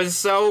possible. That was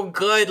so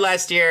good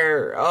last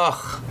year.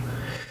 Ugh.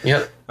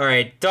 Yep. All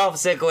right, Dolph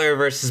Ziggler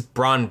versus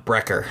Braun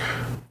Breaker.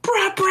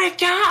 Braun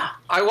Breaker.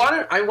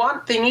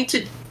 They need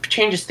to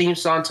change his theme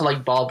song to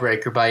like Ball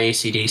Breaker by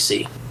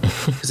AC/DC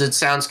because it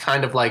sounds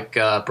kind of like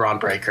Braun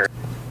Breaker.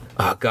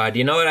 Oh God!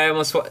 You know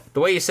what? The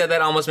way you said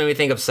that almost made me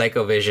think of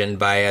Psycho Vision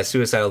by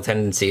Suicidal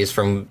Tendencies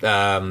from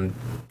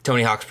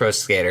Tony Hawk's Pro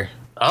Skater.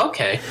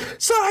 Okay.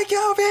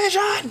 Psycho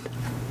Vision,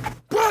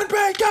 Braun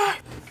Breaker.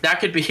 That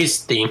could be his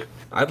theme.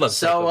 I'd love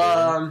Psycho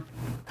Vision.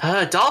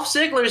 Dolph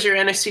Ziggler is your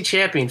NXT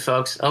champion,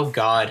 folks. Oh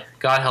God,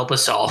 God help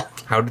us all.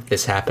 How did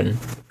this happen?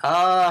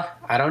 I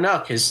don't know,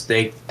 because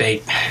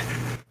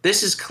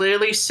this is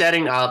clearly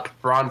setting up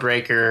Braun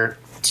Breaker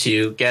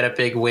to get a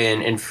big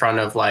win in front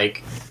of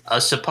like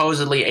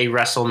supposedly a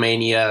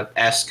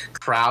WrestleMania-esque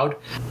crowd.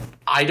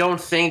 I don't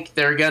think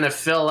they're gonna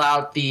fill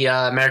out the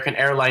American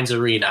Airlines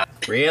Arena.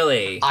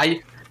 Really?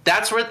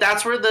 That's where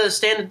the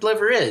Stand and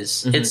Deliver is.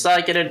 Mm-hmm. It's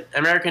like at an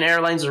American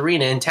Airlines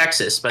Arena in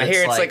Texas, but I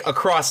hear it's like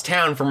across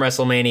town from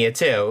WrestleMania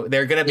too.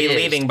 They're gonna be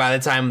leaving by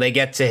the time they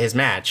get to his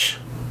match.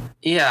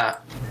 Yeah.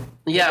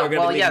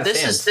 Well, yeah.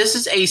 This is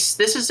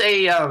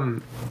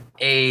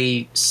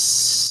a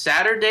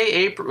Saturday,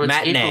 April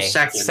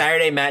 2nd.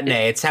 Saturday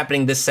matinee. It's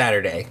happening this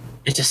Saturday.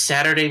 It's a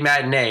Saturday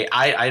matinee.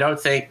 I don't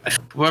think.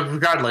 Well,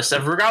 regardless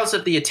of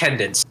the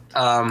attendance,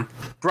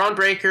 Braun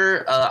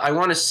Breaker. I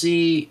want to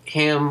see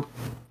him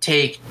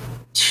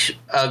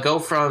go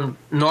from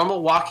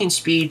normal walking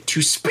speed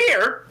to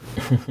spear,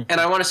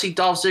 and I want to see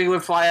Dolph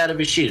Ziggler fly out of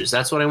his shoes.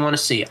 That's what I want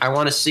to see. I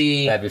want to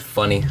see. That'd be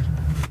funny.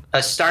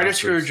 A Steiner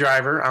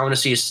screwdriver. I want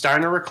to see a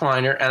Steiner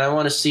recliner, and I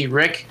want to see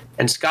Rick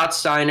and Scott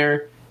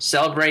Steiner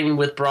celebrating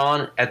with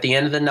Braun at the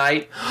end of the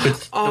night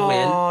with the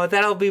win. Oh,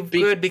 that'll be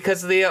good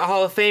because the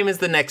Hall of Fame is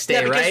the next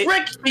day, right?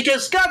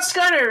 Because Scott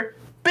Steiner,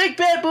 Big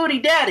Bad Booty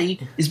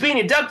Daddy, is being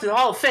inducted to the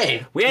Hall of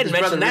Fame. We hadn't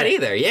mentioned that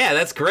either. Yeah,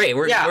 that's great.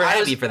 We're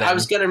happy for that. I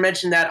was going to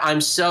mention that.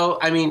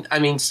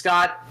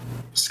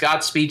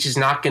 Scott's speech is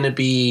not going to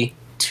be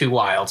too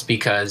wild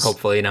because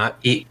hopefully not.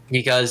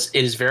 Because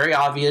it is very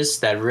obvious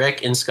that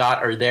Rick and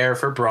Scott are there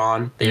for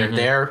Braun. They are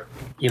there.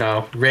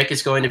 Rick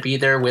is going to be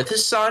there with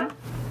his son,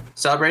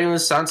 celebrating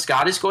with his son.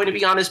 Scott is going to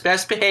be on his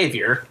best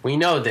behavior. We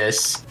know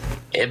this,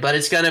 but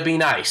it's going to be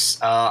nice.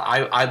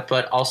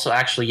 But also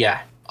actually,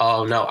 yeah.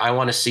 Oh no, I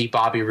want to see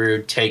Bobby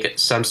Roode take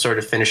some sort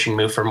of finishing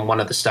move from one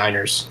of the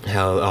Steiners.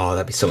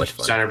 That'd be so much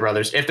fun. Steiner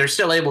brothers. If they're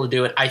still able to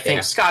do it, I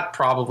think Scott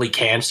probably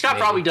can. Scott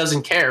probably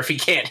doesn't care if he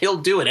can't. He'll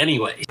do it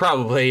anyway.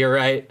 Probably, you're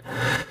right.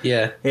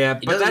 Yeah. Yeah.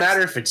 It doesn't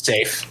matter if it's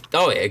safe.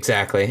 Oh,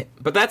 exactly.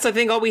 But that's, I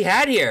think, all we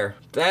had here.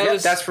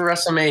 That's for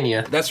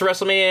WrestleMania. That's for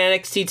WrestleMania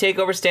NXT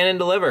TakeOver Stand and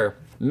Deliver.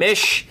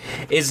 Mish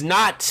is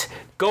not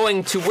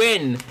going to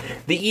win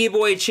the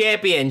E-Boy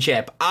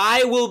Championship.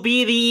 I will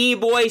be the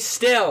E-Boy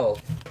still.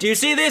 Do you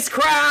see this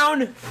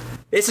crown?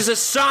 This is a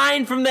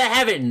sign from the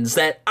heavens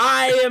that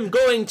I am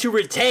going to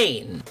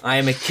retain. I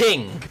am a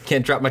king.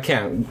 Can't drop my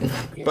count.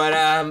 But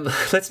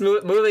let's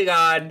moving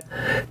on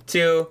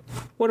to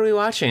what are we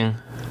watching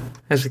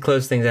as we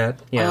close things out?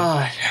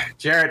 Yeah.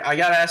 Jared, I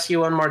gotta ask you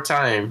one more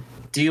time.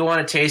 Do you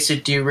want to taste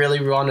it? Do you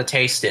really want to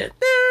taste it?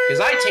 Because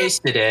I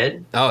tasted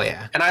it. Oh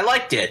yeah. And I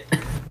liked it.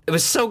 It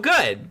was so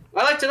good.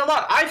 I liked it a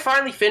lot. I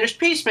finally finished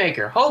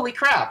Peacemaker. Holy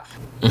crap.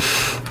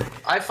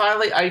 I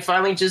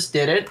finally just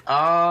did it.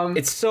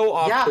 It's so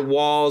off the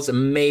walls,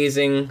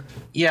 amazing.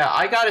 Yeah,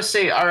 I gotta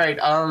say, all right.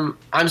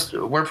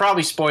 We're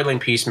probably spoiling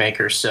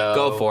Peacemaker, so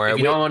go for it. If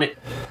you don't want it.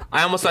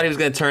 I almost thought he was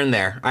gonna turn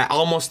there.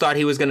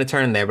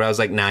 But I was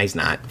like, nah, he's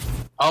not.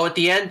 Oh, at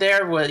the end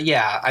there, well,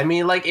 yeah. I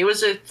mean, like it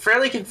was a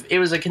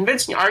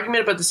convincing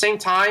argument, but at the same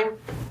time,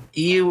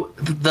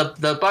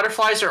 the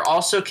butterflies are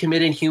also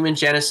committing human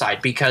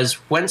genocide because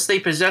once they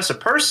possess a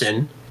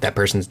person, that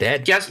person's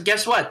dead.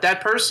 Guess what? That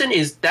person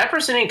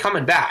ain't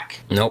coming back.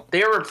 Nope.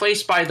 They are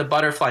replaced by the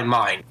butterfly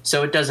mind,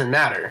 so it doesn't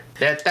matter.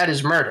 That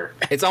is murder.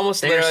 It's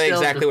almost literally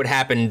exactly what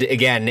happened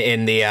again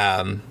in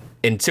the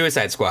in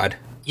Suicide Squad.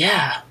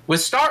 Yeah, with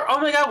Starro. Oh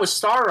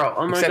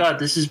my god,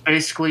 this is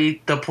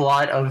basically the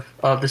plot of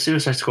the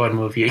Suicide Squad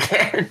movie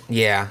again.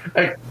 Yeah.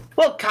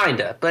 Well,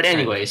 kinda. But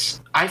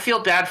anyways, I feel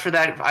bad for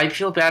that. I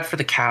feel bad for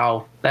the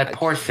cow. That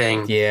poor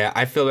thing. Yeah,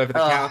 I feel bad for the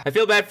cow. I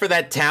feel bad for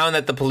that town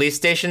that the police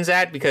station's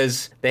at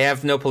because they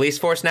have no police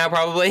force now,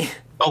 probably.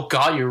 Oh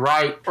god, you're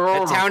right.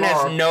 The town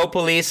has no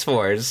police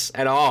force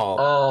at all.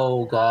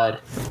 Oh god.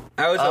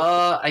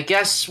 I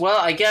guess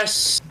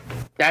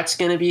that's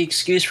gonna be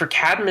excuse for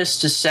Cadmus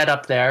to set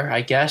up there.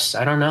 I guess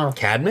I don't know.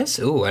 Cadmus?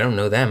 Ooh, I don't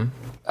know them.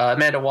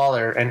 Amanda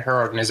Waller and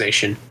her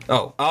organization.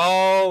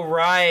 Oh,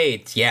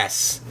 right.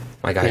 Yes.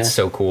 My God, it's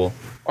so cool.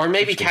 Or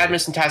maybe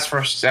Cadmus and Task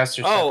Force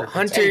Disaster. Oh,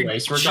 Hunter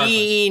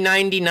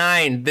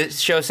GE99. This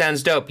show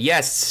sounds dope.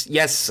 Yes,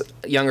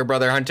 younger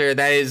brother Hunter.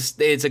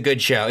 It's a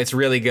good show. It's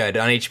really good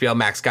on HBO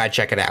Max. Gotta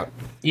check it out.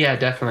 Yeah,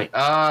 definitely.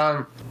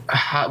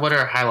 What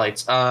are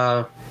highlights?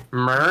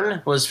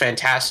 Myrn was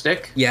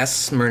fantastic.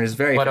 Yes, Myrn is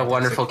very. What fantastic. A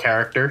wonderful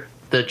character.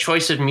 The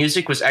choice of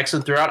music was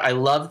excellent throughout. I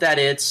love that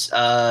it's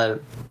 80.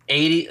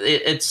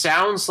 It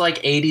sounds like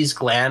 80s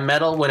glam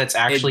metal when it's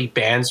actually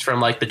bands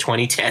from like the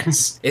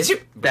 2010s. Is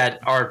it that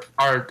are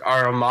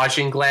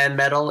homaging glam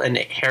metal and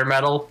hair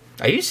metal?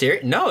 Are you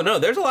serious? No.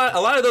 There's a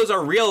lot of those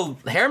are real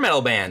hair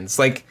metal bands.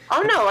 Like,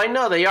 oh no, I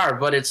know they are,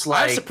 but it's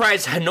like I was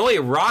surprised Hanoi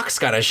Rocks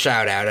got a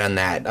shout out on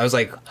that. I was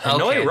like,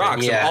 Hanoi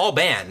Rocks of all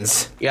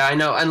bands. Yeah, I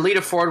know. And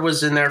Lita Ford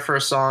was in there for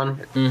a song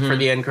for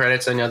the end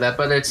credits. I know that,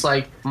 but it's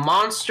like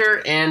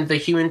Monster and the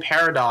Human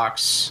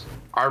Paradox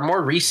are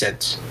more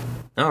recent.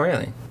 Oh,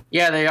 really?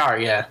 Yeah, they are.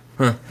 Yeah.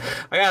 Huh.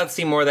 I gotta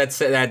see more of that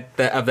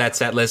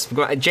set list.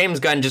 James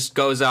Gunn just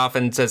goes off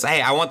and says,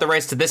 "Hey, I want the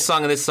rights to this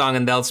song,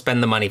 and they'll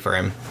spend the money for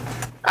him."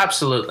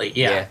 Absolutely,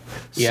 yeah.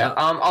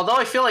 Although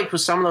I feel like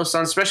with some of those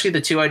songs, especially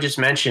the two I just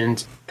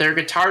mentioned, their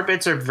guitar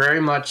bits are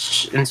very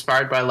much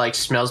inspired by like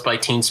 "Smells" by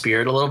Teen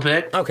Spirit a little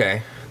bit.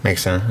 Okay,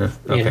 makes sense.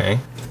 Okay. Yeah.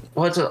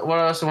 What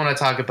else I want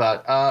to talk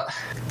about?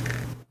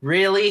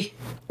 Really?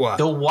 What?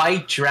 The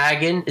White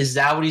Dragon? Is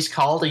that what he's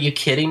called? Are you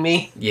kidding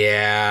me?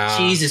 Yeah.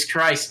 Jesus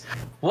Christ.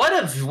 What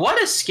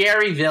a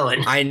scary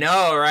villain. I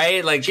know,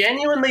 right? Like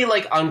genuinely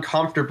like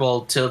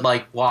uncomfortable to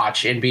like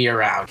watch and be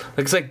around.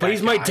 It's like, but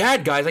he's my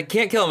dad, guys. I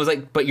can't kill him. It's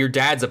like, but your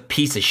dad's a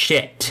piece of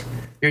shit.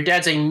 Your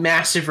dad's a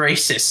massive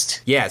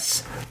racist.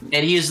 Yes.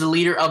 And he is the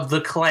leader of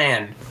the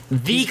Klan.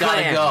 He's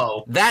gotta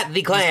go.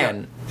 The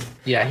Klan.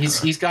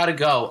 He's got to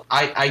go.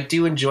 I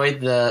do enjoy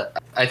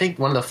I think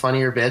one of the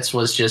funnier bits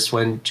was just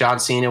when John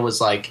Cena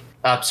was like,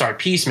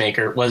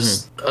 Peacemaker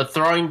was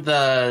throwing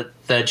the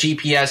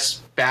GPS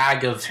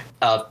bag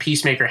of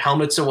Peacemaker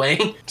helmets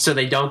away so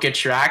they don't get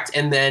tracked,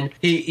 and then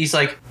he's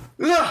like,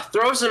 ugh,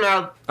 throws them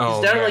out.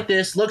 He's down like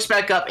this, looks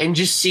back up, and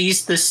just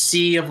sees the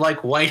sea of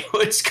like white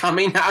hoods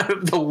coming out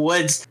of the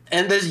woods,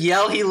 and this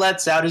yell he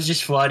lets out is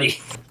just funny.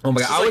 Oh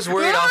my god, I was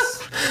worried.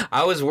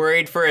 I was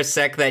worried for a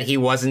sec that he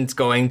wasn't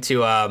going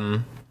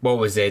to what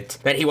was it?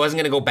 That he wasn't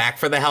going to go back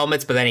for the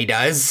helmets, but then he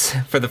does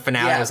for the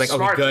finale. Yeah, I was like,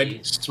 okay,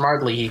 good.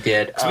 Smartly he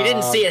did. So we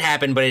didn't see it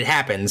happen, but it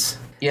happens.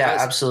 Yeah,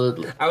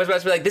 absolutely. I was about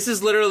to be like, this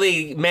is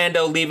literally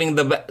Mando leaving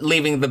the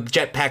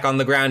jetpack on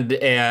the ground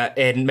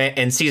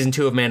in season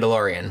 2 of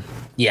Mandalorian.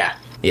 Yeah.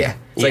 Yeah.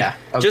 It's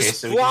like,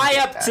 just fly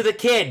up to the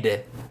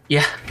kid.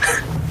 Yeah.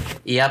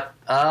 Yep.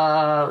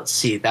 Let's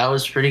see. That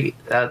was pretty.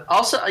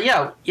 Also,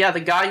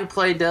 the guy who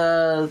played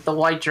the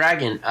White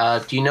Dragon.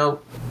 Do you know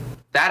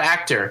that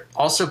actor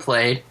also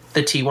played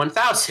the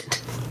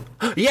T-1000?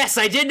 Yes,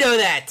 I did know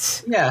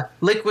that. Yeah,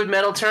 Liquid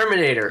Metal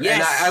Terminator.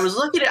 Yes. And I was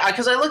looking at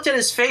because I looked at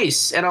his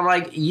face and I'm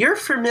like, you're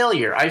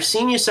familiar. I've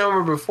seen you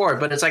somewhere before,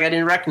 but it's like I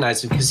didn't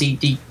recognize him because he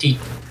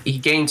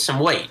gained some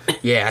weight.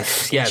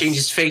 Yes. He changed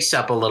his face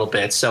up a little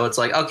bit, so it's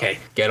like, okay,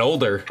 get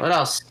older. What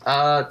else?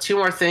 2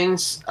 more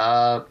things.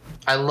 I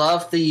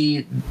love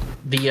the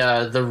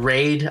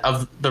raid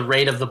of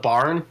the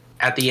barn.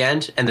 at the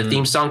end, and the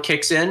theme song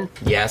kicks in.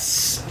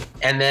 Yes.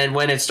 And then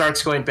when it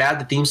starts going bad,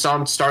 the theme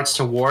song starts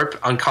to warp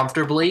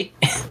uncomfortably.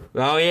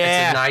 Oh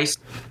yeah. It's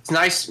a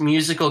nice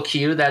musical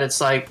cue that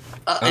it's like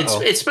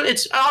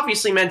it's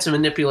obviously meant to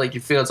manipulate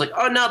your feelings. Like,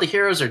 oh no, the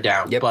heroes are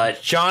down. Yep.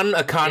 But John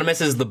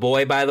Economist is the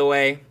boy, by the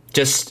way.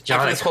 Just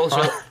John, this whole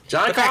show.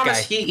 John the fat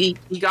Economist, guy.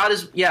 he got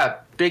his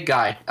big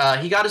guy.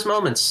 He got his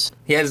moments.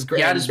 He had his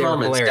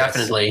moments, hilarious.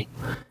 definitely.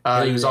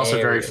 He was also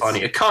very Hilarious.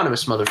 funny.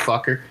 Economist,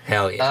 motherfucker.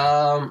 Hell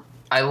yeah.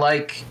 I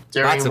like Lots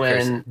during of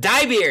when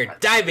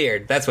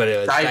Diebeard. That's what it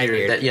was.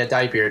 Diebeard.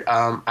 Diebeard.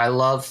 I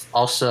love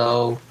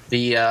also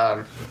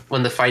the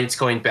when the fight's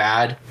going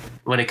bad,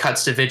 when it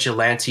cuts to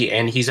Vigilante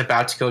and he's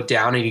about to go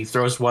down and he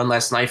throws one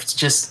last knife. It's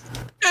just,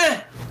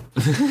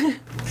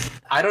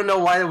 I don't know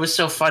why it was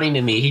so funny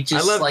to me. He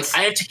just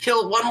I have to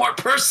kill one more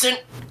person.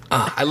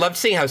 I loved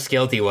seeing how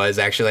skilled he was.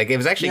 Actually, like it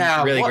was actually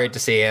really great to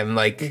see him.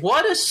 Like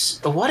what a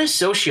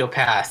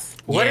sociopath.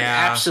 What an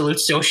absolute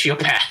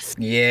sociopath.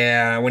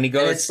 Yeah, when he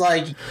goes, and it's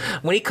like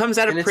when he comes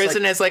out of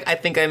prison, it's like I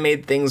think I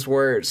made things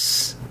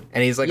worse.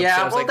 And he's like,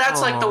 yeah, well,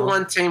 that's like the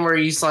one thing where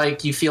he's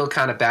like, you feel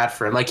kind of bad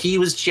for him. Like, he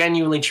was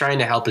genuinely trying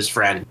to help his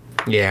friend.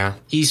 Yeah.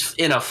 He's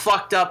in a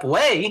fucked up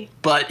way,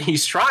 but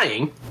he's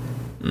trying.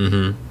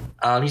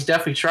 Mm-hmm. He's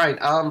definitely trying.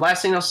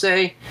 Last thing I'll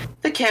say,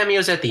 the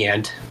cameos at the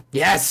end.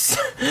 Yes.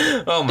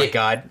 Oh my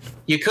God.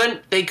 They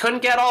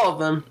couldn't get all of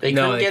them. They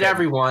couldn't get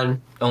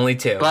everyone. Only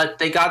 2. But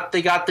they got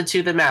the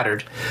 2 that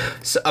mattered.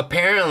 So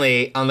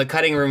apparently, on the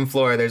cutting room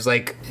floor, there's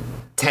like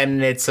 10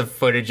 minutes of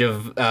footage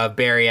of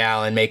Barry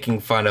Allen making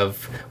fun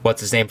of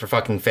what's his name for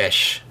fucking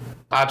fish.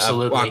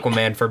 Absolutely.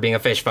 Aquaman for being a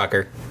fish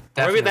fucker.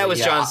 Or maybe that was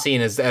John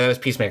Cena. That was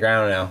Peacemaker. I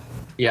don't know.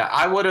 Yeah,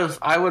 I would have.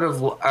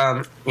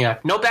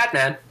 No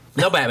Batman.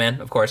 No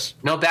Batman, of course.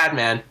 No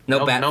Batman.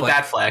 No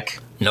Batfleck.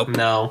 Nope.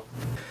 No.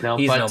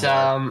 He's but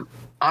no more.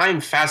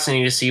 I'm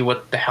fascinated to see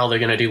what the hell they're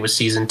gonna do with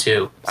season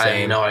 2. I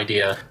have no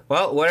idea.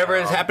 Well, whatever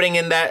is happening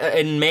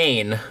in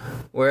Maine,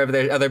 wherever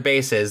there's other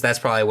bases, that's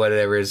probably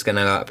whatever is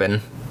gonna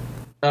happen.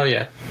 Oh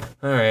yeah.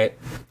 All right.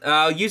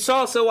 You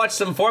also watched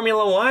some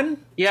Formula One?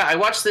 Yeah, I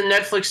watched the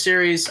Netflix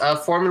series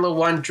Formula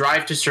One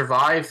Drive to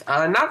Survive.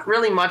 Not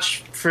really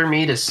much for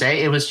me to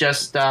say. It was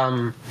just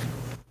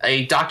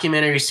a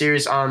documentary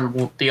series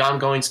on the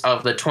ongoings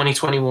of the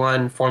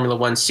 2021 Formula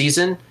One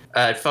season.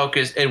 It's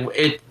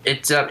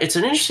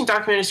an interesting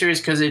documentary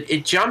series because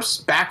it jumps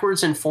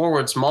backwards and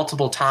forwards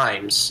multiple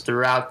times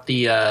throughout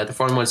the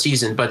Formula One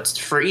season, but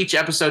for each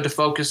episode to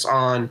focus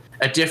on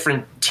a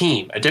different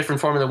team, a different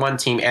Formula One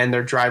team and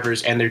their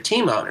drivers and their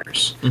team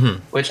owners,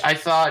 which I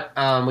thought,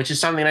 which is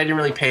something I didn't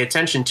really pay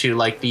attention to,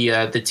 like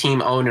the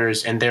team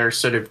owners and their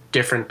sort of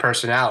different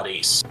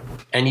personalities.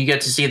 And you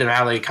get to see them,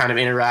 how they kind of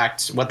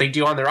interact, what they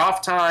do on their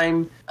off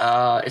time.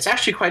 It's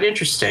actually quite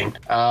interesting.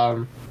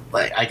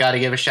 I got to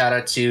give a shout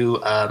out to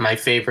my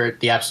favorite,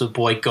 the absolute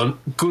boy,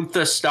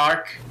 Gunther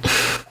Stark,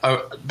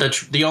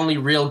 the only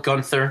real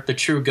Gunther, the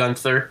true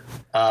Gunther.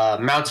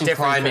 Mountain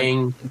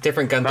climbing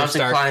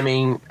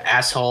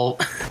asshole.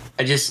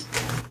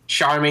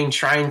 Charming,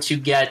 trying to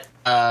get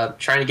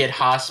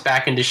Haas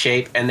back into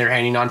shape, and they're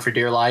hanging on for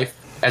dear life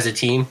as a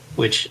team,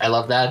 which I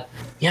love that.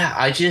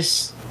 Yeah,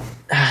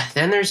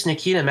 then there's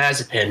Nikita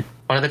Mazepin,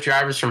 one of the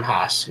drivers from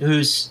Haas,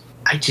 he's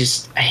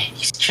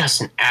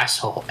just an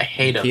asshole. I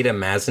hate him. Nikita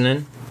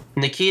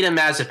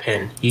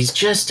Mazepin. He's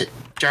just a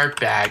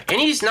dirtbag. And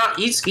he's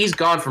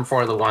gone from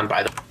Formula One,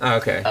 by the way. Oh,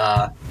 okay.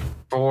 I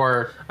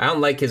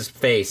don't like his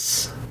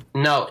face.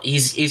 No,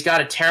 he's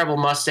got a terrible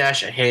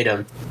mustache. I hate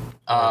him.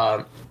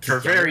 For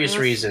various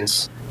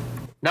reasons.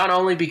 Not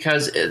only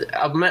because,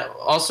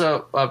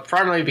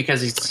 primarily because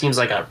he seems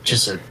like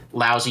just a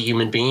lousy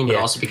human being, but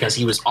also because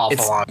he was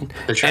awful on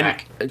the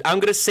track.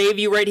 I'm gonna save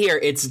you right here.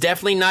 It's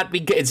definitely not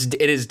because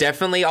it is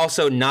definitely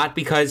also not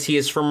because he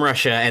is from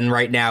Russia, and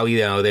right now,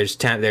 there's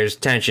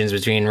tensions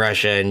between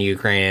Russia and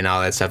Ukraine and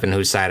all that stuff, and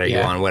whose side are you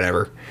on?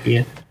 Whatever.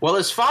 Yeah. Well,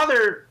 his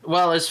father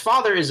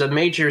is a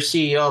major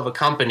CEO of a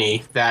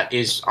company that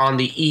is on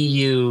the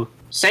EU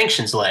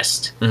sanctions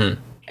list.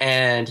 Mm-hmm.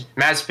 And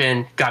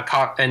Mazepin got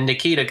caught, and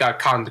Nikita got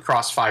caught in the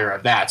crossfire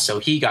of that, so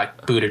he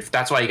got booted.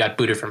 That's why he got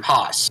booted from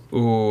Haas.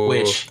 Ooh.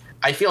 Which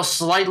I feel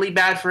slightly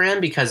bad for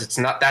him because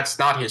that's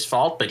not his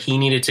fault, but he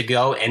needed to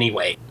go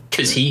anyway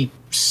because he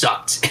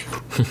sucked.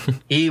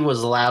 He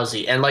was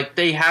lousy, and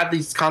they had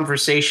these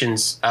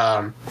conversations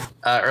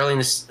early in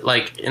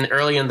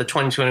the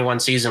 2021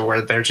 season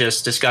where they're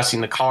just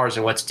discussing the cars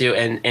and what to do,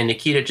 and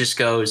Nikita just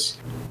goes,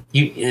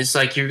 it's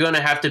like, you're going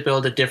to have to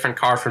build a different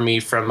car for me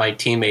from my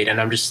teammate.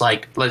 And I'm just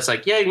like,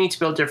 yeah, you need to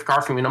build a different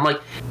car for me. And I'm like,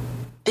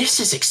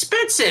 this is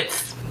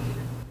expensive.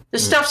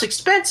 This stuff's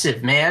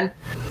expensive, man.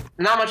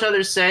 Not much other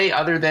to say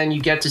other than you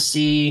get to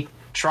see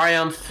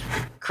triumph,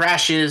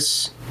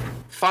 crashes,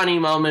 funny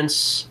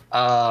moments.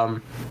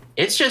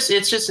 It's just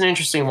an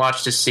interesting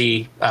watch to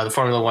see the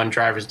Formula One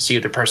drivers and see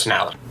their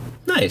personality.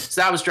 Nice.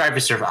 So that was Drive to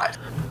Survive.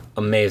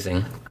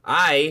 Amazing.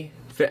 I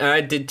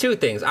did 2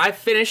 things. I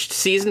finished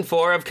season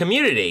 4 of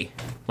Community,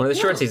 one of the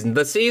short seasons.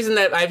 The season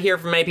that I hear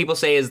from many people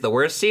say is the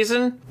worst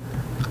season.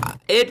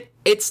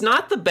 It's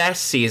not the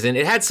best season.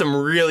 It had some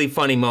really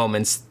funny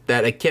moments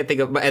that I can't think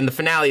of, and the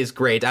finale is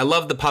great. I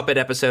love the puppet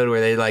episode where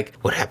they like,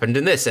 what happened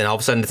in this? And all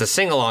of a sudden it's a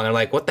sing-along. I'm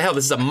like, what the hell?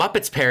 This is a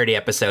Muppets parody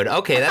episode.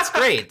 Okay, that's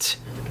great.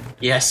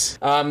 Yes.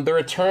 The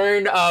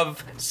return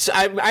of...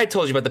 I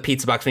told you about the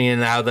pizza box machine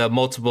and how the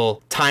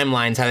multiple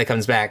timelines, how that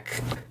comes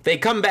back. They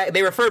come back...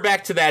 They refer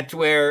back to that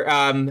where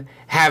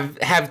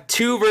have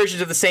two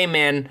versions of the same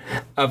man,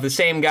 of the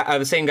same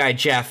guy,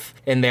 Jeff,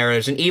 in there.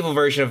 There's an evil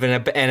version of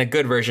it and a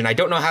good version. I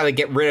don't know how to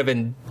get rid of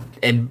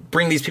and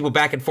bring these people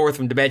back and forth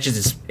from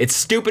dimensions. It's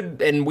stupid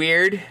and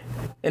weird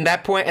at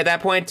that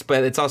point,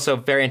 but it's also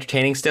very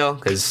entertaining still,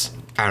 because...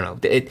 I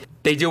don't know.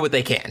 They do what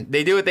they can.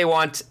 They do what they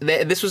want.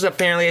 This was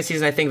apparently a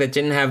season, I think, that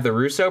didn't have the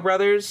Russo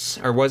brothers,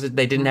 or was it?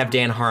 They didn't have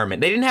Dan Harmon.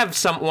 They didn't have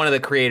one of the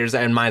creators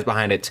and minds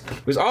behind it.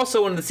 It was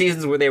also one of the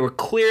seasons where they were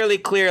clearly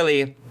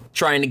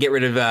trying to get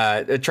rid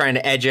of, trying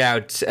to edge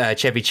out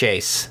Chevy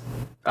Chase.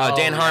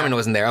 Dan Harmon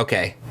wasn't there.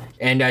 Okay,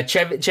 and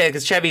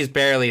because Chevy's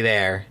barely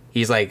there.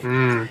 He's like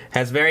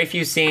has very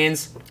few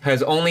scenes.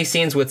 Has only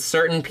scenes with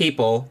certain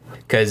people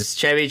because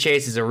Chevy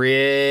Chase is a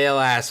real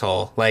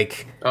asshole.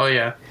 Like, oh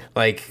yeah.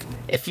 Like,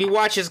 if you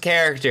watch his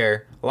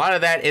character, a lot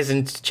of that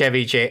isn't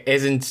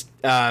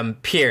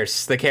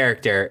Pierce, the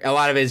character. A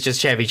lot of it is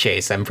just Chevy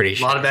Chase, I'm pretty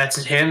sure. A lot of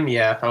that's him?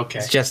 Yeah, okay.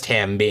 It's just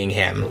him being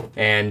him.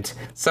 And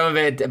some of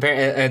it,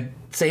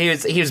 so he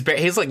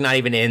was like not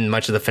even in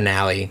much of the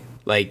finale.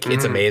 Like,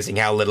 it's amazing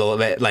how little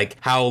of it, like,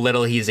 how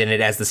little he's in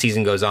it as the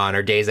season goes on,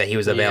 or days that he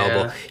was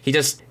available.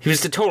 Yeah. He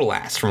was the total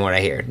ass, from what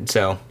I hear.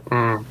 So,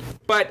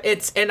 but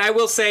and I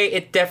will say,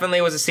 it definitely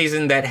was a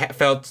season that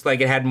felt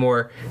like it had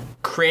more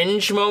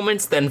cringe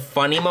moments than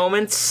funny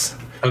moments.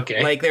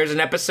 Okay. Like, there's an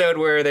episode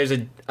where there's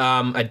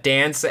a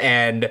dance,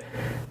 and,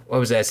 what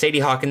was that, Sadie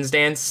Hawkins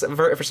dance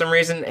for some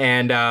reason,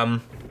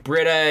 and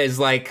Britta is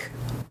like...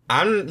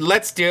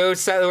 let's do,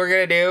 so we're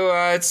gonna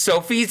do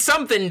Sophie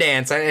something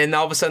dance, and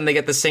all of a sudden they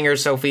get the singer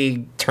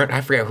Sophie Turner. I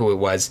forget who it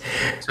was.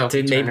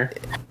 Sophie Turner.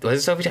 Was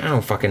it Sophie Turner? I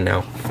don't fucking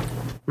know.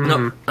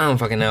 No, I don't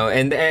fucking know.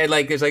 And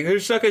like, it's like,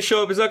 it's not gonna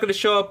show up. It's not gonna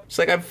show up. It's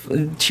like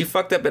she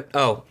fucked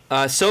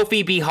up.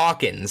 Sophie B.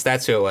 Hawkins.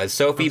 That's who it was.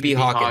 Sophie B.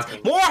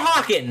 Hawkins. More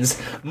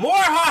Hawkins. More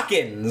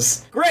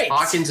Hawkins. Great.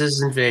 Hawkins is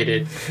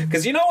invaded.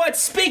 Because you know what?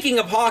 Speaking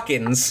of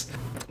Hawkins.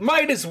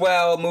 Might as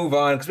well move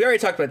on, because we already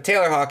talked about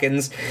Taylor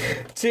Hawkins,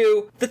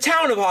 to the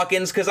town of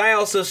Hawkins, because I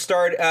also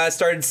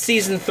started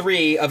season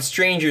 3 of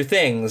Stranger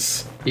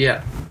Things.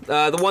 Yeah.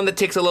 The one that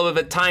takes a little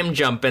bit of a time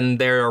jump, and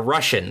they're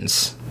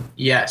Russians.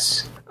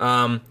 Yes.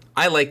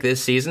 I like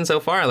this season so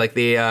far. I like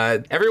the,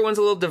 everyone's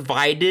a little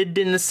divided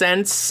in a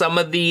sense. Some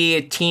of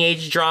the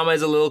teenage drama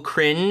is a little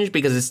cringe,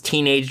 because it's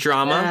teenage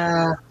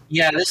drama.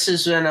 Yeah, this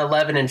is when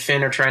Eleven and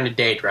Finn are trying to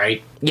date,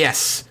 right?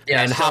 Yes.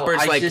 Yeah, and so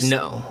Hopper's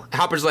no.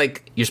 Hopper's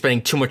like, you're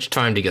spending too much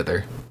time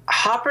together.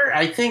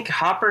 I think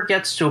Hopper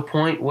gets to a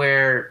point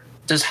where...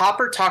 Does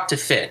Hopper talk to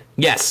Finn?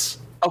 Yes.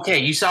 Okay,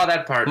 you saw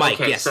that part. Mike,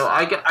 okay, yes. So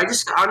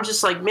I'm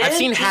just like, man... I've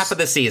seen half of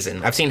the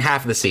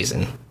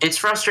season. It's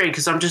frustrating,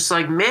 because I'm just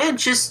like, man,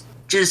 just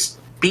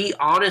be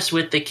honest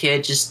with the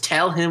kid. Just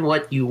tell him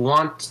what you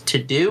want to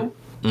do.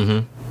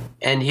 Mm-hmm.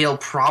 And he'll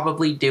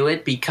probably do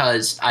it,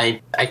 because I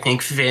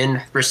think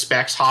Finn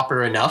respects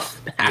Hopper enough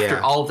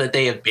after all that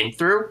they have been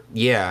through.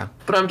 Yeah.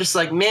 But I'm just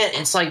like, man,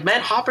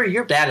 Hopper,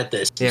 you're bad at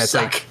this. Yeah,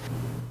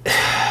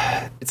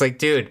 it's like,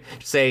 dude,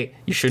 say,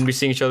 you shouldn't be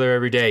seeing each other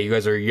every day. You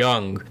guys are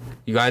young.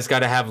 You guys got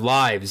to have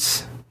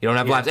lives. You don't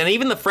have lives. And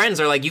even the friends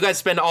are like, you guys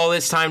spend all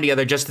this time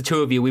together, just the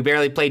two of you. We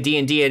barely play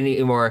D&D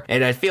anymore.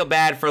 And I feel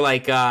bad for,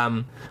 like,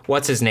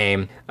 what's his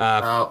name?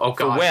 For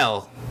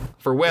Will.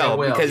 For Will,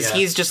 because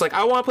he's just like,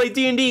 I want to play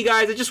D&D,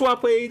 guys. I just want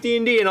to play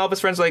D&D, and all of his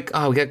friends are like,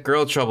 oh, we got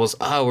girl troubles.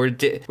 Oh, we're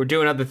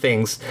doing other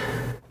things,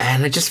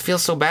 and I just feel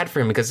so bad for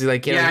him, because he's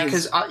like, he had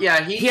his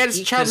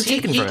childhood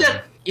taken from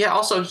him. Yeah,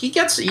 also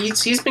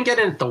he's been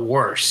getting it the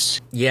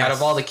worst. Yes. Out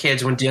of all the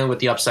kids when dealing with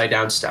the upside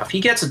down stuff,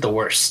 he gets it the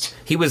worst.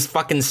 He was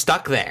fucking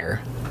stuck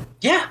there.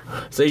 Yeah.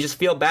 So you just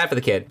feel bad for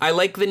the kid. I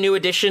like the new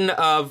addition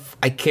of,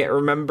 I can't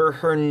remember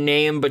her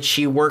name, but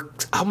she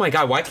worked... Oh my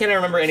god, why can't I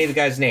remember any of the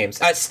guys'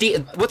 names?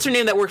 Steve. What's her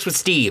name that works with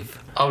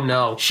Steve? Oh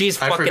no. She's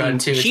fucking...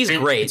 She's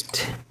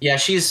great. Yeah,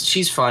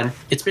 she's fun.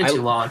 It's been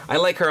too long. I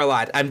like her a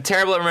lot. I'm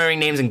terrible at remembering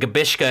names, and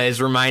Gabishka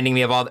is reminding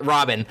me of all...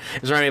 Robin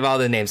is reminding me of all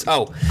the names.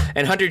 Oh,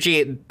 and Hunter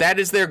G, that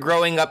is their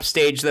growing up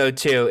stage, though,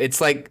 too.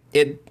 It's like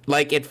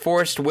it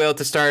forced Will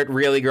to start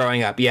really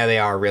growing up. Yeah, they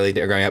are really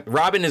growing up.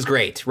 Robin is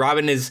great.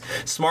 Robin is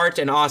smart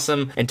and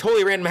awesome and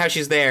totally random how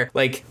she's there.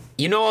 Like,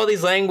 you know all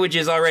these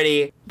languages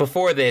already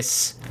before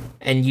this,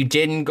 and you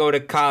didn't go to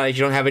college.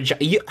 You don't have a job.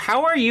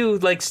 How are you,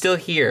 like, still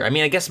here? I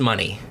mean, I guess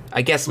money.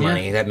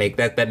 Money.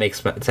 That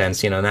makes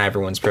sense. You know, not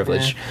everyone's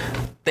privileged.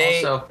 Yeah.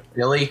 Also,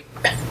 Billy.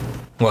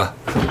 What?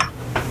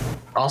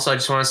 Also, I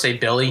just want to say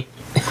Billy.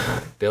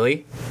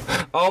 Billy?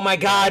 Oh my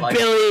god,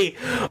 Billy!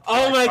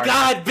 Oh my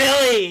god,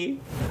 Billy!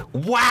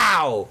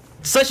 Wow!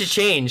 Such a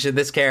change in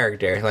this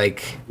character.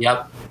 Like,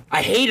 yep.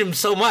 I hate him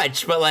so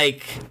much, but,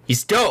 like,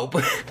 he's dope.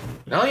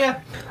 Oh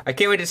yeah. I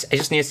can't wait I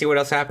just need to see what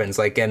else happens.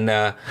 Like, and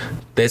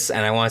this,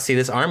 and I want to see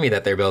this army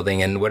that they're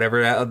building and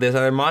whatever this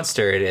other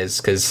monster it is,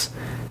 because,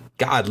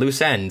 God,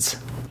 loose ends.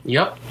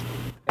 Yep.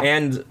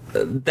 And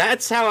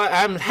that's how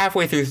I'm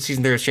halfway through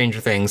season 3 of Stranger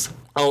Things.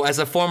 Oh, as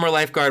a former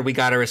lifeguard, we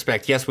gotta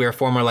respect. Yes, we are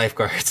former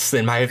lifeguards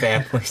in my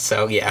family,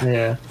 so yeah.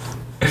 Yeah.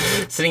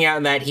 Sitting out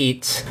in that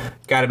heat,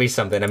 gotta be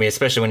something. I mean,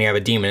 especially when you have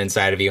a demon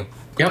inside of you.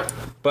 Yep.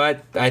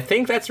 But I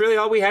think that's really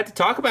all we had to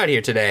talk about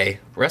here today.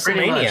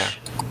 WrestleMania.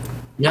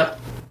 Yep.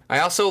 I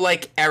also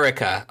like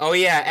Erica. Oh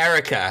yeah,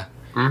 Erica.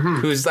 Mm-hmm.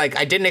 Who's like,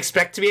 I didn't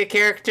expect to be a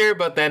character,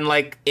 but then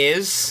like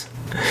is.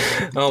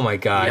 Oh my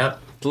god.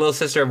 Yep. The little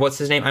sister of what's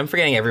his name? I'm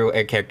forgetting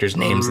every character's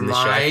names in this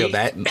show. I feel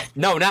bad.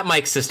 No, not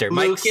Mike's sister.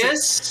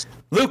 Lucas.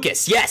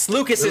 Lucas, yes,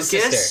 Lucas's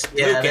sister.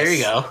 Yeah, Lucas. there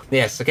you go.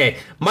 Yes, okay.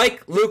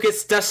 Mike,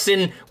 Lucas,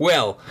 Dustin,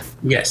 Will.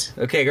 Yes.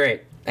 Okay,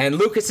 great. And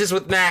Lucas is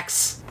with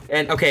Max.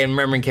 And okay, I'm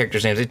remembering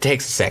characters' names. It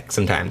takes a sec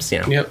sometimes, you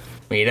know.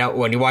 Yep.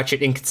 When you watch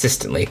it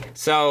inconsistently.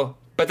 So,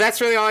 but that's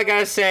really all I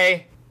gotta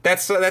say.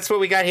 That's what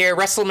we got here.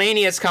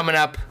 WrestleMania is coming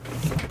up.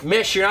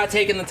 Mish, you're not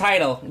taking the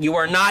title. You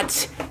are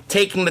not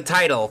taking the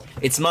title.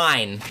 It's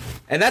mine.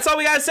 And that's all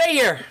we gotta say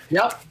here.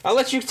 Yep. I'll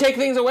let you take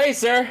things away,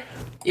 sir.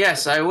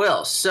 Yes, I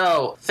will.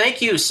 So, thank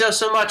you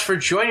so much for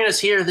joining us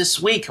here this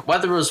week,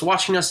 whether it was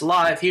watching us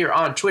live here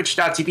on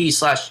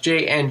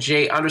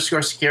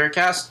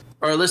twitch.tv/JNJ_SecuriCast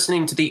or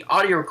listening to the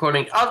audio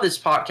recording of this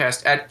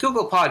podcast at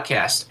Google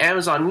Podcasts,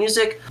 Amazon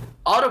Music,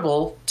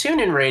 Audible,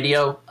 TuneIn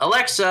Radio,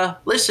 Alexa,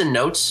 Listen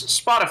Notes,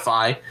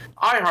 Spotify,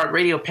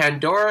 iHeartRadio,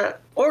 Pandora,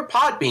 or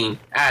Podbean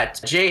at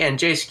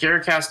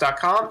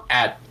jnjsecurecast.com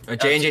at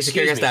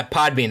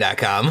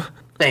jnjsecurecast.podbean.com.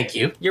 Thank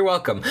you. You're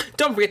welcome.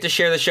 Don't forget to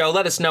share the show.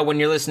 Let us know when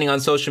you're listening on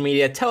social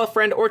media. Tell a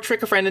friend or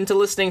trick a friend into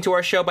listening to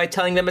our show by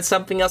telling them it's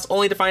something else,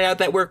 only to find out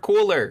that we're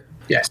cooler.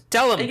 Yes.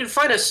 Tell them. And you can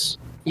find us.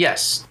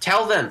 Yes.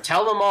 Tell them.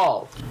 Tell them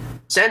all.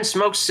 Send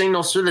smoke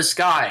signals through the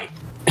sky.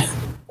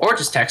 Or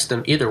just text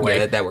them, either way.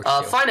 Yeah, that works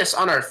too. Find us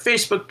on our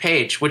Facebook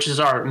page, which is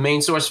our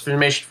main source of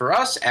information for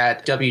us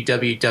at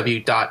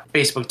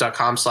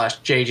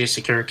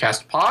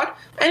www.facebook.com/JJSecuriCastPod.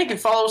 And you can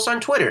follow us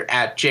on Twitter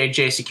at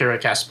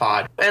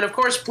JJSecuriCastPod. And of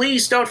course,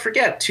 please don't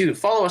forget to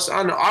follow us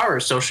on our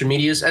social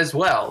medias as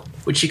well,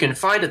 which you can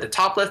find at the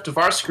top left of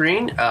our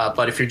screen.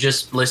 But if you're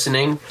just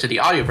listening to the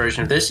audio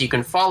version of this, you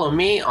can follow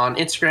me on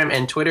Instagram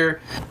and Twitter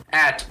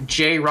at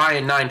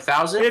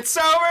JRyan9000. It's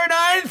over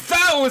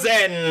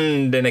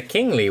 9,000 in a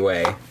kingly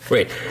way.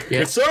 Wait,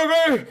 It's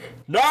over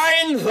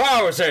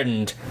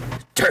 9,000.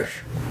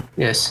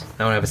 Yes.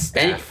 I don't have a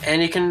staff.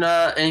 And you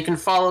can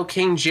follow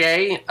King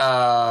J.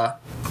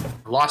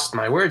 Lost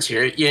my words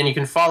here. Yeah, and you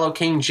can follow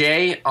King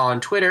J on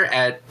Twitter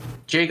at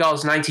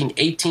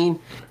JGalls1918,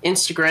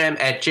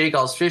 Instagram at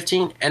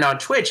JGalls15, and on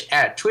Twitch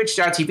at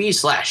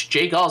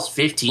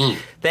twitch.tv/JGalls15.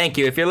 Thank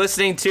you. If you're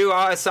listening to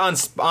us on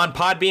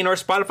Podbean or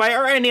Spotify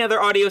or any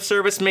other audio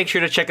service, make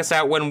sure to check us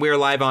out when we're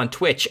live on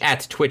Twitch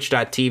at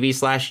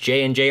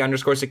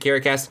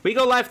twitch.tv/JNJ_SecuriCast. We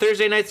go live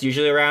Thursday nights,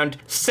 usually around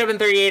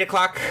 7:30, 8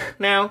 o'clock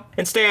now,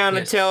 and stay on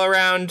until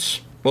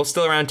around... Well,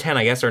 still around 10,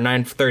 I guess, or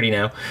 9:30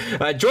 now.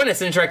 Join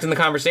us and interact in the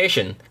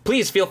conversation.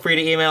 Please feel free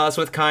to email us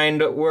with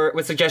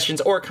with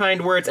suggestions or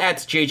kind words at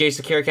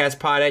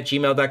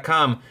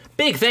jjsecurecastpod@gmail.com.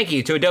 Big thank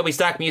you to Adobe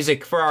Stock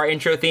Music for our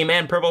intro theme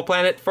and Purple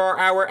Planet for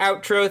our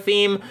outro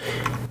theme.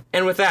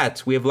 And with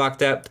that, we have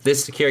locked up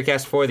this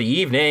SecuriCast for the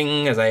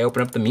evening as I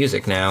open up the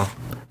music now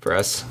for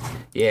us.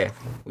 Yeah,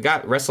 we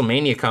got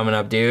WrestleMania coming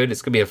up, dude.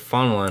 It's gonna be a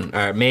fun one.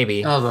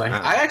 Maybe. Oh boy,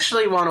 I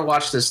actually want to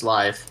watch this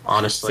live.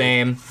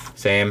 Honestly,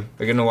 same.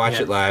 We're gonna watch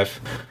it live.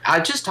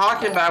 I'm just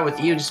talking about it with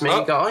you. Just made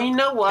me go. Oh, you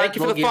know what? Thank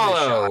you for the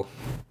follow.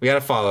 We got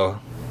a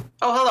follow.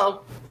 Oh, hello.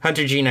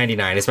 Hunter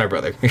G99 is my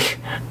brother.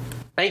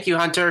 Thank you,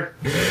 Hunter.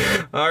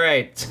 All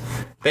right.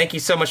 Thank you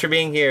so much for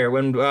being here.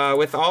 When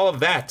with all of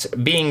that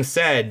being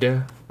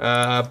said,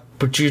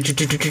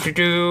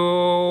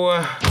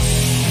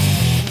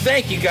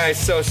 thank you guys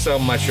so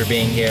much for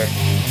being here.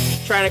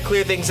 Trying to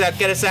clear things up,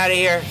 get us out of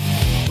here.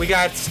 We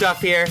got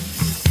stuff here.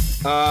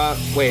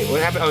 Wait,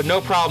 what happened? Oh,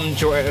 no problem,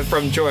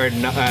 from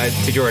Jordan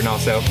to Jordan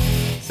also.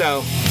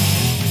 So,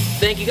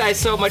 thank you guys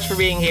so much for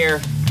being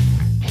here.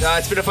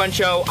 It's been a fun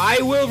show.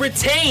 I will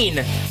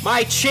retain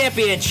my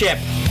championship.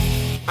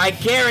 I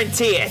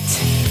guarantee it.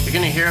 You're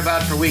gonna hear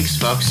about it for weeks,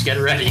 folks. Get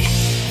ready.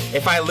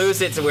 If I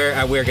lose it,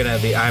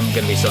 I'm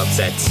gonna be so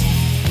upset.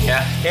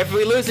 Yeah. If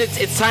we lose it,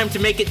 it's time to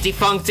make it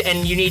defunct,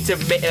 and you need to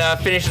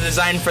finish the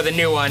design for the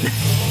new one.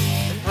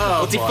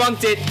 Oh, we'll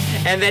defunct it,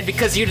 and then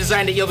because you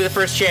designed it, you'll be the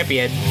first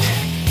champion.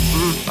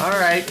 All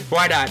right.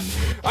 Why not?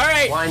 All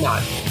right. Why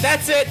not?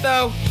 That's it,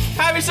 though.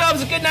 Have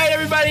yourselves a good night,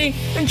 everybody.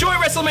 Enjoy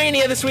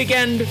WrestleMania this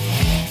weekend.